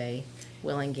that they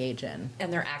will engage in.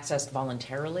 And they're accessed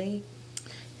voluntarily?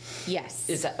 Yes.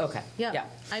 Is that, okay. Yeah.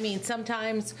 I mean,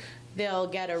 sometimes they'll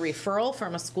get a referral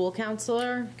from a school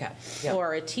counselor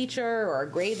or a teacher or a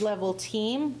grade level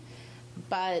team,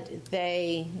 but if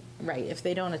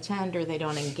they don't attend or they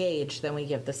don't engage, then we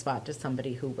give the spot to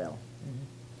somebody who will.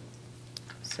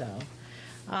 So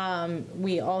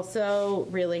we also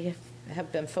really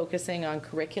have been focusing on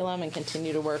curriculum and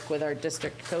continue to work with our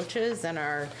district coaches and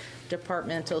our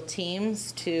departmental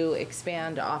teams to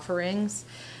expand offerings.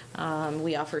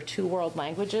 We offer 2 world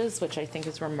languages, which I think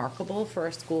is remarkable for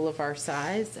a school of our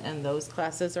size, and those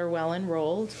classes are well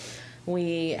enrolled.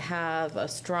 We have a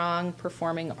strong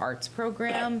performing arts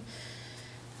program.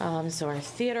 So our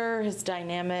theater is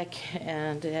dynamic,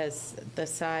 and the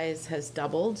size has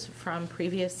doubled from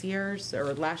previous years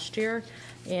or last year.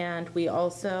 And we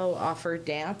also offer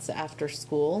dance after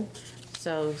school.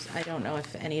 So I don't know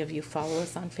if any of you follow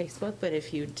us on Facebook, but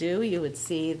if you do, you would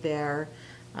see they've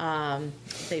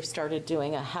started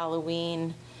doing a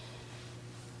Halloween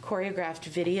choreographed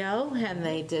video, and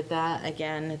they did that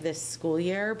again this school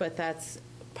year, but that's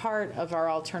part of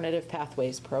our alternative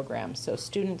pathways program. So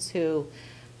students who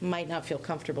might not feel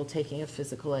comfortable taking a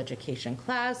physical education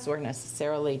class or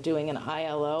necessarily doing an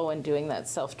ILO and doing that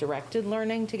self-directed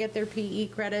learning to get their PE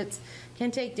credits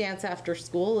can take dance after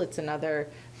school. It's another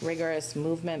rigorous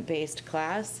movement-based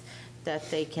class that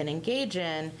they can engage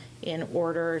in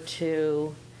order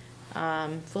to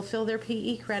fulfill their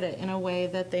PE credit in a way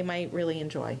that they might really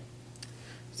enjoy.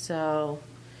 So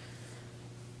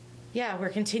Yeah, we're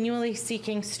continually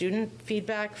seeking student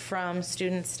feedback from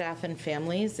students, staff, and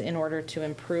families in order to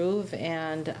improve.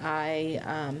 And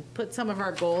I put some of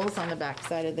our goals on the back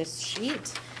side of this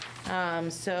sheet.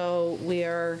 So we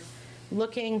are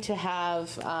looking to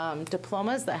have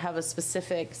diplomas that have a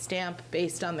specific stamp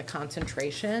based on the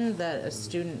concentration that a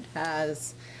student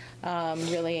has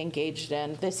really engaged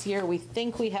in. This year, we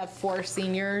think we have 4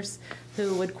 seniors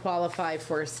who would qualify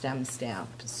for a STEM stamp.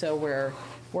 So we're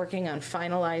working on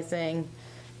finalizing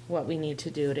what we need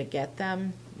to do to get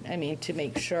them. I mean, to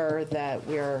make sure that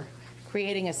we're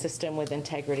creating a system with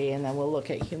integrity, and then we'll look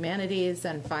at humanities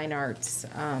and fine arts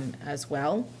as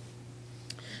well.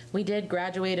 We did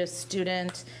graduate a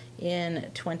student in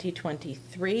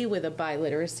 2023 with a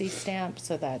biliteracy stamp,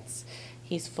 so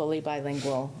he's fully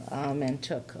bilingual and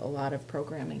took a lot of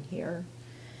programming here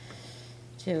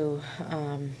to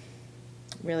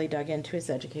really dug into his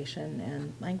education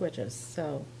and languages.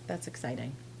 So that's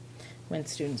exciting when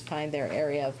students find their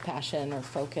area of passion or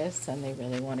focus and they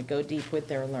really want to go deep with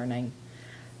their learning.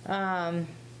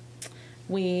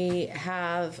 We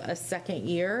have a second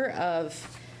year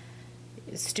of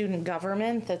student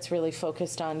government that's really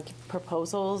focused on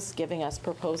proposals, giving us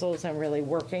proposals, and really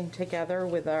working together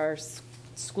with our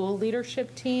school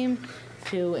leadership team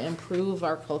to improve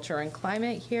our culture and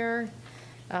climate here.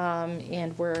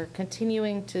 And we're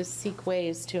continuing to seek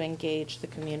ways to engage the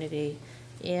community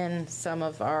in some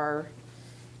of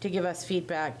to give us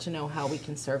feedback to know how we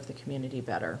can serve the community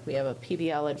better. We have a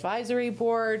PBL advisory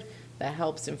board that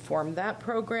helps inform that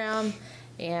program.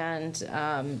 And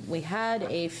we had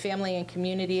a family and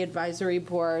community advisory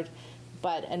board,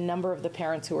 but a number of the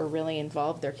parents who were really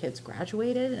involved, their kids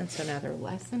graduated, and so now they're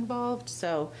less involved.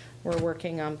 So we're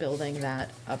working on building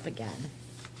that up again.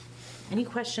 Any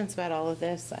questions about all of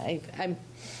this? I'm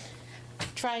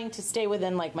trying to stay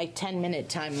within like my 10-minute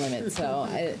time limit, so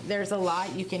there's a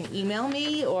lot. You can email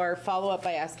me or follow up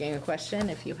by asking a question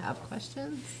if you have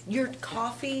questions. Your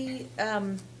coffee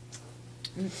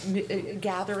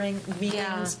gathering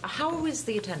meetings, how was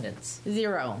the attendance?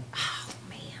 0. Oh,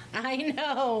 man. I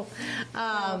know.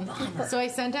 So I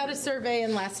sent out a survey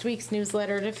in last week's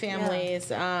newsletter to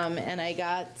families, and I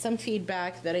got some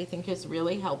feedback that I think is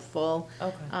really helpful.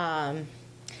 Okay.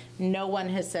 No one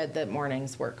has said that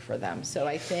mornings work for them. So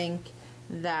I think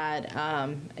that,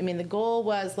 the goal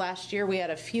was last year we had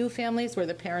a few families where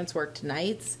the parents worked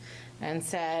nights and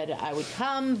said, I would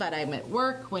come, but I'm at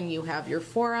work when you have your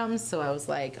forums. So I was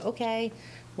like, okay,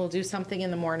 we'll do something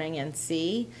in the morning and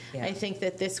see. Yeah. I think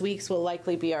that this week's will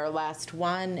likely be our last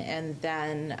one. And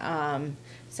then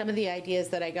some of the ideas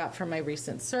that I got from my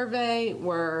recent survey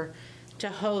were to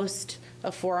host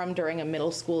a forum during a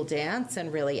middle school dance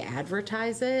and really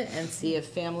advertise it and see if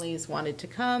families wanted to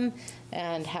come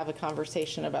and have a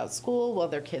conversation about school while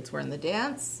their kids were in the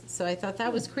dance. So I thought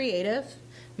that was creative.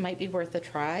 Might be worth a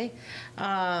try.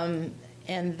 And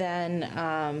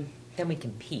then we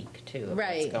can peek too.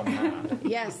 Right. What's going on.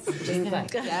 Yes.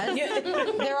 Yes.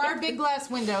 There are big glass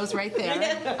windows right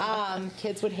there.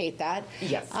 Kids would hate that.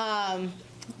 Yes.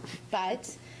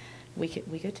 But we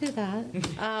could do that.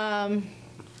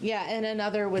 Yeah, and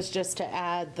another was just to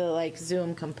add the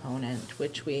Zoom component,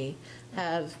 which we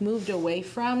have moved away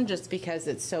from just because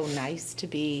it's so nice to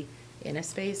be in a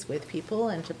space with people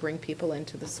and to bring people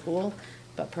into the school.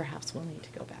 But perhaps we'll need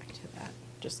to go back to that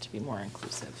just to be more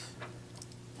inclusive.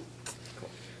 Cool.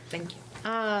 Thank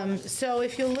you. So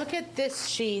if you look at this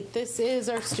sheet, this is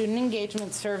our student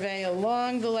engagement survey.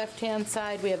 Along the left-hand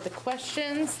side, we have the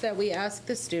questions that we ask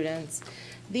the students.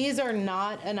 These are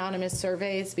not anonymous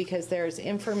surveys because there's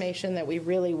information that we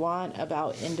really want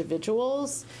about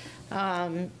individuals.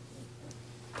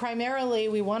 Primarily,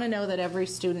 we want to know that every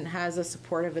student has a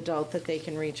supportive adult that they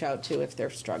can reach out to if they're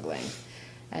struggling.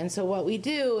 And so what we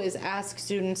do is ask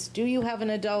students, do you have an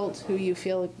adult who you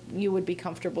feel you would be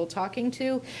comfortable talking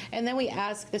to? And then we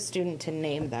ask the student to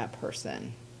name that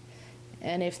person.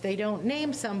 And if they don't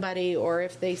name somebody, or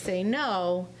if they say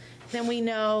no, then we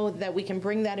know that we can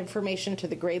bring that information to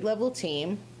the grade level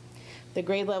team. The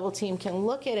grade level team can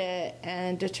look at it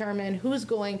and determine who's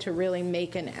going to really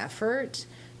make an effort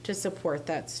to support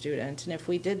that student. And if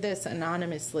we did this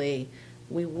anonymously,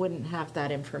 we wouldn't have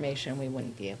that information. We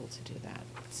wouldn't be able to do that.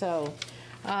 So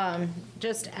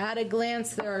just at a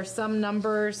glance, there are some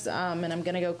numbers, and I'm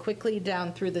going to go quickly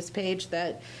down through this page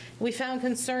that we found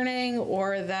concerning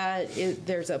or that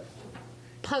there's a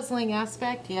puzzling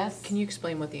aspect. Yes? Can you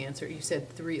explain what the answer, you said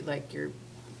 3, can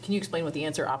you explain what the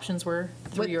answer options were?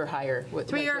 3 or higher?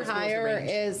 3 or higher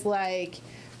is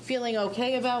feeling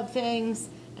okay about things,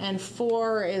 and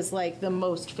 4 is the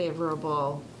most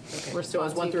favorable response. So it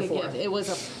was 1 through 4. It was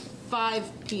a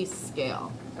 5-piece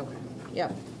scale. Okay.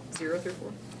 Yep. 0 through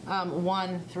 4?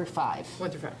 1 through 5. 1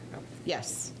 through 5, oh.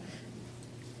 Yes.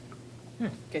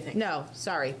 Okay, thanks. No,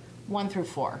 sorry, 1 through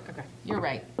 4. Okay. You're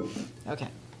right. Okay.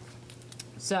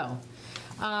 So,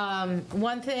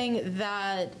 one thing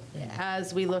that,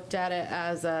 as we looked at it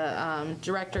as a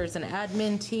directors and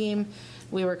admin team,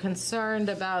 we were concerned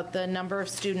about the number of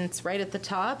students right at the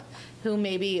top who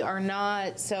maybe are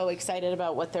not so excited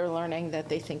about what they're learning that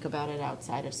they think about it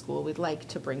outside of school. We'd like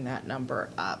to bring that number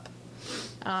up.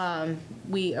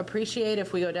 We appreciate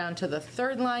if we go down to the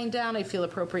third line down, I feel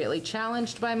appropriately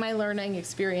challenged by my learning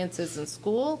experiences in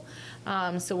school.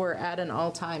 So we're at an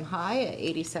all-time high at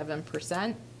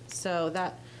 87%. So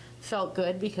that felt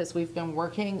good because we've been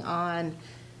working on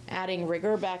adding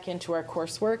rigor back into our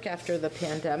coursework after the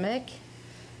pandemic.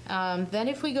 Then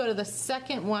if we go to the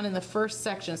second one in the first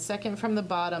section, second from the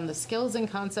bottom, the skills and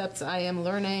concepts I am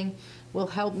learning will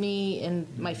help me in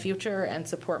my future and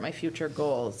support my future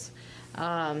goals.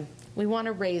 We want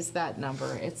to raise that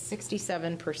number. It's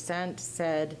 67%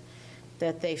 said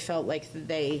that they felt like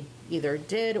they either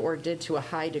did or did to a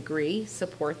high degree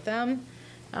support them.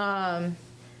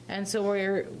 And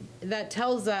so that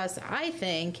tells us, I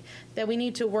think, that we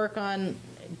need to work on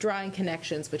drawing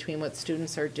connections between what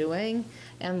students are doing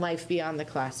and life beyond the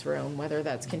classroom, whether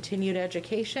that's continued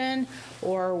education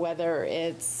or whether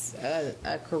it's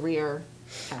a career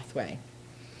pathway.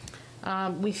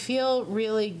 We feel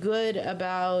really good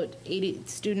about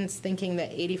students thinking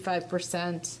that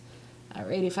 85%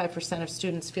 of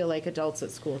students feel like adults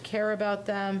at school care about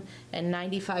them, and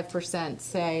 95%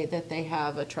 say that they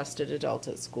have a trusted adult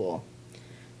at school.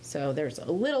 So there's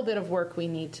a little bit of work we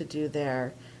need to do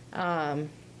there.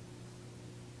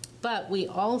 But we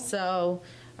also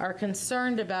are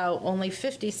concerned about only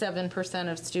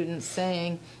 57% of students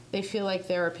saying they feel like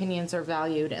their opinions are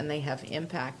valued and they have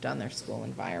impact on their school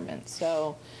environment.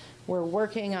 So we're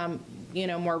working on,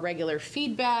 more regular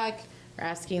feedback. We're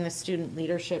asking the student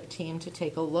leadership team to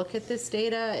take a look at this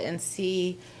data and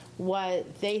see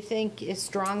what they think is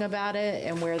strong about it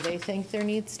and where they think there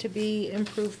needs to be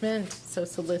improvement. So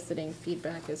soliciting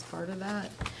feedback is part of that.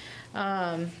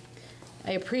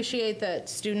 I appreciate that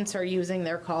students are using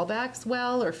their callbacks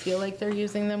well or feel like they're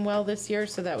using them well this year.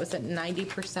 So that was at 90%.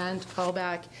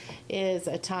 Callback is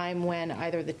a time when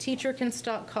either the teacher can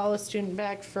call a student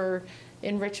back for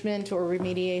enrichment or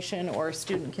remediation, or a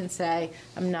student can say,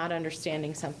 I'm not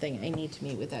understanding something, I need to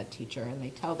meet with that teacher. And they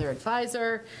tell their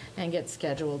advisor and get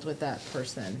scheduled with that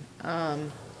person.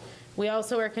 We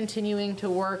also are continuing to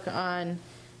work on,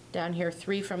 down here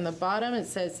 3 from the bottom, it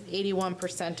says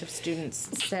 81% of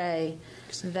students say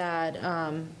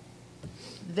that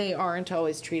they aren't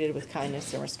always treated with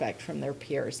kindness and respect from their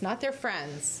peers. Not their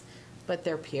friends, but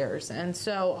their peers. And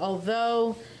so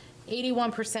although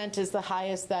 81% is the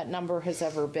highest that number has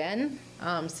ever been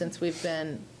since we've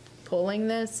been polling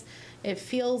this, it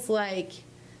feels like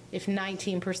if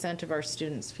 19% of our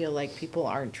students feel like people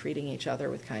aren't treating each other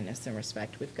with kindness and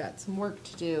respect, we've got some work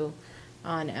to do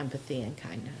on empathy and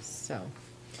kindness. So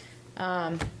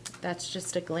that's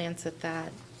just a glance at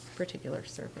that particular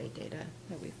survey data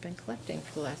that we've been collecting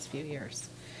for the last few years.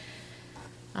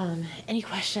 Any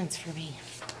questions for me?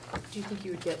 Do you think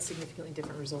you would get significantly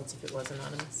different results if it was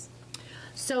anonymous?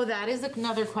 So that is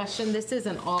another question. This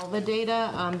isn't all the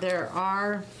data. There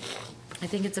are, I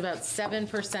think it's about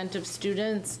 7% of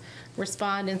students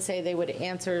respond and say they would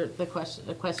answer the questions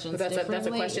differently. That's a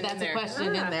question in there. That's a question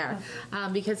in there.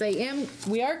 Because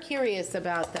we are curious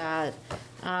about that.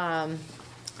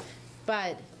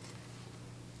 But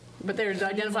they're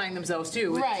identifying themselves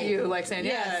too with right. you, like saying,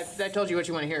 yes. I told you what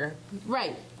you want to hear.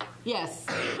 Right. Yes.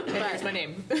 And here's my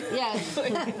name. Yes.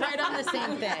 Right on the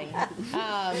same thing.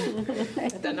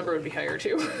 That number would be higher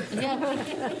too.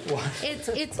 Yeah.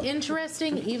 It's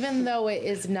interesting, even though it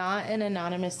is not an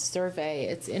anonymous survey,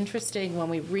 it's interesting when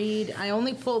we read, I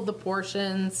only pulled the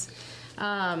portions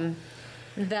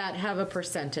that have a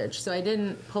percentage. So I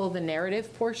didn't pull the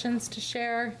narrative portions to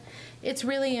share. It's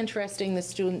really interesting, the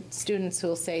students who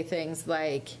will say things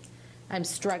like, I'm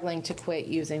struggling to quit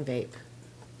using vape.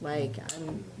 Like,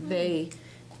 they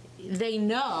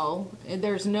know,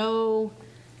 there's no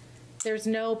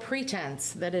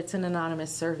pretense that it's an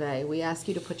anonymous survey. We ask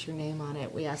you to put your name on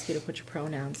it. We ask you to put your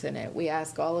pronouns in it. We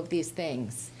ask all of these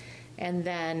things. And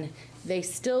then they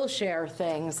still share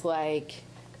things like,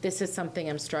 this is something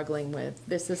I'm struggling with.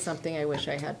 This is something I wish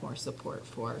I had more support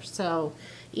for. So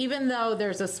even though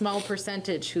there's a small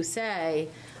percentage who say,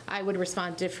 I would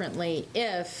respond differently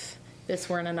if this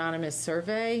were an anonymous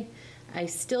survey, I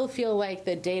still feel like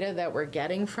the data that we're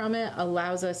getting from it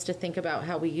allows us to think about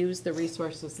how we use the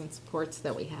resources and supports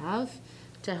that we have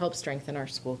to help strengthen our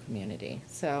school community.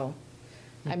 So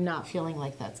I'm not feeling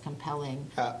like that's compelling.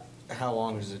 How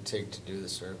long does it take to do the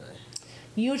survey?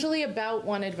 Usually about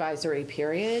one advisory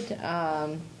period.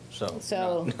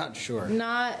 So not sure.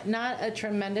 Not a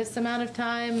tremendous amount of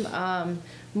time.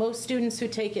 Most students who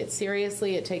take it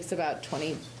seriously, it takes about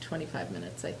 25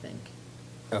 minutes, I think.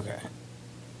 Okay.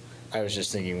 I was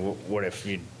just thinking, what if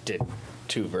you did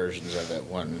 2 versions of it,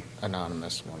 one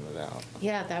anonymous, one without?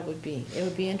 Yeah, it would be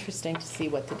interesting to see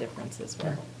what the differences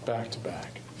were. Back to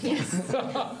back. Yes.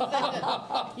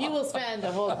 You will spend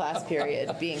a whole class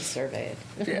period being surveyed.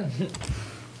 Yeah.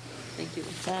 Thank you.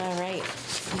 All right.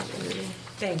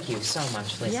 Thank you so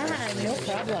much, Lisa. Yeah, no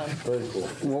problem. Very cool.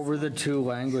 What were the 2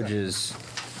 languages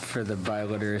for the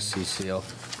biliteracy seal?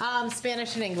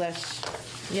 Spanish and English.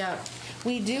 Yeah.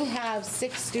 We do have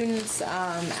 6 students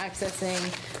accessing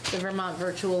the Vermont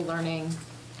Virtual Learning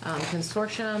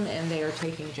Consortium, and they are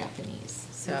taking Japanese.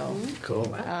 So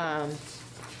cool.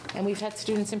 And we've had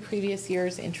students in previous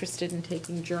years interested in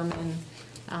taking German.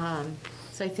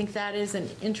 So I think that is an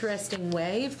interesting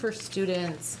way for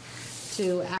students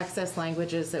to access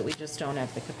languages that we just don't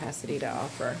have the capacity to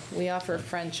offer. We offer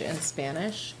French and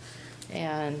Spanish,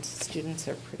 and students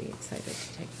are pretty excited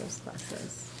to take those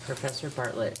classes. Professor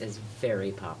Bartlett is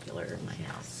very popular in my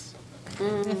house.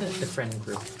 The friend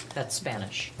group. That's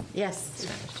Spanish. Yes.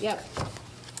 Spanish. Yep.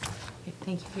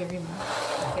 Thank you very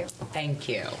much. Thank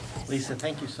you. Lisa,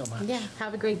 thank you so much. Yeah,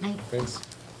 have a great night. Thanks.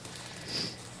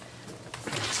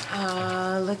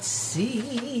 Let's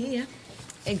see.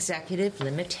 Executive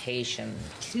limitation,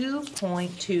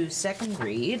 2.2, second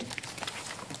read.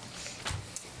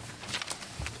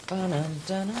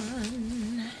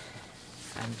 Ba-dun-dun-dun.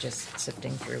 I'm just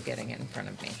sifting through, getting it in front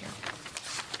of me here.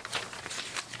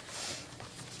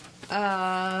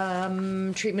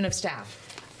 Treatment of staff.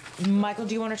 Michael,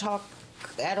 do you want to talk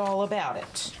at all about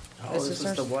it? This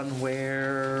is the one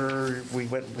where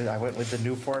I went with the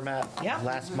new format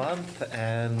last month,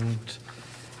 and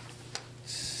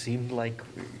seemed like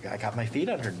I got my feet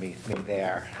under me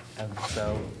there. And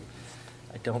so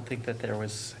I don't think that there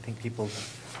was, I think people,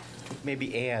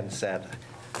 maybe Ann said,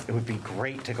 it would be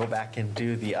great to go back and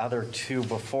do the other 2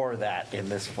 before that in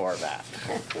this format.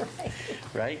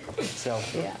 Right? So.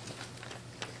 Yeah.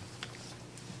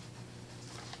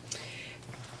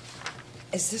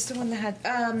 Is this the one that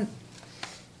had,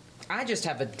 I just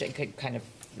have a kind of,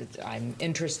 I'm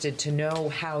interested to know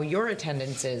how your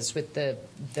attendance is with the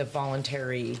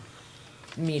voluntary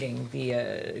meeting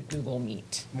via Google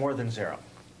Meet. More than 0.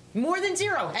 More than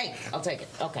 0? Hey, I'll take it.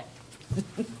 Okay.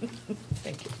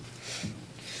 Thank you.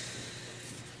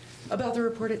 About the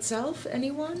report itself,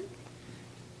 anyone?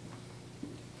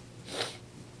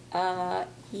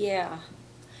 Yeah.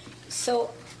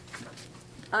 So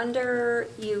under,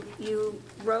 you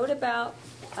wrote about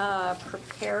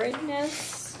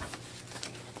preparedness,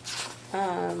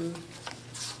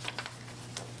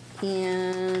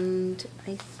 and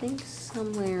I think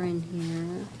somewhere in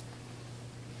here,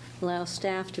 allow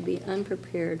staff to be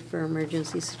unprepared for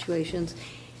emergency situations.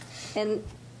 And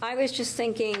I was just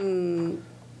thinking,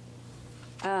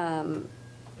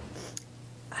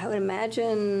 I would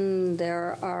imagine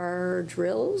there are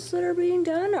drills that are being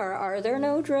done, or are there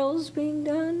no drills being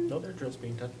done? No, there are drills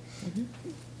being done.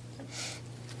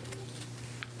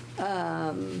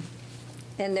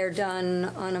 And they're done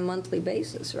on a monthly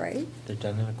basis, right? They're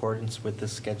done in accordance with the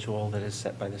schedule that is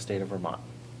set by the state of Vermont.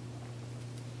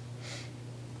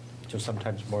 So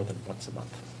sometimes more than once a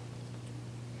month.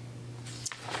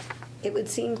 It would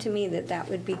seem to me that that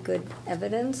would be good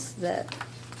evidence that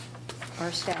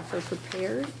our staff are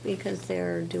prepared because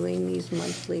they're doing these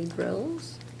monthly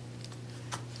drills.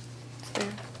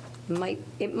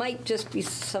 It might just be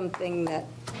something that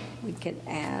we can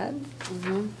add.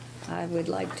 I would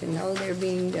like to know they're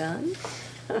being done.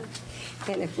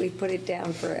 And if we put it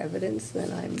down for evidence,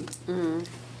 then I'm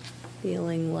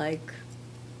feeling like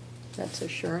that's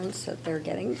assurance that they're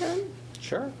getting done.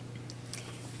 Sure.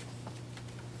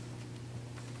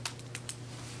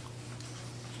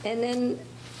 And then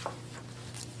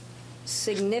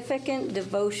significant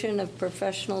devotion of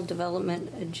professional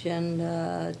development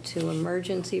agenda to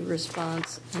emergency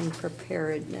response and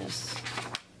preparedness.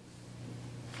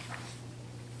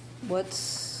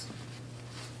 What's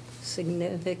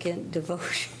significant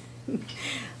devotion?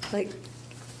 Like,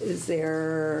 is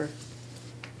there,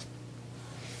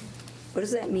 what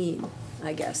does that mean?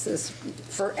 I guess this,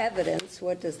 for evidence,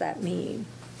 what does that mean?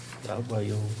 Well,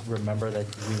 you'll remember that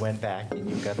we went back and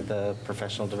you got the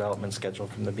professional development schedule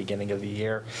from the beginning of the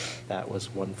year. That was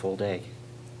 1 full day.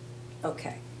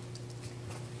 Okay.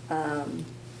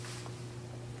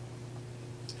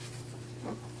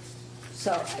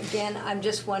 So again, I'm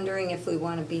just wondering if we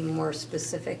want to be more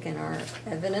specific in our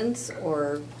evidence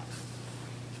or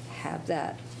have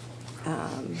that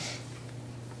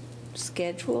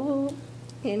schedule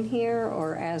in here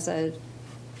or as a,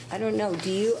 I don't know,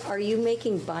 are you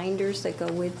making binders that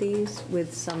go with these,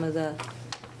 with some of the?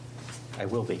 I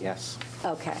will be, yes.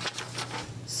 Okay.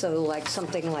 So like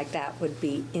something like that would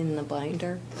be in the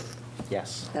binder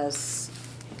Yes. as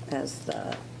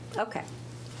the, okay.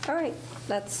 All right,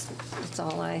 that's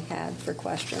all I had for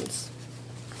questions.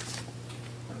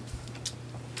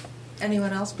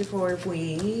 Anyone else before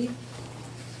we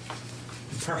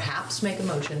perhaps make a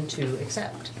motion to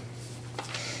accept?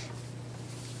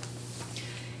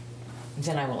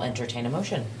 Then I will entertain a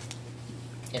motion,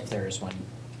 if there is one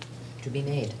to be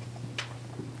made.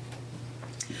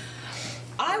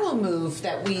 I will move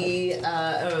that we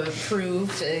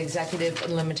approve executive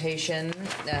limitation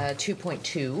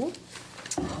 2.2,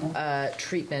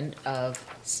 treatment of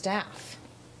staff.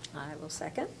 I will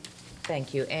second.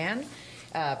 Thank you, Anne.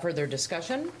 Further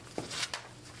discussion?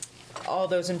 All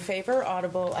those in favor,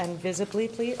 audibly and visibly,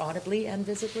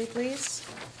 please.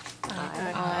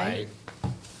 Aye.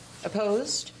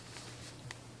 Opposed?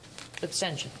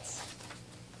 Abstentions?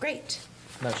 Great.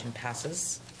 Motion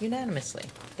passes unanimously.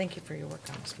 Thank you for your work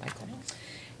on this, Michael.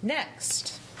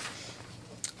 Next,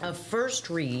 a first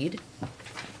read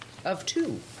of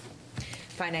 2,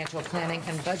 financial planning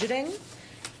and budgeting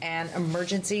and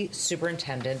emergency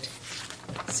superintendent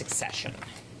succession.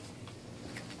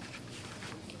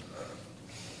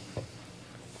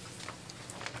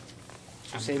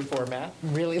 Same format?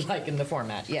 Really liking the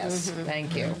format, yes.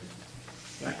 Thank you.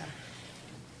 Yeah.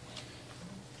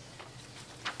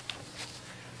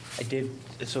 I did,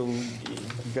 so you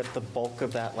got the bulk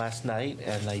of that last night,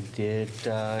 and I did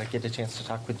get a chance to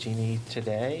talk with Jeannie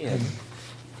today, and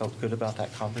felt good about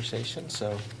that conversation,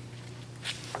 so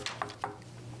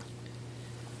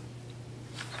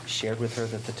shared with her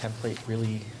that the template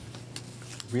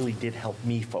really did help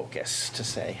me focus to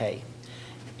say, hey,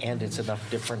 and it's enough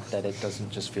different that it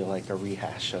doesn't just feel like a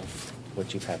rehash of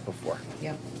what you've had before.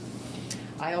 Yep.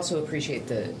 I also appreciate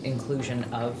the inclusion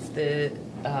of the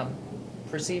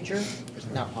procedure,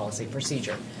 not policy,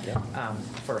 procedure,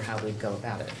 for how we go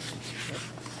about it,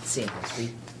 seeing as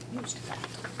we used that.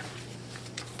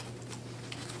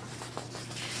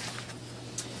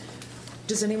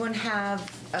 Does anyone have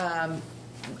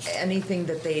anything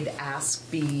that they'd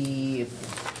ask be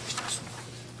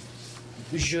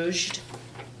judged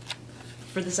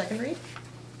for the second read?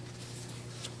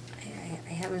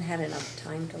 I haven't had enough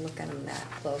time to look at them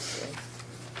that closely,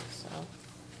 so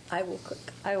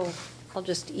I'll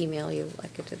just email you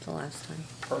like I did the last time.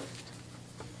 Perfect.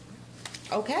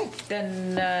 Okay,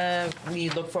 then we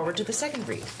look forward to the second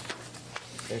read.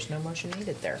 There's no motion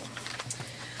needed there.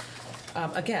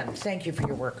 Again, thank you for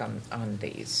your work on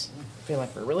these. I feel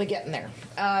like we're really getting there.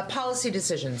 Policy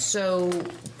decisions. So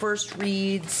first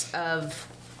reads of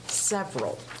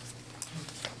several,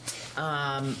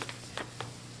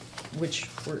 which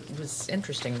was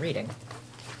interesting reading.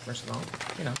 First of all,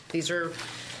 these are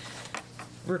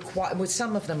required. Well,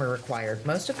 some of them are required.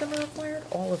 Most of them are required.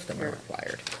 All of them are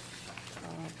required.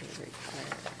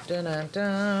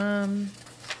 Dun-dun-dun.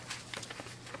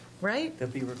 Right?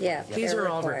 Yeah, These are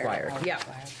all required. Yeah.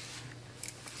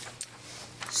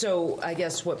 So I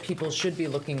guess what people should be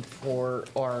looking for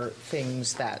are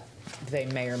things that they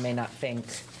may or may not think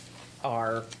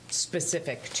are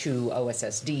specific to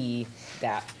OSSD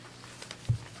that,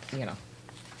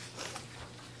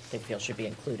 they feel should be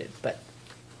included. But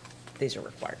these are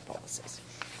required policies.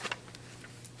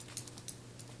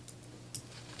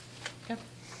 Okay.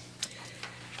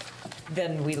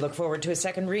 Then we look forward to a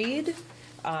second read.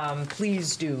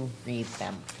 Please do read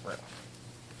them through.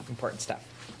 Important stuff.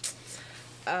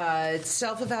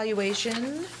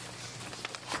 Self-evaluation.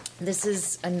 This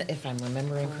is, if I'm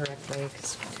remembering correctly,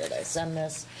 because when did I send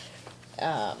this?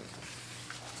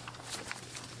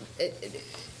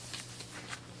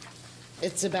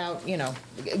 It's about,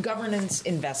 governance,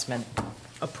 investment,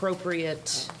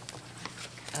 appropriate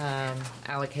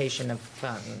allocation of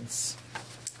funds.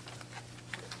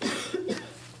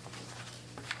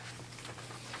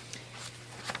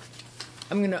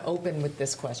 I'm going to open with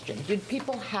this question. Did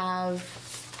people have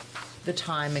the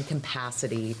time and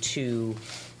capacity to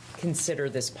consider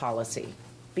this policy?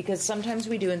 Because sometimes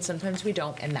we do and sometimes we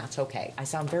don't, and that's okay. I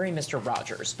sound very Mr.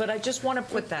 Rogers, but I just want to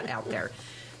put that out there.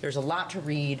 There's a lot to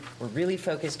read. We're really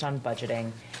focused on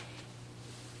budgeting.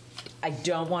 I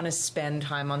don't want to spend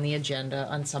time on the agenda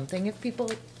on something if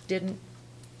people didn't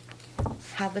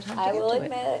have the time to get to it. I will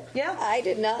admit, I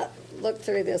did not look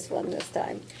through this one this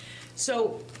time.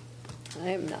 So I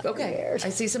am not Okay, prepared. I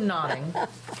see some nodding.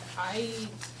 I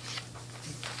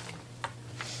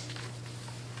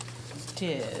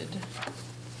did,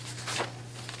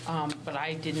 but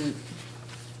I didn't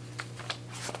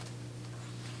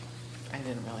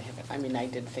really have it. I mean, I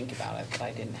did think about it, but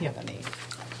I didn't have any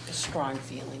strong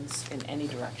feelings in any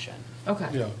direction. Okay.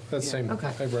 Yeah, that's Yeah. same.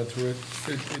 Okay. I read through it.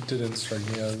 It didn't strike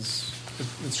me as,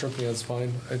 it struck me as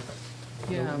fine.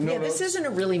 Yeah. No Yeah, this notes. isn't a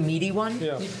really meaty one.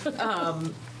 Yeah.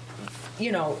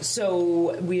 You know,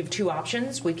 so we have two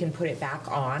options. We can put it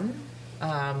back on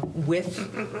with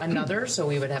another, so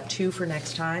we would have two for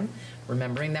next time,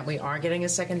 remembering that we are getting a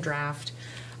second draft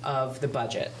of the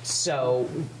budget. So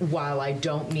while I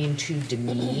don't mean to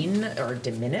demean or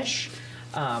diminish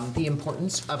the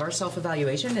importance of our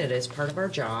self-evaluation, it is part of our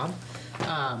job.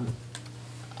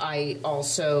 I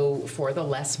also, for the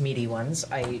less meaty ones,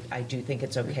 I do think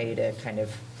it's okay to kind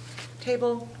of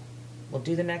table. We'll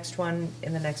do the next one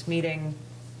in the next meeting.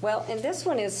 Well, and this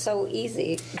one is so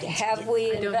easy. Have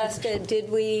we invested, did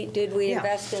we Yeah.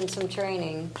 invest in some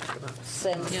training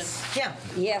since? Yeah.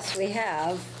 Yes, we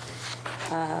have.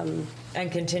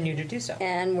 And continue to do so.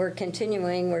 And we're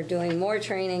continuing, we're doing more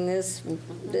training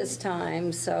this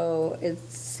time, so it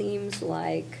seems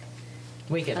like.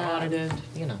 We get audited,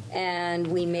 you know. And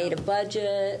we made a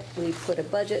budget, we put a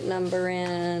budget number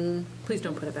in. Please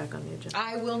don't put it back on the agenda.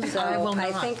 I will So not.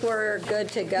 I think we're good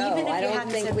to go. Even if I you don't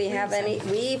hadn't think said we please, have I any,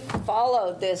 we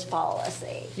followed this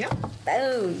policy. Yep.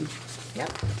 Boom.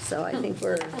 Yep. So I think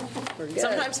we're good.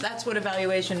 Sometimes that's what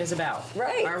evaluation is about.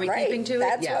 Right, Are we right. keeping to it?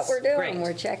 That's Yes. what we're doing. Great.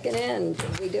 We're checking in.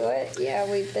 Did we do it? Yeah,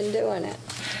 we've been doing it.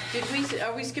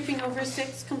 Are we skipping over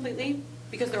 6 completely?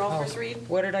 Because they're all first read?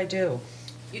 What did I do?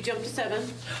 You jumped to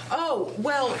 7. Oh,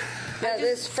 well, No,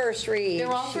 this first read. They're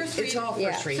all first read? it's all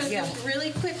first read, So yeah. just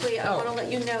really quickly, I Oh. want to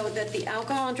let you know that the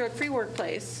alcohol and drug-free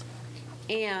workplace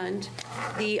and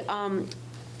the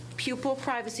pupil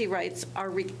privacy rights are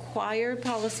required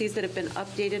policies that have been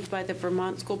updated by the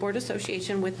Vermont School Board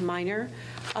Association with minor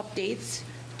updates.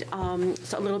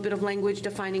 So a little bit of language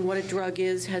defining what a drug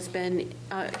is has been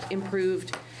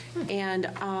improved. And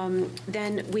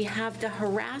then we have the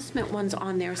harassment ones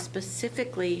on there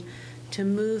specifically to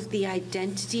move the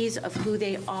identities of who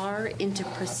they are into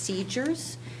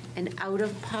procedures and out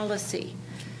of policy,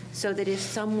 so that if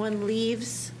someone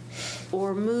leaves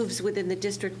or moves within the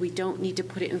district, we don't need to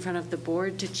put it in front of the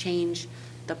board to change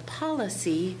the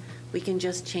policy. We can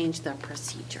just change the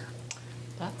procedure.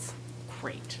 That's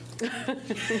great.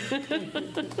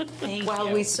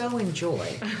 While we so enjoy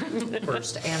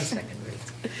first and second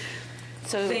reads.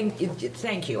 So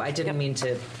Thank you. I didn't mean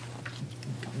to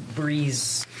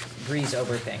breeze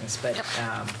over things, but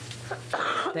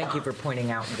thank you for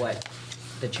pointing out what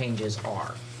the changes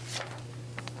are.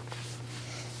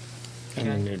 And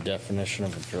a new definition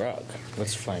of a drug.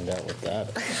 Let's find out what that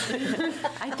is.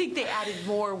 I think they added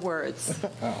more words,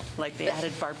 Oh. like they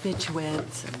added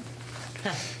barbiturates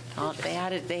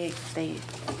and they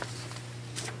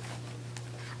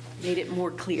made it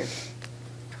more clear.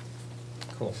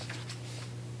 Cool.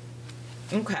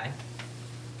 Okay.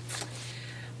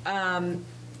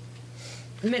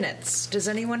 Minutes. Does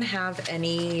anyone have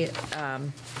any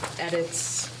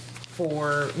edits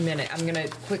for minute? I'm going to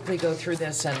quickly go through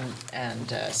this and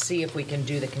see if we can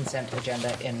do the consent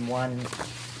agenda in one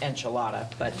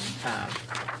enchilada, but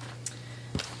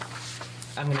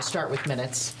I'm going to start with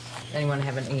minutes. Anyone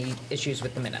have any issues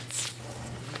with the minutes?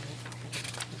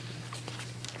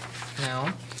 No?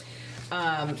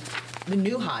 The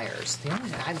new hires, the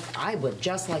only, I would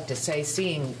just like to say,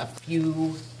 seeing a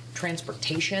few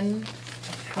transportation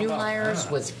new hires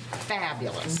was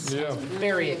fabulous. Yeah.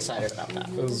 Very excited about that.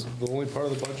 That was the only part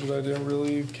of the budget I didn't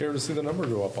really care to see the number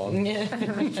go up on. Yeah.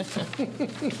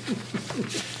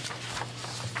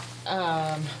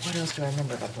 What else do I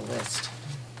remember about the list?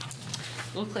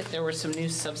 Looked like there were some new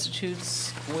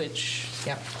substitutes, which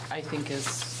I think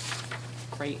is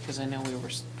great, because I know we were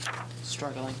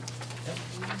struggling.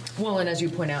 Well, and as you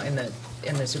point out in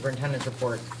the superintendent's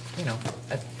report, you know,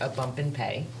 a bump in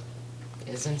pay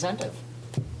is incentive.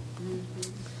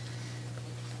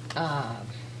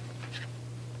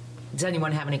 Does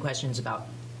anyone have any questions about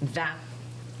that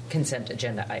consent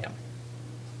agenda item?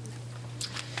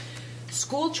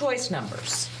 School choice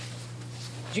numbers.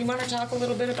 Do you want to talk a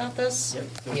little bit about this? Yep.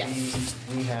 So Yeah.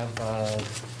 we have,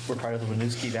 we're part of the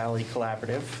Winooski Valley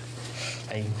Collaborative.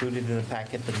 I included in the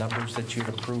packet the numbers that you'd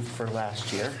approved for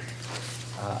last year.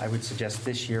 I would suggest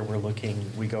this year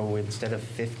we go instead of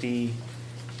 50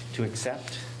 to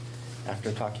accept,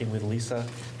 after talking with Lisa,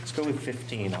 let's go with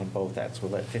 15 on both ends.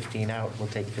 We'll let 15 out, we'll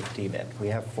take 15 in. We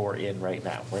have 4 in right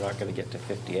now. We're not going to get to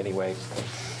 50 anyway, so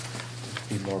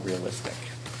be more realistic.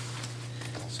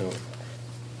 So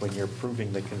when you're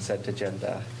approving the consent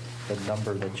agenda, the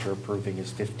number that you're approving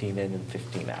is 15 in and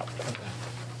 15 out.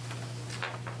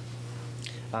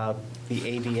 The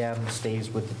ADM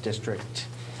stays with the district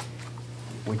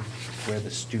where the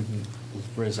student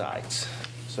resides.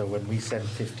 So when we send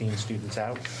 15 students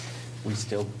out, we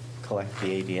still collect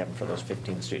the ADM for those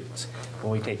 15 students.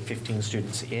 When we take 15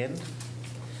 students in,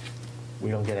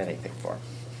 we don't get anything for them.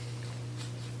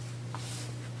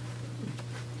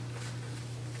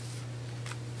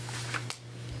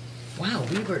 Wow,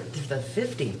 the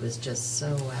 50 was just so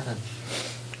out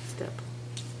of step,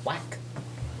 whack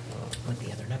with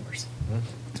the other numbers,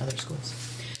 other schools.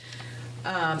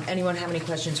 Anyone have any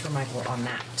questions for Michael on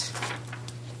that?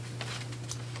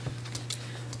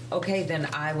 Okay, then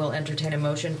I will entertain a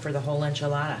motion for the whole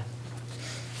enchilada.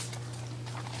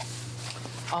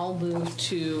 I'll move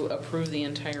to approve the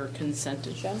entire consent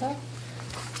agenda.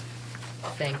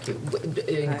 Thank you,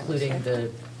 including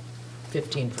the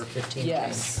 15 for 15.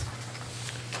 Yes.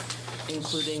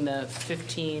 Including the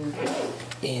 15,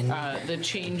 the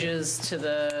changes to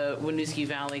the Winooski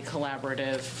Valley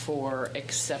Collaborative for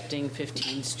accepting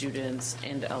 15 students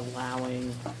and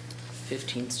allowing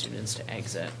 15 students to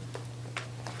exit.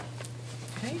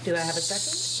 Okay, do I have a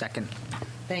second? Second.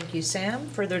 Thank you, Sam.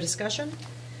 Further discussion?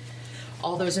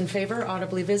 All those in favor,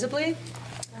 audibly, visibly?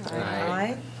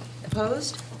 Aye.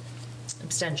 Opposed?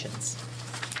 Abstentions?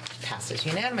 Passes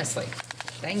unanimously.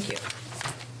 Thank you.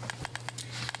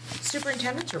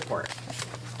 Superintendent's report.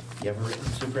 You have a written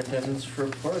superintendent's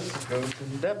report that goes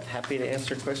in depth. Happy to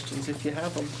answer questions if you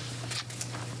have them.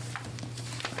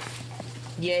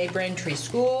 Yay, Braintree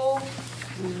School.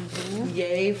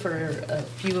 Yay for a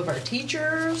few of our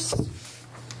teachers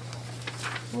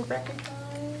who were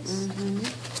recognized.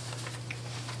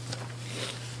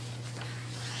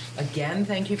 Again,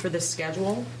 thank you for the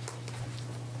schedule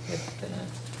with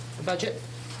the budget.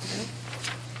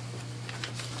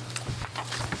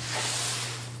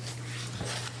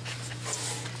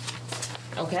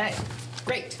 Okay,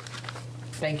 great.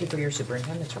 Thank you for your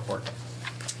superintendent's report.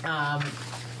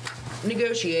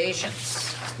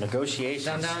 Negotiations. Negotiations.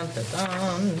 Dun, dun, dun,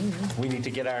 dun. We need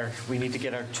to get our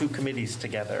two committees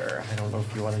together. I don't know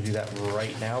if you want to do that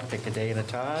right now, pick a day and a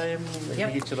time,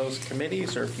 Yep. each of those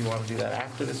committees, or if you want to do that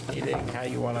after this meeting, how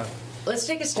you want to. Let's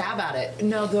take a stab at it.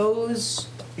 No, those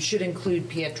should include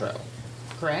Pietro,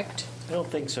 correct? I don't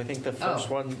think so. I think the first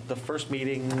one, the first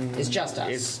meeting Is just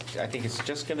us. I think it's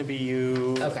just going to be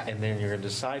you. Okay. And then you're going to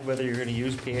decide whether you're going to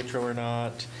use Pietro or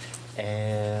not,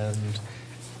 and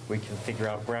we can figure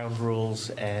out ground rules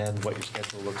and what your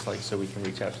schedule looks like, so we can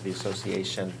reach out to the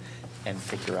association and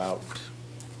figure out.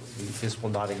 This will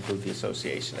not include the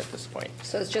association at this point.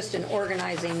 So it's just an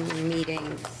organizing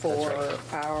meeting for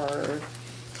That's our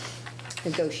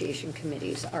negotiation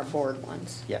committees, our board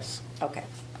ones? Yes. Okay.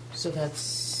 So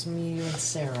that's me, you, and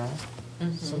Sarah.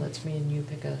 So let's me and you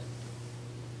pick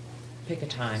a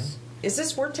time. Is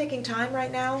this worth taking time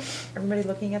right now? Everybody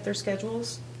looking at their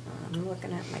schedules? I'm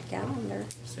looking at my calendar.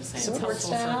 I was gonna say, it's Support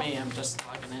helpful for staff? me, I'm just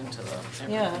logging into the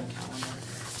Yeah.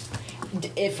 everything calendar.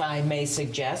 If I may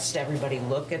suggest, everybody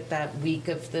look at that week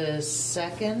of the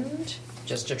 2nd,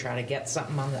 just to try to get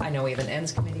something on. I know we have an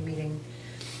ends committee meeting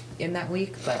in that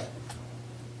week, but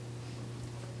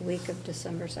Week of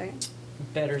December 2nd?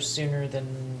 better sooner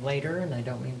than later, and I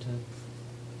don't mean to.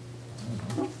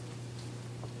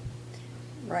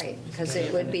 Right, because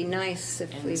it would be nice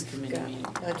if Ends we've committee got meeting.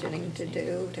 budgeting to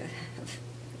do, to have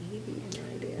maybe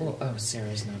an idea. Well, oh,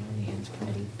 Sarah's not on the ends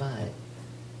committee, but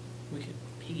We could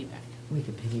piggyback. we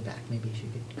could piggyback. Maybe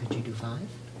could you do 5?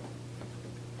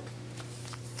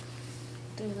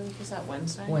 Is that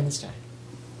Wednesday? Wednesday.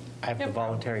 I have the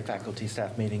voluntary faculty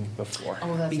staff meeting before.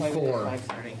 Oh, that's why we did Before.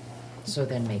 5:30. So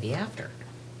then maybe after.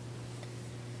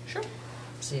 Sure.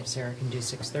 See if Sarah can do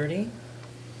 6:30.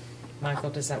 Michael,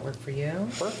 does that work for you?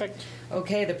 Perfect.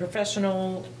 Okay, the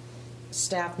professional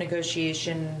staff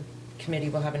negotiation committee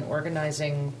will have an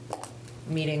organizing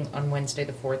meeting on Wednesday,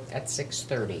 the 4th at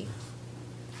 6:30.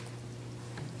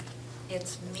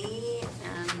 It's me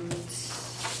and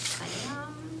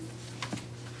Sam,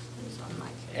 who's on my,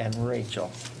 And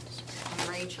Rachel.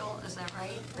 Rachel, is that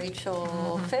right?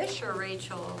 Rachel Fish or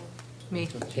Rachel? Me.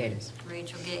 Gators.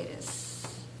 Rachel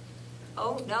Gatus.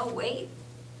 Oh, no, wait,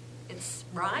 it's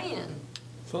Ryan.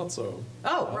 Thought so.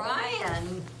 Oh.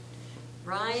 Ryan,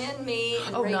 me,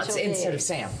 and Oh, Rachel not instead of Gatus.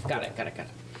 Sam. Got it.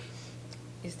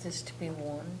 Is this to be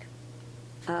warned?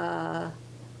 The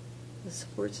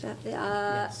support staff,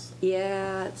 Yes.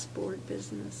 yeah, it's board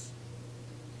business.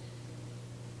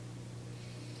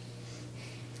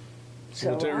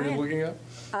 So what day are we Ryan- looking at?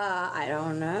 I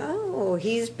don't know.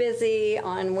 He's busy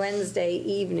on Wednesday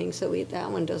evening, so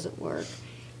that one doesn't work.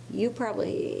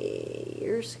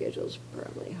 Your schedule's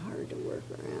probably hard to work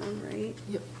around, right?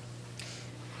 Yep.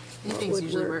 What Evenings would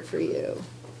usually work work. for you?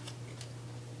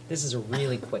 This is a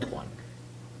really quick one,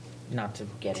 not to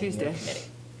get in your Tuesday. committee.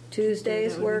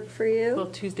 Tuesdays That would work for you?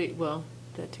 That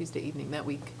Tuesday evening, that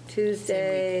week.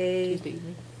 Tuesday. Tuesday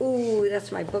evening. Ooh,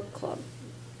 that's my book club.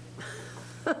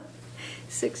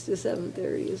 6 to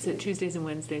 7:30 is So Tuesdays and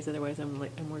Wednesdays, otherwise I'm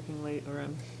working late,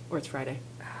 or it's Friday.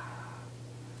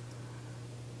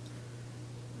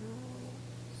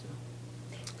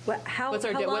 How What's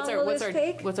our long will this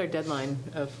take? What's our deadline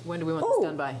of when do we want Oh. this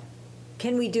done by?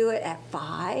 Can we do it at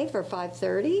 5 or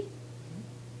 5:30?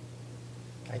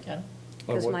 I can.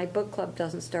 Because my book club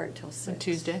doesn't start until 6.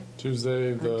 Tuesday?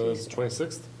 Tuesday, the Tuesday.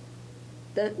 26th?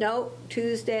 No,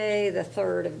 Tuesday, the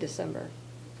 3rd of December.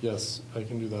 Yes, I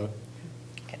can do that.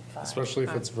 At 5. Especially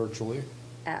if it's virtually.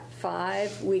 At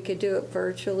 5, we could do it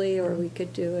virtually, or we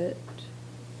could do it,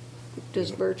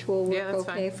 does virtual work Yeah, that's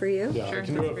okay fine. for you? Yeah, I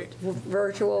can do it.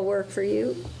 Virtual work for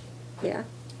you? Yeah?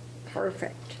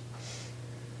 Perfect.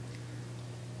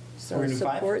 So We're gonna do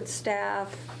 5? support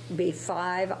staff, be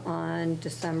 5 on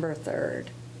December 3rd.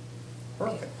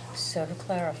 Perfect. So to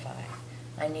clarify,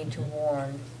 I need to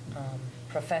warn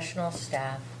professional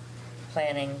staff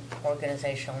planning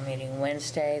organizational meeting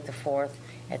Wednesday, the 4th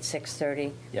at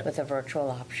 6:30 Yep. with a virtual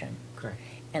option. Correct.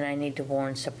 And I need to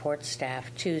warn support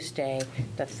staff Tuesday,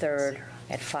 the 3rd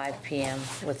at 5 p.m.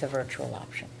 with a virtual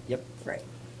option. Yep. Right.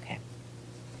 Okay.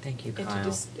 Thank you, And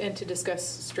Kyle. to discuss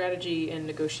strategy and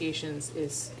negotiations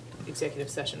is executive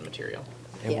session material.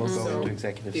 And we'll go So into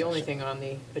executive The only session. thing on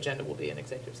the agenda will be an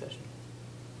executive session.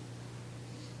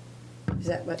 Is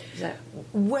that what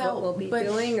Well, we'll be but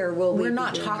doing, or will we we're be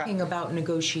not doing- talking about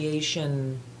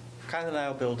negotiation. Kyle and I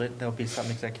will build it. There'll be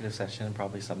some executive session and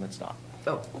probably some that's not.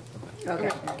 Oh, Okay,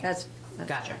 that's.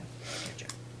 gotcha.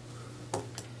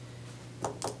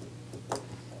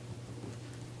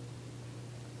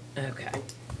 Okay.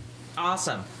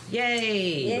 Awesome.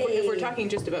 Yay. If we're talking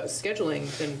just about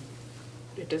scheduling, then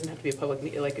it doesn't have to be a public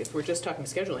meeting. Like, if we're just talking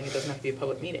scheduling, it doesn't have to be a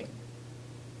public meeting.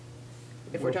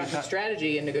 If we're We'll be talking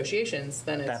strategy and negotiations,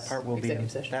 then That it's part will be,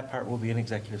 executive session. that part will be an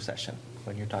executive session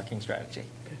when you're talking strategy.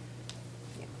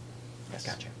 Okay. Yes.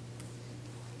 Gotcha.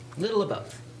 Little of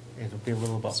both. It'll be a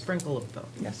little above. Sprinkle of both.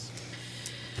 Yes.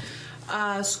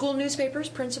 School newspapers,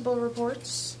 principal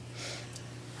reports.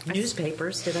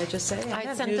 Newspapers, did I just say? I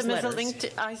have sent them as a newsletters.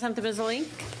 link. I sent them as a link.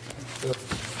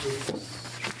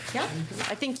 Yeah.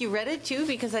 I think you read it too,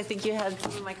 because I think you had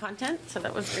some of my content, so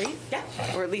that was great. Yeah.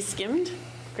 Or at least skimmed.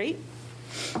 Great.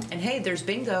 And hey, there's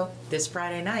bingo this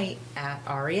Friday night at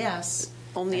RES.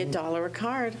 Only $1 a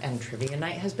card. And trivia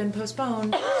night has been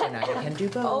postponed, so now you can do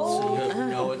both.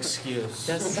 No excuse.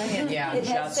 Just saying, yeah, It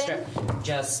has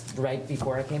just right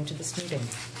before I came to this meeting,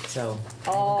 so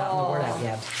I haven't gotten the word out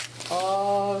yet.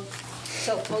 Oh,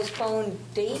 so postpone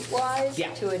date-wise?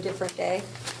 Yeah. To a different day?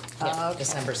 Yeah, Okay.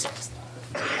 December 6th.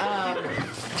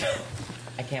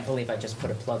 I can't believe I just put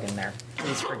a plug in there.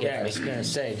 Please forgive Yeah, I me. was gonna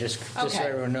say, just so Okay.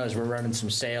 everyone knows, we're running some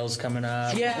sales coming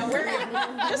up. Yeah,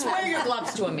 just wear your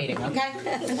gloves to a meeting, okay?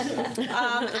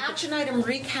 Action item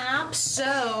recap.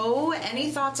 So, any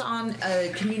thoughts on a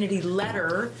community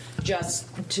letter? Just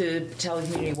to tell the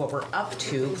community what we're up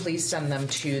to, please send them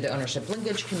to the Ownership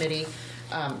Linkage Committee.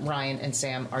 Ryan and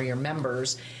Sam are your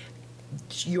members.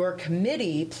 Your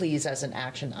committee, please, as an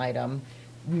action item,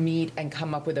 meet and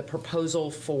come up with a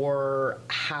proposal for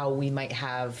how we might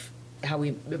have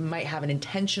an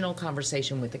intentional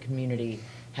conversation with the community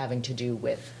having to do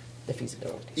with the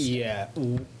feasibility study. Yeah,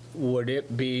 would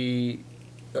it be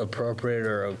appropriate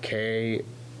or okay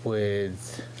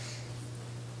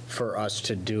for us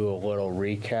to do a little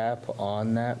recap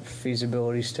on that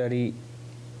feasibility study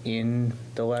in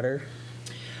the letter?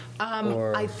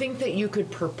 Or- I think that you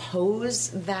could propose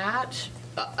that.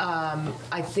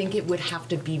 I think it would have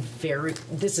to be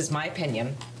this is my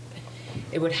opinion,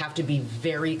 it would have to be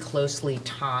very closely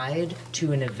tied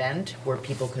to an event where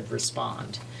people could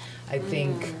respond. I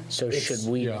think. So it's-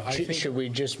 should we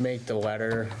just make the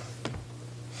letter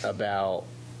about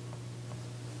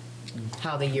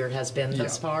how the year has been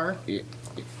thus far?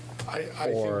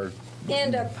 or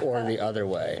And the other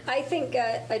way? I think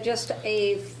just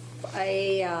an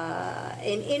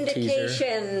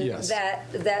indication Yes.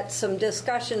 that some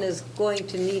discussion is going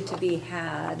to need to be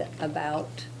had about.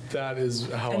 That is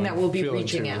how And that I'm we'll be feeling,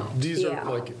 reaching too. out. These Yeah.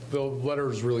 are like, the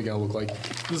letter's really gonna look like,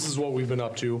 this is what we've been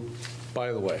up to.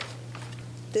 By the way,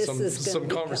 This some is gonna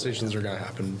be conversations are gonna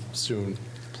happen soon.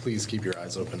 Please keep your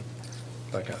eyes open.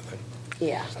 That kind of thing.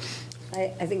 Yeah,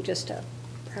 I think just to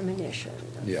premonition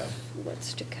of Yeah.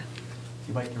 what's to come.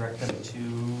 You might direct them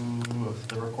to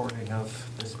the recording of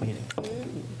this meeting.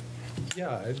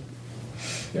 Yeah.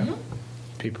 Yeah.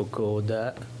 People cool with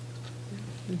that?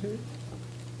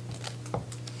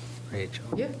 Rachel?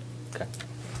 Yeah. Okay.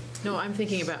 No, I'm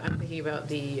thinking about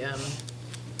the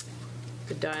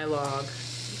dialogue,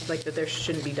 like that there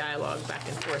shouldn't be dialogue back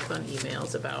and forth on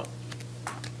emails about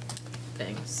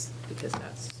things, because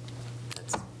that's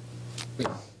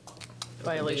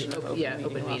violation of,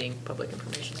 open meeting, public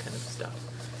information kind of stuff.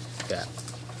 Yeah.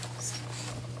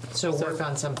 So work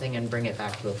on something and bring it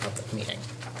back to a public meeting.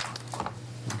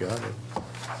 You got it.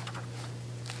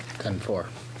 10-4.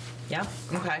 Yeah,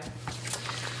 okay.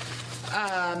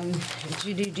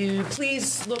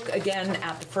 Please look again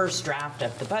at the first draft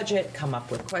of the budget, come up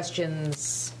with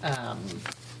questions.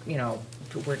 You know,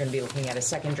 we're going to be looking at a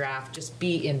second draft. Just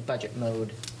be in budget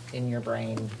mode in your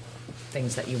brain,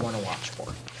 things that you want to watch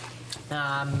for.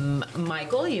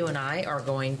 Michael, you and I are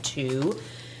going to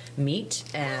meet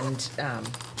and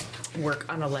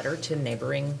work on a letter to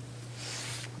neighboring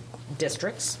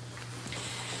districts.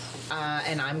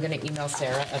 And I'm going to email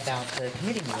Sarah about the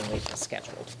committee meeting we just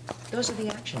scheduled. Those are the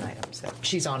action items.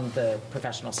 She's on the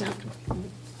professional staff committee.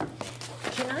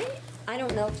 Can I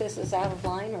don't know if this is out of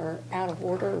line or out of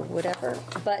order or whatever,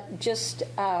 but just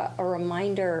a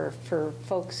reminder for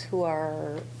folks who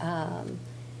are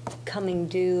coming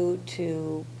due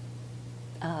to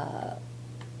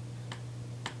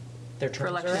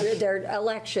their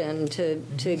election to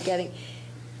getting,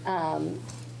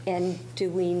 and do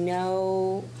we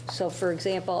know, so for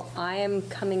example, I am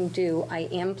coming due, I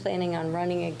am planning on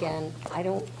running again. I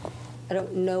don't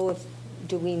know if,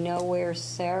 do we know where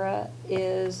Sarah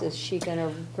is? Is she going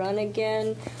to run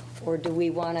again? Or do we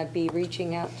want to be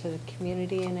reaching out to the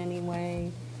community in any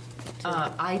way?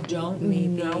 I don't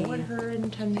know what her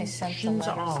intentions are. I sent the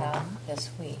letters out this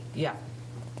week. Yeah.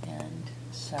 And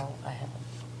so I haven't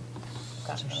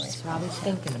gotten a response. She's probably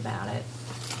thinking about it.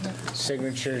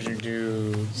 Signatures are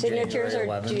due Signatures January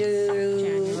are 11th.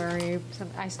 due. January,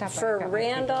 I stopped by. For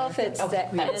Randolph, it's the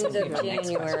end That's of okay.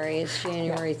 January. It's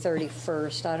January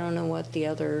 31st. I don't know what the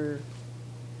other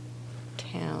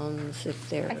towns, if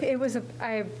they're. It was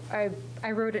I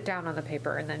wrote it down on the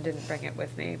paper and then didn't bring it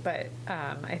with me, but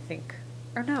I think,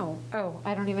 or no,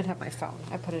 I don't even have my phone.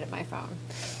 I put it in my phone,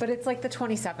 but it's like the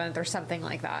 27th or something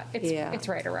like that. It's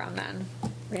right around then.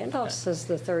 Randolph says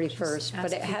the 31st,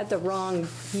 but it had the wrong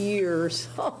year,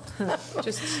 so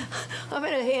Just, I'm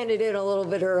going to hand it in a little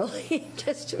bit early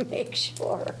just to make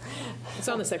sure. it's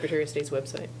on the Secretary of State's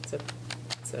website. It's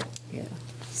a Yeah.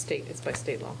 state, it's by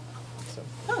state law. So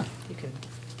you can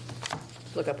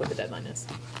look up what the deadline is.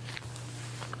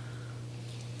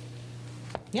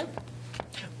 Yeah.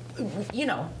 You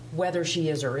know, whether she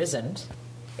is or isn't,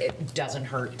 it doesn't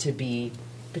hurt to be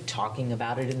talking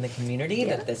about it in the community,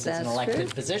 Yeah, that this is an that's elected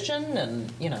true. position, and,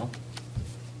 you know,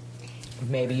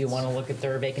 maybe you want to look at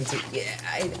their vacancy. Yeah,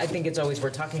 I think it's always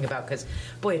worth talking about, because,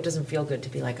 boy, it doesn't feel good to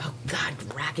be like, oh, God,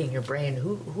 racking your brain.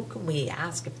 Who can we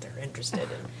ask if they're interested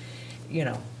in, you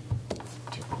know,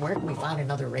 where can we find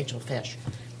another Rachel Fish?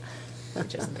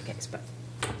 Which isn't the case, but.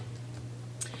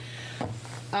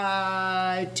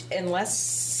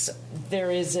 Unless there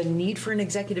is a need for an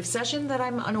executive session that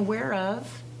I'm unaware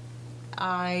of,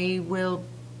 I will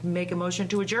make a motion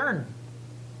to adjourn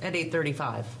at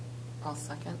 8:35. I'll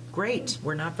second. Great.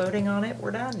 We're not voting on it.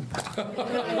 We're done. I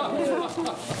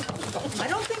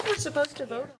don't think we're supposed to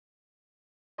vote.